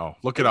is. Oh,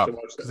 look it up,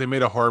 because they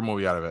made a horror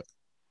movie out of it.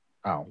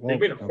 Oh, well,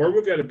 they made a horror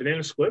movie out of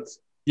Banana Splits?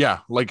 Yeah,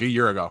 like a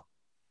year ago.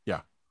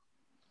 Yeah.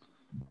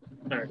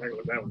 All right, I go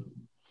with that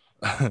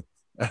one.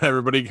 And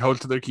everybody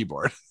goes to their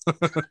keyboard.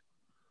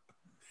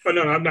 Oh,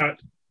 no, I'm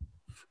not.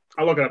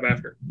 I'll look it up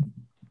after.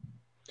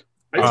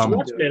 I used to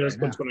watch Banana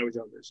Splits when I was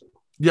younger. So.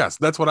 Yes,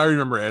 that's what I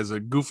remember as a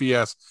goofy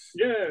ass.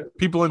 Yeah.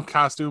 People in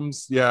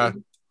costumes. Yeah.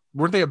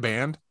 Weren't they a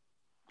band?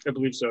 I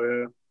believe so,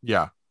 yeah.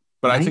 Yeah.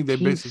 But I think they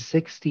basically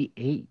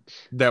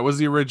 1968. That was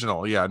the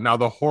original. Yeah. Now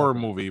the horror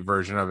movie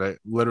version of it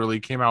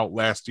literally came out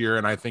last year,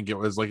 and I think it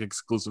was like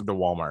exclusive to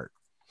Walmart.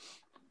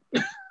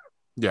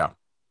 Yeah.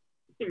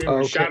 Okay,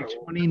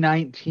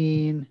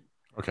 2019.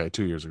 Okay,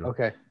 2 years ago.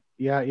 Okay.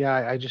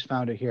 Yeah, I just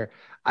found it here.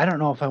 I don't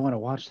know if I want to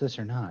watch this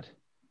or not.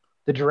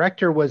 The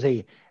director was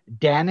a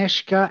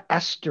Danishka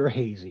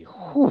Esterhazy.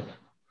 Whew.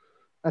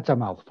 That's a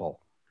mouthful.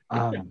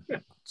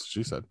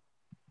 She said.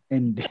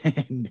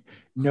 And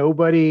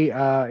nobody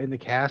in the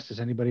cast is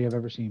anybody I've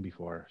ever seen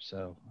before.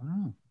 So, I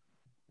don't know.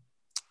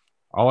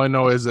 All I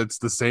know is it's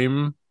the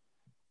same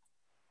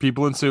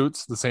people in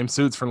suits, the same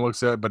suits from the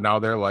looks of it, but now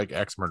they're like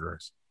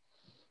ex-murderers.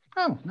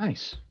 Oh,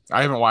 nice.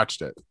 I haven't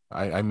watched it.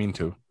 I mean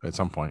to at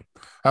some point.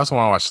 I also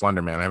want to watch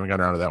Slender Man. I haven't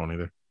gotten around to that one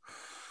either.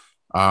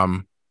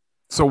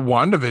 So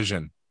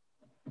WandaVision.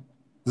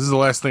 This is the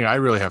last thing I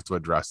really have to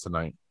address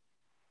tonight.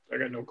 I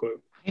got no clue.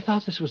 I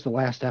thought this was the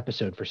last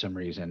episode for some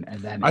reason,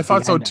 and then I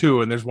thought so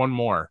too. And there's one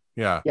more.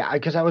 Yeah,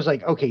 because I was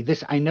like, okay,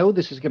 I know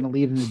this is going to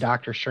lead into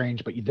Doctor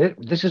Strange, but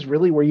this is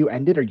really where you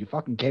ended? Are you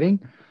fucking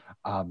kidding?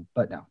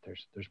 But no,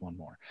 there's one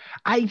more.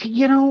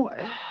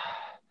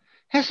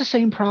 Has the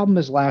same problem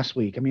as last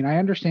week. I mean, I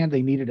understand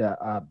they needed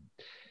an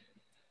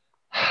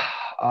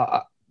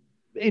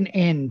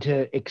end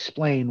to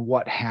explain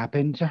what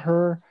happened to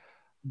her,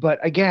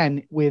 but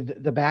again,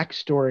 with the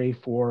backstory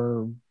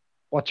for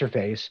what's her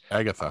face,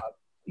 Agatha.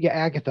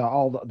 Agatha,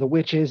 all the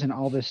witches and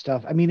all this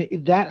stuff. I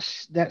mean, that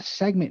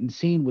segment and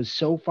scene was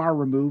so far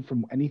removed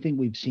from anything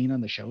we've seen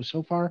on the show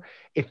so far.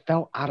 It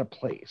felt out of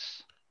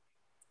place.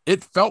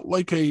 It felt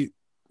like a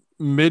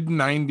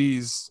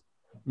mid-90s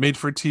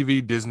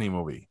made-for-TV Disney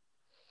movie.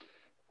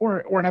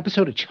 Or an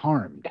episode of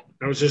Charmed.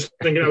 I was just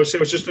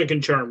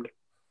thinking Charmed.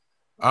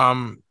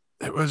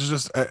 It was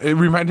just, it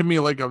reminded me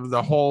like of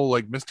the whole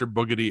like Mr.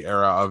 Boogedy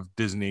era of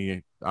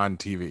Disney on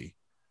TV.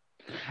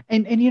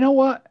 And you know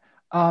what?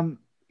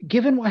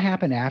 Given what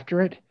happened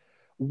after it,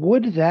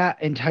 would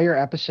that entire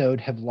episode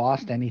have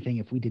lost anything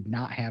if we did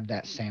not have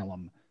that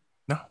Salem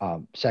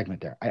segment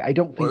there? I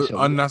don't think so.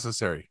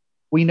 Unnecessary.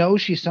 We know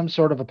she's some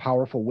sort of a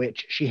powerful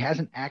witch. She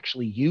hasn't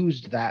actually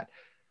used that.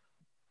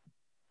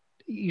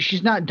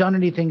 She's not done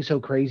anything so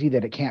crazy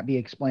that it can't be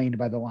explained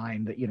by the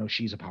line that,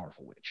 she's a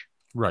powerful witch.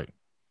 Right.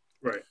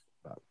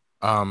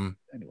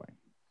 Anyway.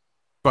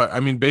 But I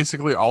mean,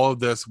 basically all of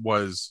this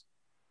was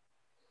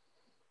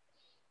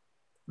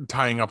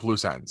tying up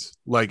loose ends,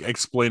 like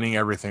explaining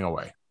everything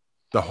away,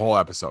 the whole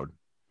episode.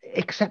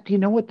 Except, you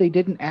know what they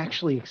didn't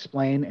actually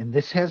explain, and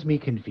this has me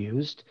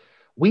confused.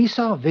 We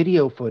saw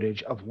video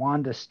footage of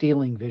Wanda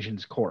stealing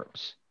Vision's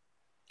corpse.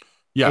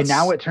 Yes. And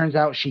now it turns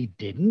out she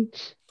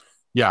didn't.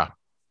 Yeah.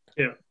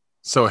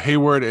 So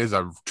Hayward is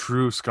a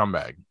true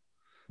scumbag.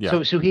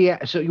 Yeah. So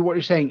what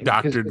you're saying?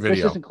 Doctored video.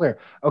 This isn't clear.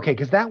 Okay,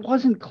 because that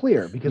wasn't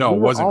clear. Because no, we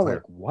it wasn't all clear.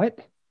 Like, what?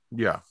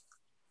 Yeah.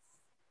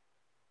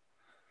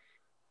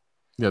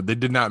 Yeah, they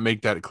did not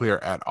make that clear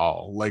at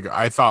all. Like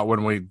I thought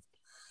when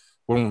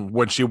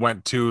she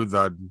went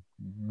to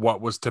what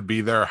was to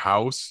be their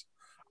house,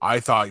 I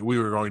thought we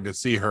were going to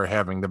see her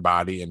having the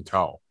body in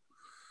tow.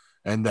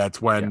 And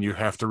that's when you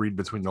have to read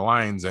between the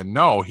lines. And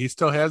no, he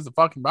still has the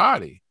fucking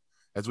body,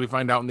 as we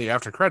find out in the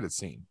after credits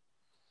scene.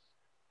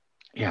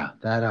 Yeah,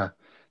 that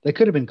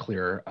could have been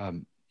clearer.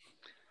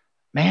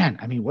 Man,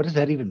 I mean, what does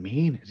that even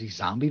mean? Is he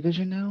zombie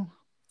Vision now?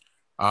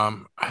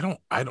 I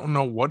don't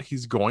know what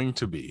he's going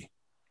to be.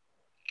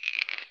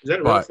 Is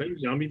that a real thing?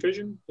 Zombie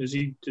Vision? Is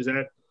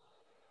that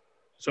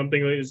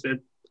something? Is that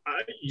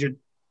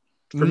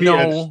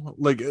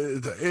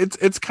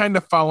it's kind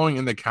of following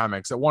in the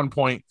comics. At one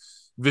point,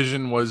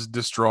 Vision was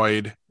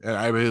destroyed, and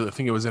I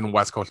think it was in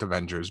West Coast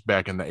Avengers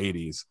back in the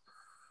 80s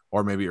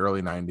or maybe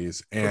early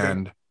 90s.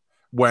 And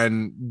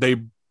when they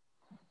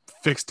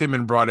fixed him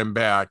and brought him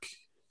back,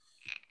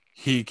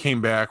 he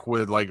came back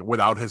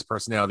without his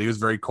personality. He was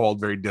very cold,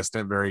 very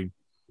distant, very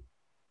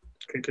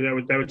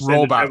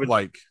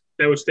robot-like.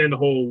 That would stand the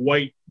whole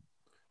white.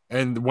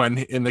 And when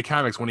in the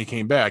comics, when he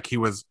came back, he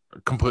was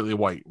completely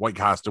white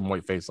costume,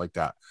 white face, like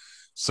that.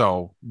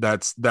 So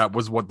that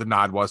was what the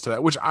nod was to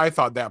that, which I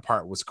thought that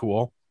part was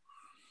cool.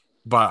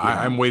 But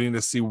I'm waiting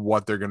to see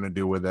what they're going to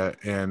do with it.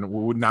 And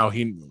now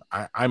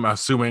I'm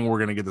assuming we're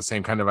going to get the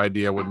same kind of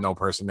idea with no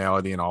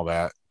personality and all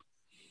that.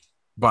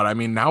 But I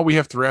mean, now we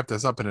have to wrap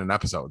this up in an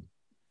episode.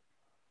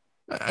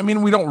 I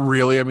mean, we don't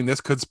really. I mean,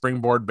 this could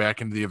springboard back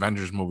into the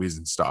Avengers movies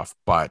and stuff,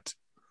 but.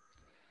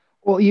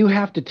 Well, you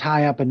have to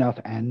tie up enough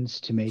ends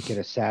to make it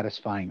a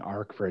satisfying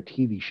arc for a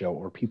TV show,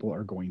 or people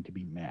are going to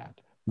be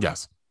mad.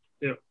 Yes.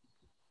 Yeah.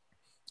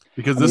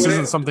 Because this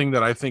isn't something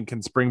that I think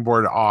can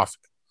springboard off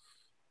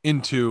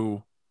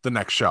into the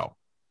next show.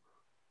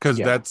 Because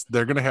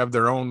they're going to have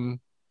their own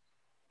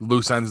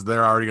loose ends.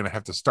 They're already going to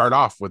have to start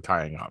off with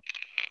tying up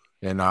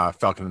in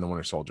Falcon and the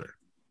Winter Soldier.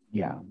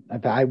 Yeah.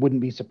 I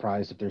wouldn't be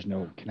surprised if there's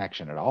no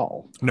connection at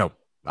all. No,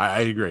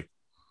 I agree.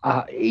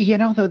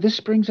 Though this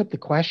brings up the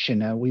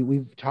question.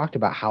 We've talked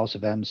about House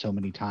of M so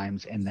many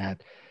times, and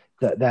that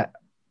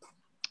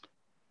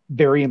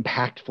very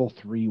impactful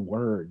 3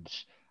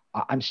 words.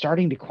 I'm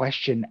starting to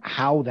question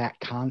how that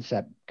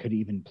concept could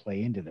even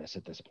play into this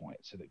at this point.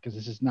 So because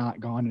this has not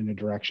gone in a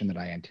direction that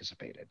I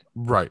anticipated.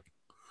 Right.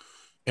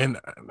 And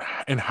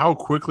how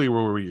quickly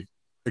were we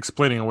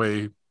explaining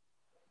away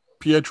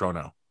Pietro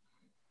now?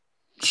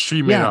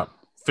 She made up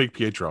fake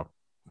Pietro.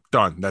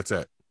 Done. That's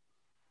it.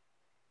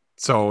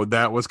 So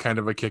that was kind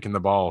of a kick in the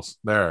balls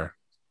there.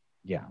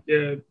 Yeah.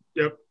 Yeah.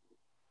 Yep.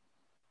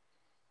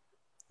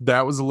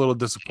 That was a little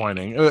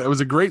disappointing. It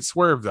was a great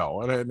swerve,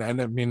 though. And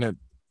I mean,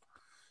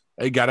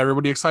 it got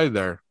everybody excited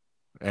there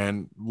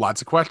and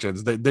lots of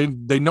questions.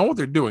 They know what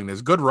they're doing.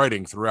 There's good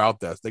writing throughout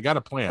this. They got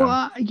a plan.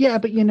 Well, yeah,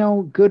 but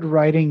good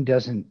writing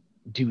doesn't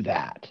do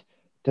that.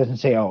 Doesn't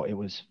say, oh, it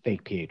was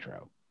fake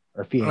Pietro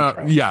or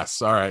Pietro.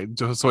 Yes. All right.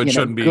 So it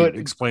shouldn't be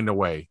explained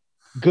away.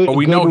 But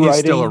we know he's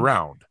still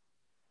around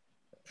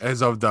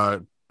as of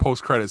the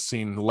post-credit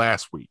scene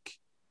last week.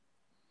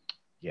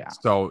 Yeah.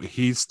 So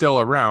he's still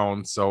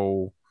around.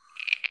 So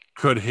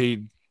could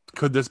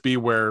this be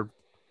where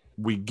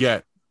we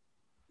get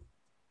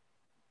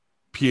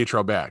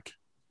Pietro back?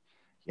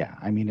 Yeah.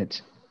 I mean,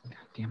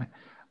 damn it.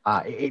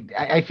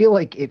 I feel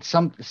like it's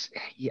some.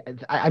 Yeah,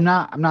 I'm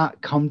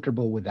not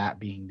comfortable with that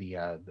being the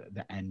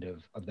end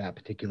of that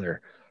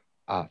particular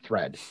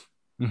thread.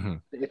 Mm-hmm.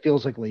 It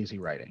feels like lazy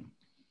writing.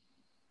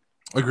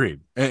 Agreed.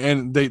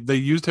 And they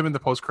used him in the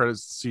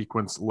post-credits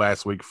sequence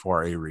last week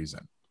for a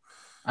reason.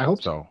 I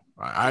hope so.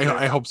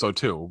 I hope so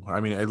too. I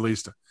mean, at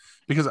least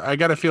because I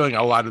got a feeling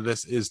a lot of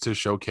this is to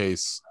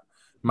showcase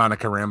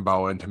Monica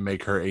Rambeau and to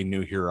make her a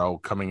new hero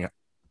coming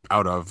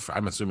out of,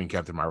 I'm assuming,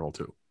 Captain Marvel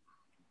 2.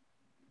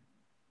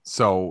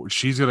 So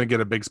she's going to get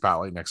a big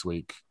spotlight next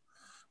week.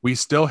 We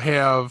still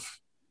have,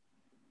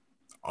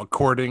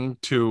 according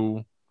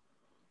to,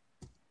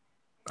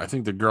 I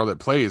think, the girl that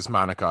plays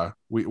Monica,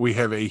 we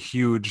have a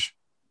huge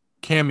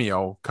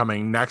cameo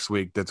coming next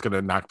week that's going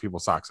to knock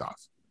people's socks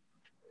off.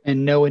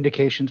 And no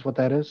indications what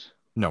that is?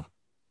 No.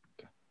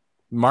 Okay.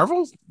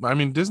 Marvel, I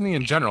mean, Disney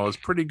in general is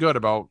pretty good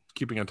about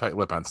keeping a tight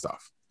lip on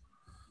stuff.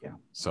 Yeah.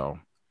 So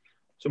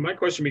my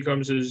question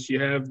becomes is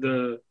you have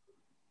the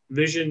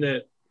Vision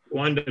that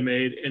Wanda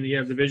made, and you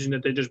have the Vision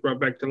that they just brought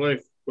back to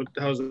life. What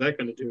the hell is that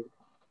going to do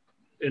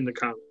in the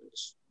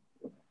comics?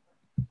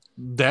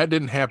 That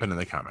didn't happen in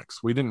the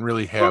comics. We didn't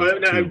really have.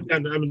 I'm not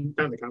in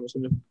the comics,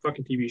 in the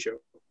fucking TV show.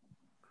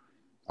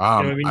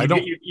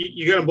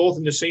 You got them both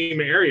in the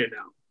same area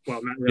now.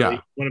 Well, not really.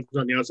 Yeah. One of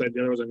them's on the outside,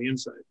 the other was on the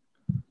inside.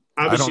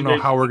 Obviously, I don't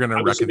know how we're going to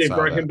reconcile. They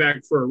brought him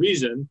back for a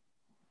reason,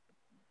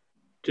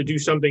 to do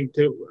something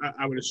to.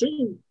 I would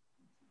assume,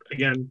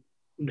 again,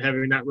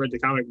 having not read the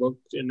comic book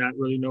and not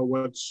really know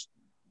what's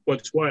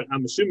what.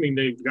 I'm assuming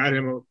they've got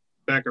him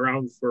back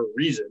around for a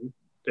reason.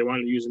 They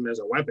wanted to use him as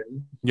a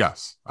weapon.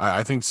 Yes,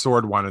 I think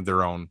Sword wanted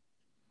their own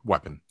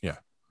weapon. Yeah,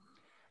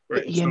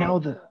 right.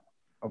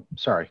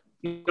 Sorry.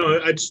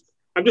 No,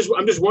 I'm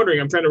just wondering.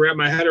 I'm trying to wrap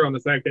my head around the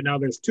fact that now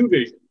there's two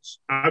Visions.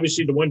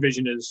 Obviously, the one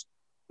Vision is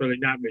really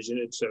not Vision.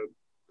 It's a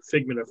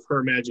figment of her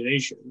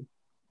imagination.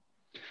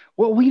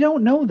 Well, we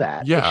don't know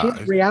that. Yeah, if she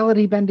has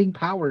reality bending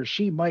powers,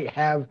 she might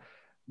have,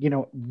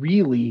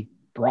 really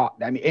brought.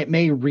 I mean, it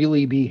may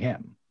really be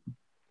him.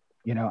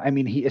 I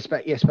mean, he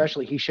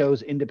especially he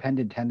shows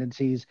independent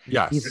tendencies.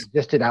 Yes, he's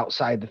existed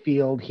outside the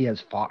field. He has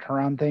fought her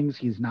on things.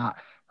 He's not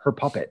her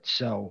puppet.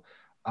 So.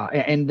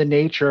 And the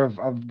nature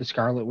of the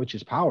Scarlet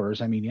Witch's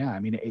powers,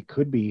 it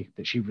could be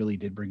that she really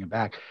did bring him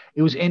back.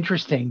 It was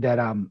interesting that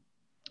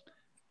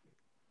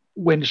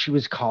when she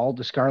was called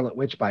the Scarlet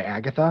Witch by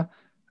Agatha,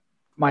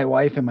 my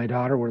wife and my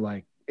daughter were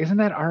like, isn't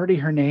that already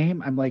her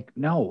name? I'm like,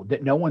 no,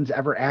 that no one's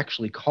ever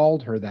actually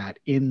called her that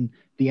in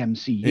the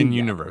MCU. In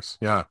universe,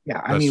 yeah.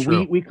 Yeah, I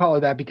mean, we call her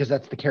that because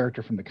that's the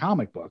character from the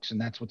comic books, and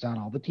that's what's on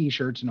all the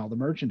T-shirts and all the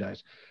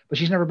merchandise. But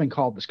she's never been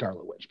called the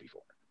Scarlet Witch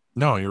before.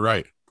 No, you're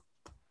right.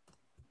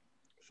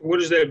 What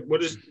is that?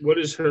 What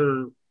is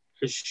her?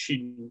 Is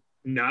she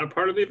not a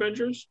part of the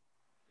Avengers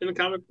in the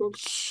comic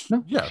books?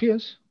 No, yeah, she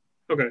is.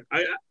 Okay.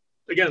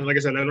 Again, like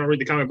I said, I don't read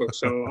the comic books,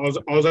 so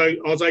all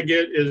I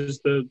get is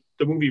the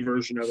movie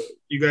version of it.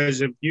 You guys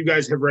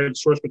have read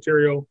source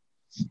material.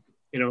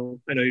 I know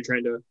you're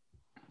trying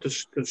to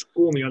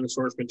school me on the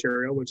source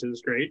material, which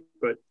is great,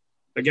 but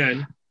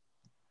again,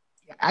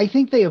 I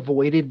think they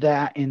avoided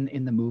that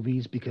in the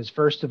movies because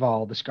first of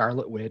all, the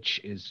Scarlet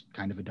Witch is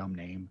kind of a dumb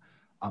name.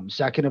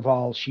 Second of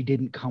all, she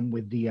didn't come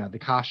with the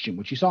costume,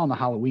 which you saw in the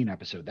Halloween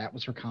episode. That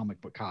was her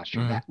comic book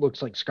costume. That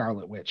looks like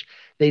Scarlet Witch.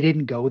 They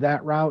didn't go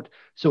that route,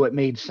 so it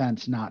made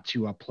sense not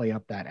to play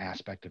up that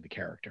aspect of the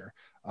character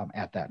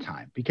at that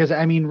time. Because,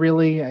 I mean,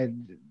 really,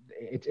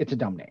 it's a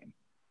dumb name.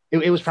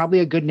 It was probably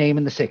a good name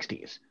in the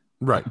 60s.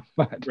 Right.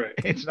 But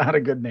it's not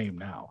a good name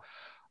now.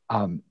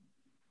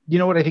 You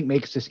know what I think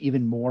makes this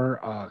even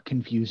more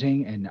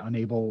confusing and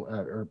unable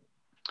or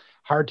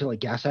hard to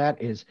guess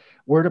at is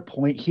we're at a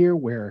point here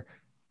where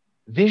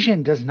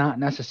Vision does not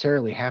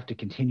necessarily have to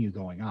continue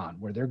going on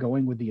where they're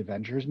going with the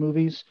Avengers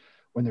movies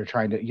when they're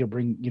trying to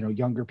bring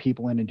younger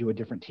people in and do a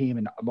different team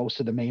and most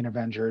of the main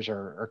Avengers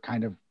are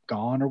kind of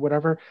gone or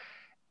whatever.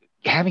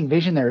 Having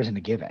Vision there isn't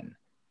a given.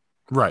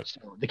 Right.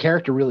 So the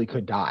character really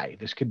could die.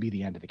 This could be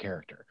the end of the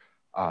character.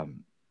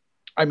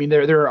 I mean,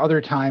 there are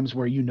other times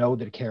where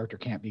that a character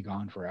can't be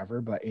gone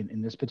forever, but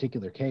in this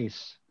particular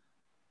case,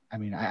 I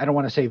mean, I don't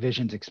want to say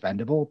Vision's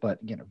expendable, but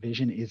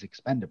Vision is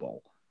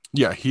expendable.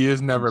 Yeah, he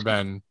has never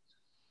been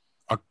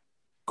a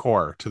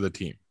core to the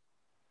team.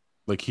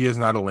 He is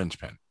not a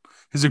linchpin.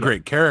 He's a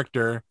great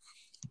character.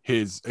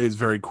 He's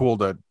very cool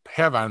to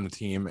have on the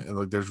team.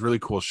 And there's really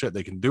cool shit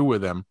they can do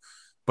with him,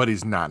 but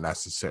he's not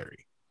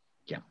necessary.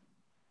 Yeah.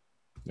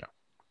 Yeah.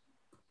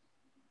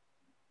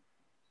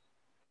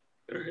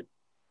 All right.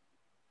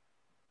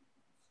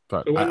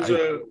 But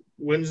so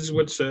what is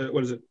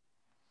it?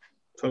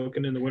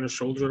 Falcon and the Winter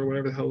Soldier or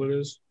whatever the hell it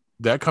is.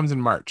 That comes in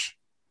March.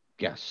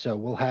 Yes, so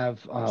we'll have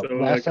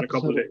in a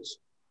couple of days.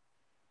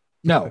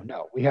 No,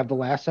 we have the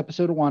last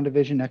episode of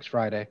WandaVision next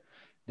Friday.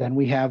 Then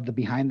we have the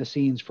behind the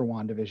scenes for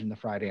WandaVision the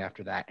Friday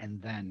after that,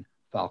 and then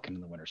Falcon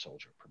and the Winter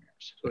Soldier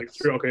premieres.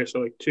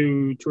 So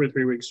 2 or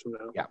 3 weeks from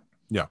now.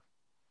 Yeah.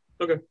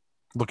 Okay.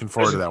 Looking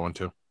forward to that one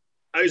too.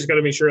 I just got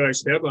to make sure I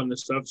stay up on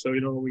this stuff, so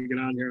when we get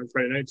on here on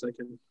Friday nights, I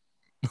can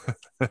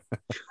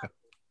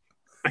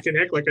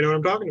act like I know what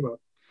I'm talking about.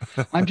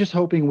 I'm just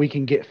hoping we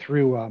can get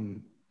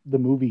through the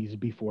movies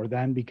before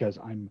then because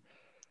I'm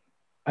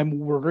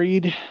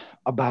worried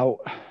about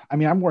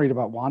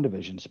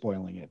WandaVision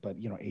spoiling it, but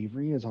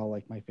Avery is all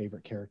my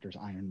favorite characters,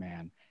 Iron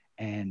Man,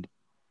 and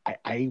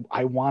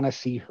I want to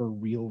see her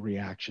real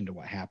reaction to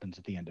what happens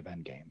at the end of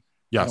Endgame.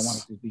 Yes. I don't want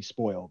it to be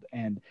spoiled.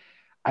 And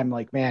I'm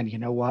like, man, you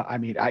know what? I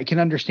mean, I can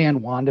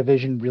understand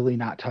WandaVision really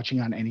not touching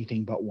on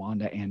anything but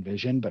Wanda and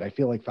Vision, but I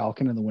feel like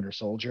Falcon and the Winter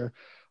Soldier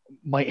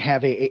might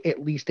have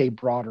at least a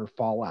broader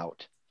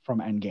fallout from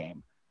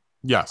Endgame.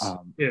 Yes.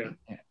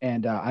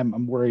 And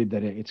I'm worried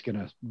that it's going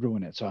to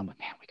ruin it. So I'm like,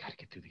 man, we got to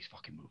get through these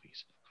fucking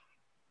movies.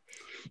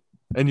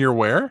 And you're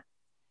where?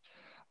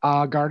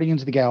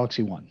 Guardians of the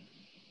Galaxy 1.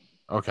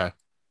 Okay.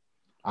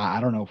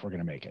 I don't know if we're going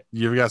to make it.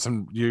 You've got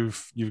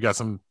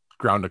some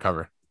ground to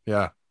cover.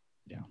 Yeah.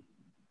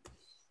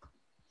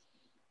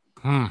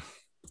 That's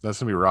going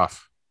to be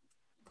rough.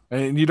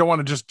 And you don't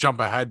want to just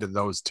jump ahead to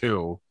those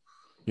two.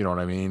 You know what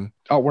I mean?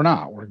 Oh, we're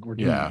not. We're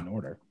doing it in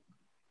order.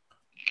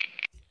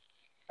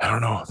 I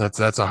don't know.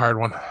 That's a hard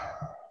one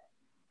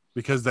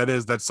because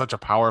that's such a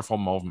powerful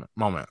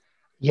moment.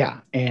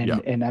 Yeah,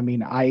 and I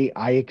mean,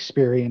 I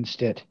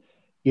experienced it,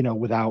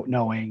 without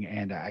knowing,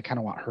 and I kind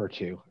of want her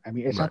to. I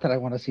mean, it's not that I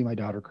want to see my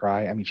daughter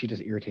cry. I mean, she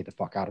does irritate the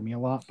fuck out of me a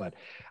lot, but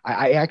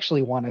I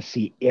actually want to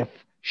see if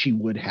she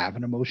would have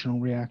an emotional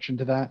reaction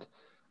to that,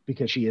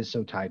 because she is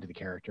so tied to the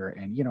character.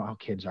 And you know how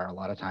kids are a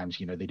lot of times,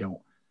 they don't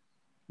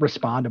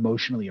respond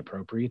emotionally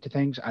appropriate to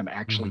things. I'm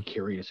actually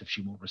curious if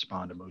she will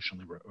respond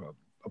emotionally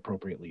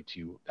appropriately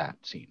to that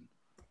scene.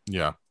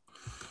 Yeah.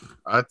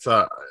 That's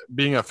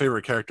being a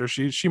favorite character,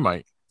 she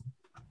might.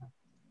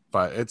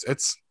 But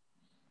it's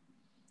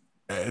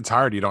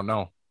hard, you don't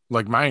know.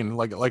 Like mine,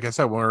 like I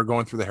said, when we were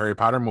going through the Harry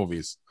Potter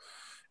movies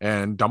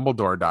and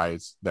Dumbledore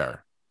dies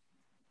there.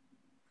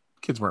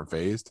 Kids weren't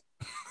phased.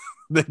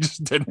 They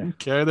just didn't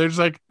care. They're just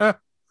like,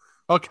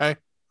 okay.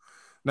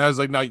 And I was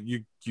like, now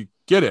you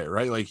get it,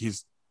 right? Like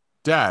he's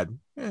dead.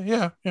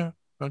 Yeah,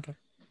 okay.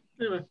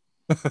 Yeah.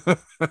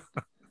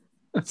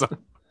 So,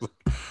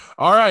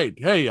 all right.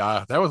 Hey,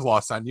 that was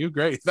lost on you.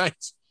 Great,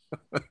 thanks.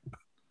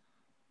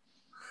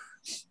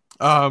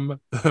 But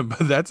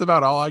that's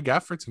about all I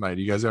got for tonight.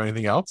 Do you guys have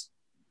anything else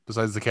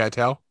besides the cat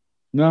tail?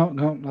 No,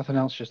 nothing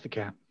else. Just the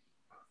cat.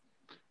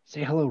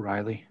 Say hello,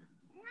 Riley.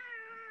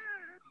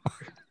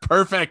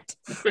 Perfect.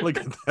 Look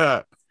at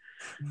that.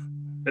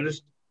 I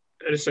just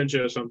sent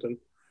you something.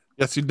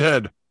 Yes, you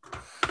did.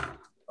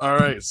 All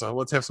right, so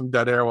let's have some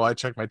dead air while I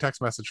check my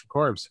text message from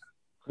Corbs.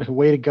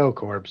 Way to go,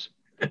 Corbs.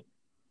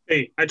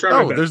 Hey, I tried.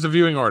 Oh, there's the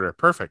viewing order.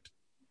 Perfect.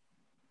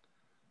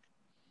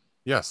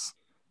 Yes.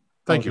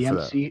 Thank you for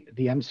that.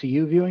 The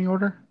MCU viewing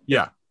order?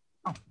 Yeah.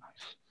 Oh,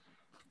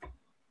 nice.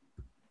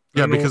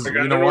 Yeah, because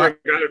you know what?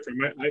 I got it from.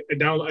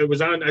 It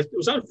was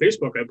on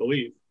Facebook, I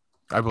believe.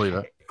 I believe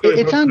it.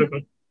 It's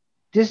on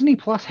Disney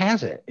Plus.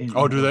 Has it?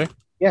 Oh, do they?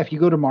 Yeah, if you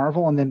go to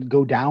Marvel and then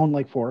go down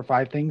like 4 or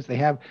 5 things, they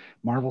have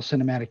Marvel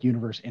Cinematic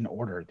Universe in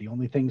order. The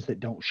only things that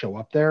don't show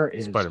up there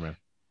is Spider-Man.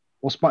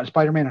 Well,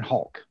 Spider-Man and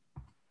Hulk,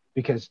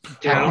 because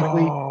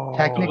technically,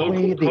 I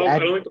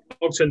don't think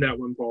Hulk's in that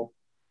one, Paul.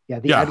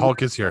 Yeah,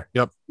 Hulk is here.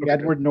 Yep. The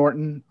Edward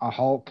Norton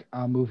Hulk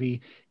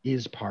movie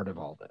is part of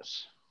all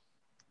this.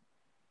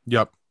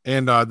 Yep,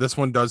 and this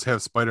one does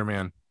have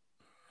Spider-Man.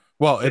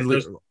 Well,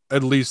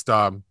 at least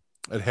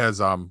it has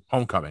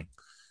Homecoming,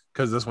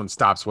 because this one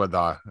stops with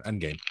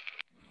Endgame.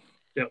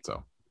 Yep.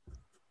 So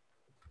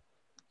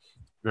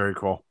very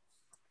cool.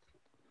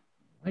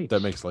 Right.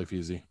 That makes life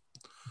easy.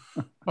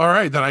 All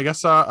right, then I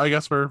guess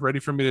we're ready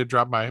for me to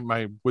drop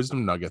my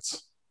wisdom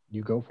nuggets.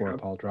 You go for it,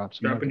 Paul.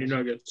 Dropping your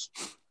nuggets.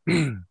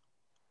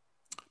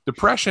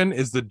 Depression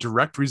is the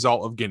direct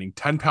result of gaining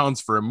 10 pounds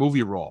for a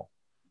movie role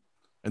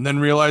and then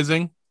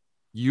realizing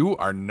you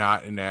are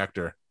not an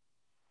actor.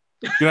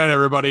 Good night,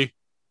 everybody,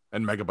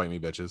 and Megabyte me,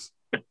 bitches.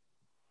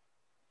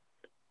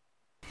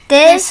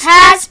 This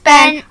has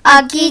been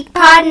a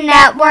GeekPod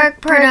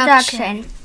Network production.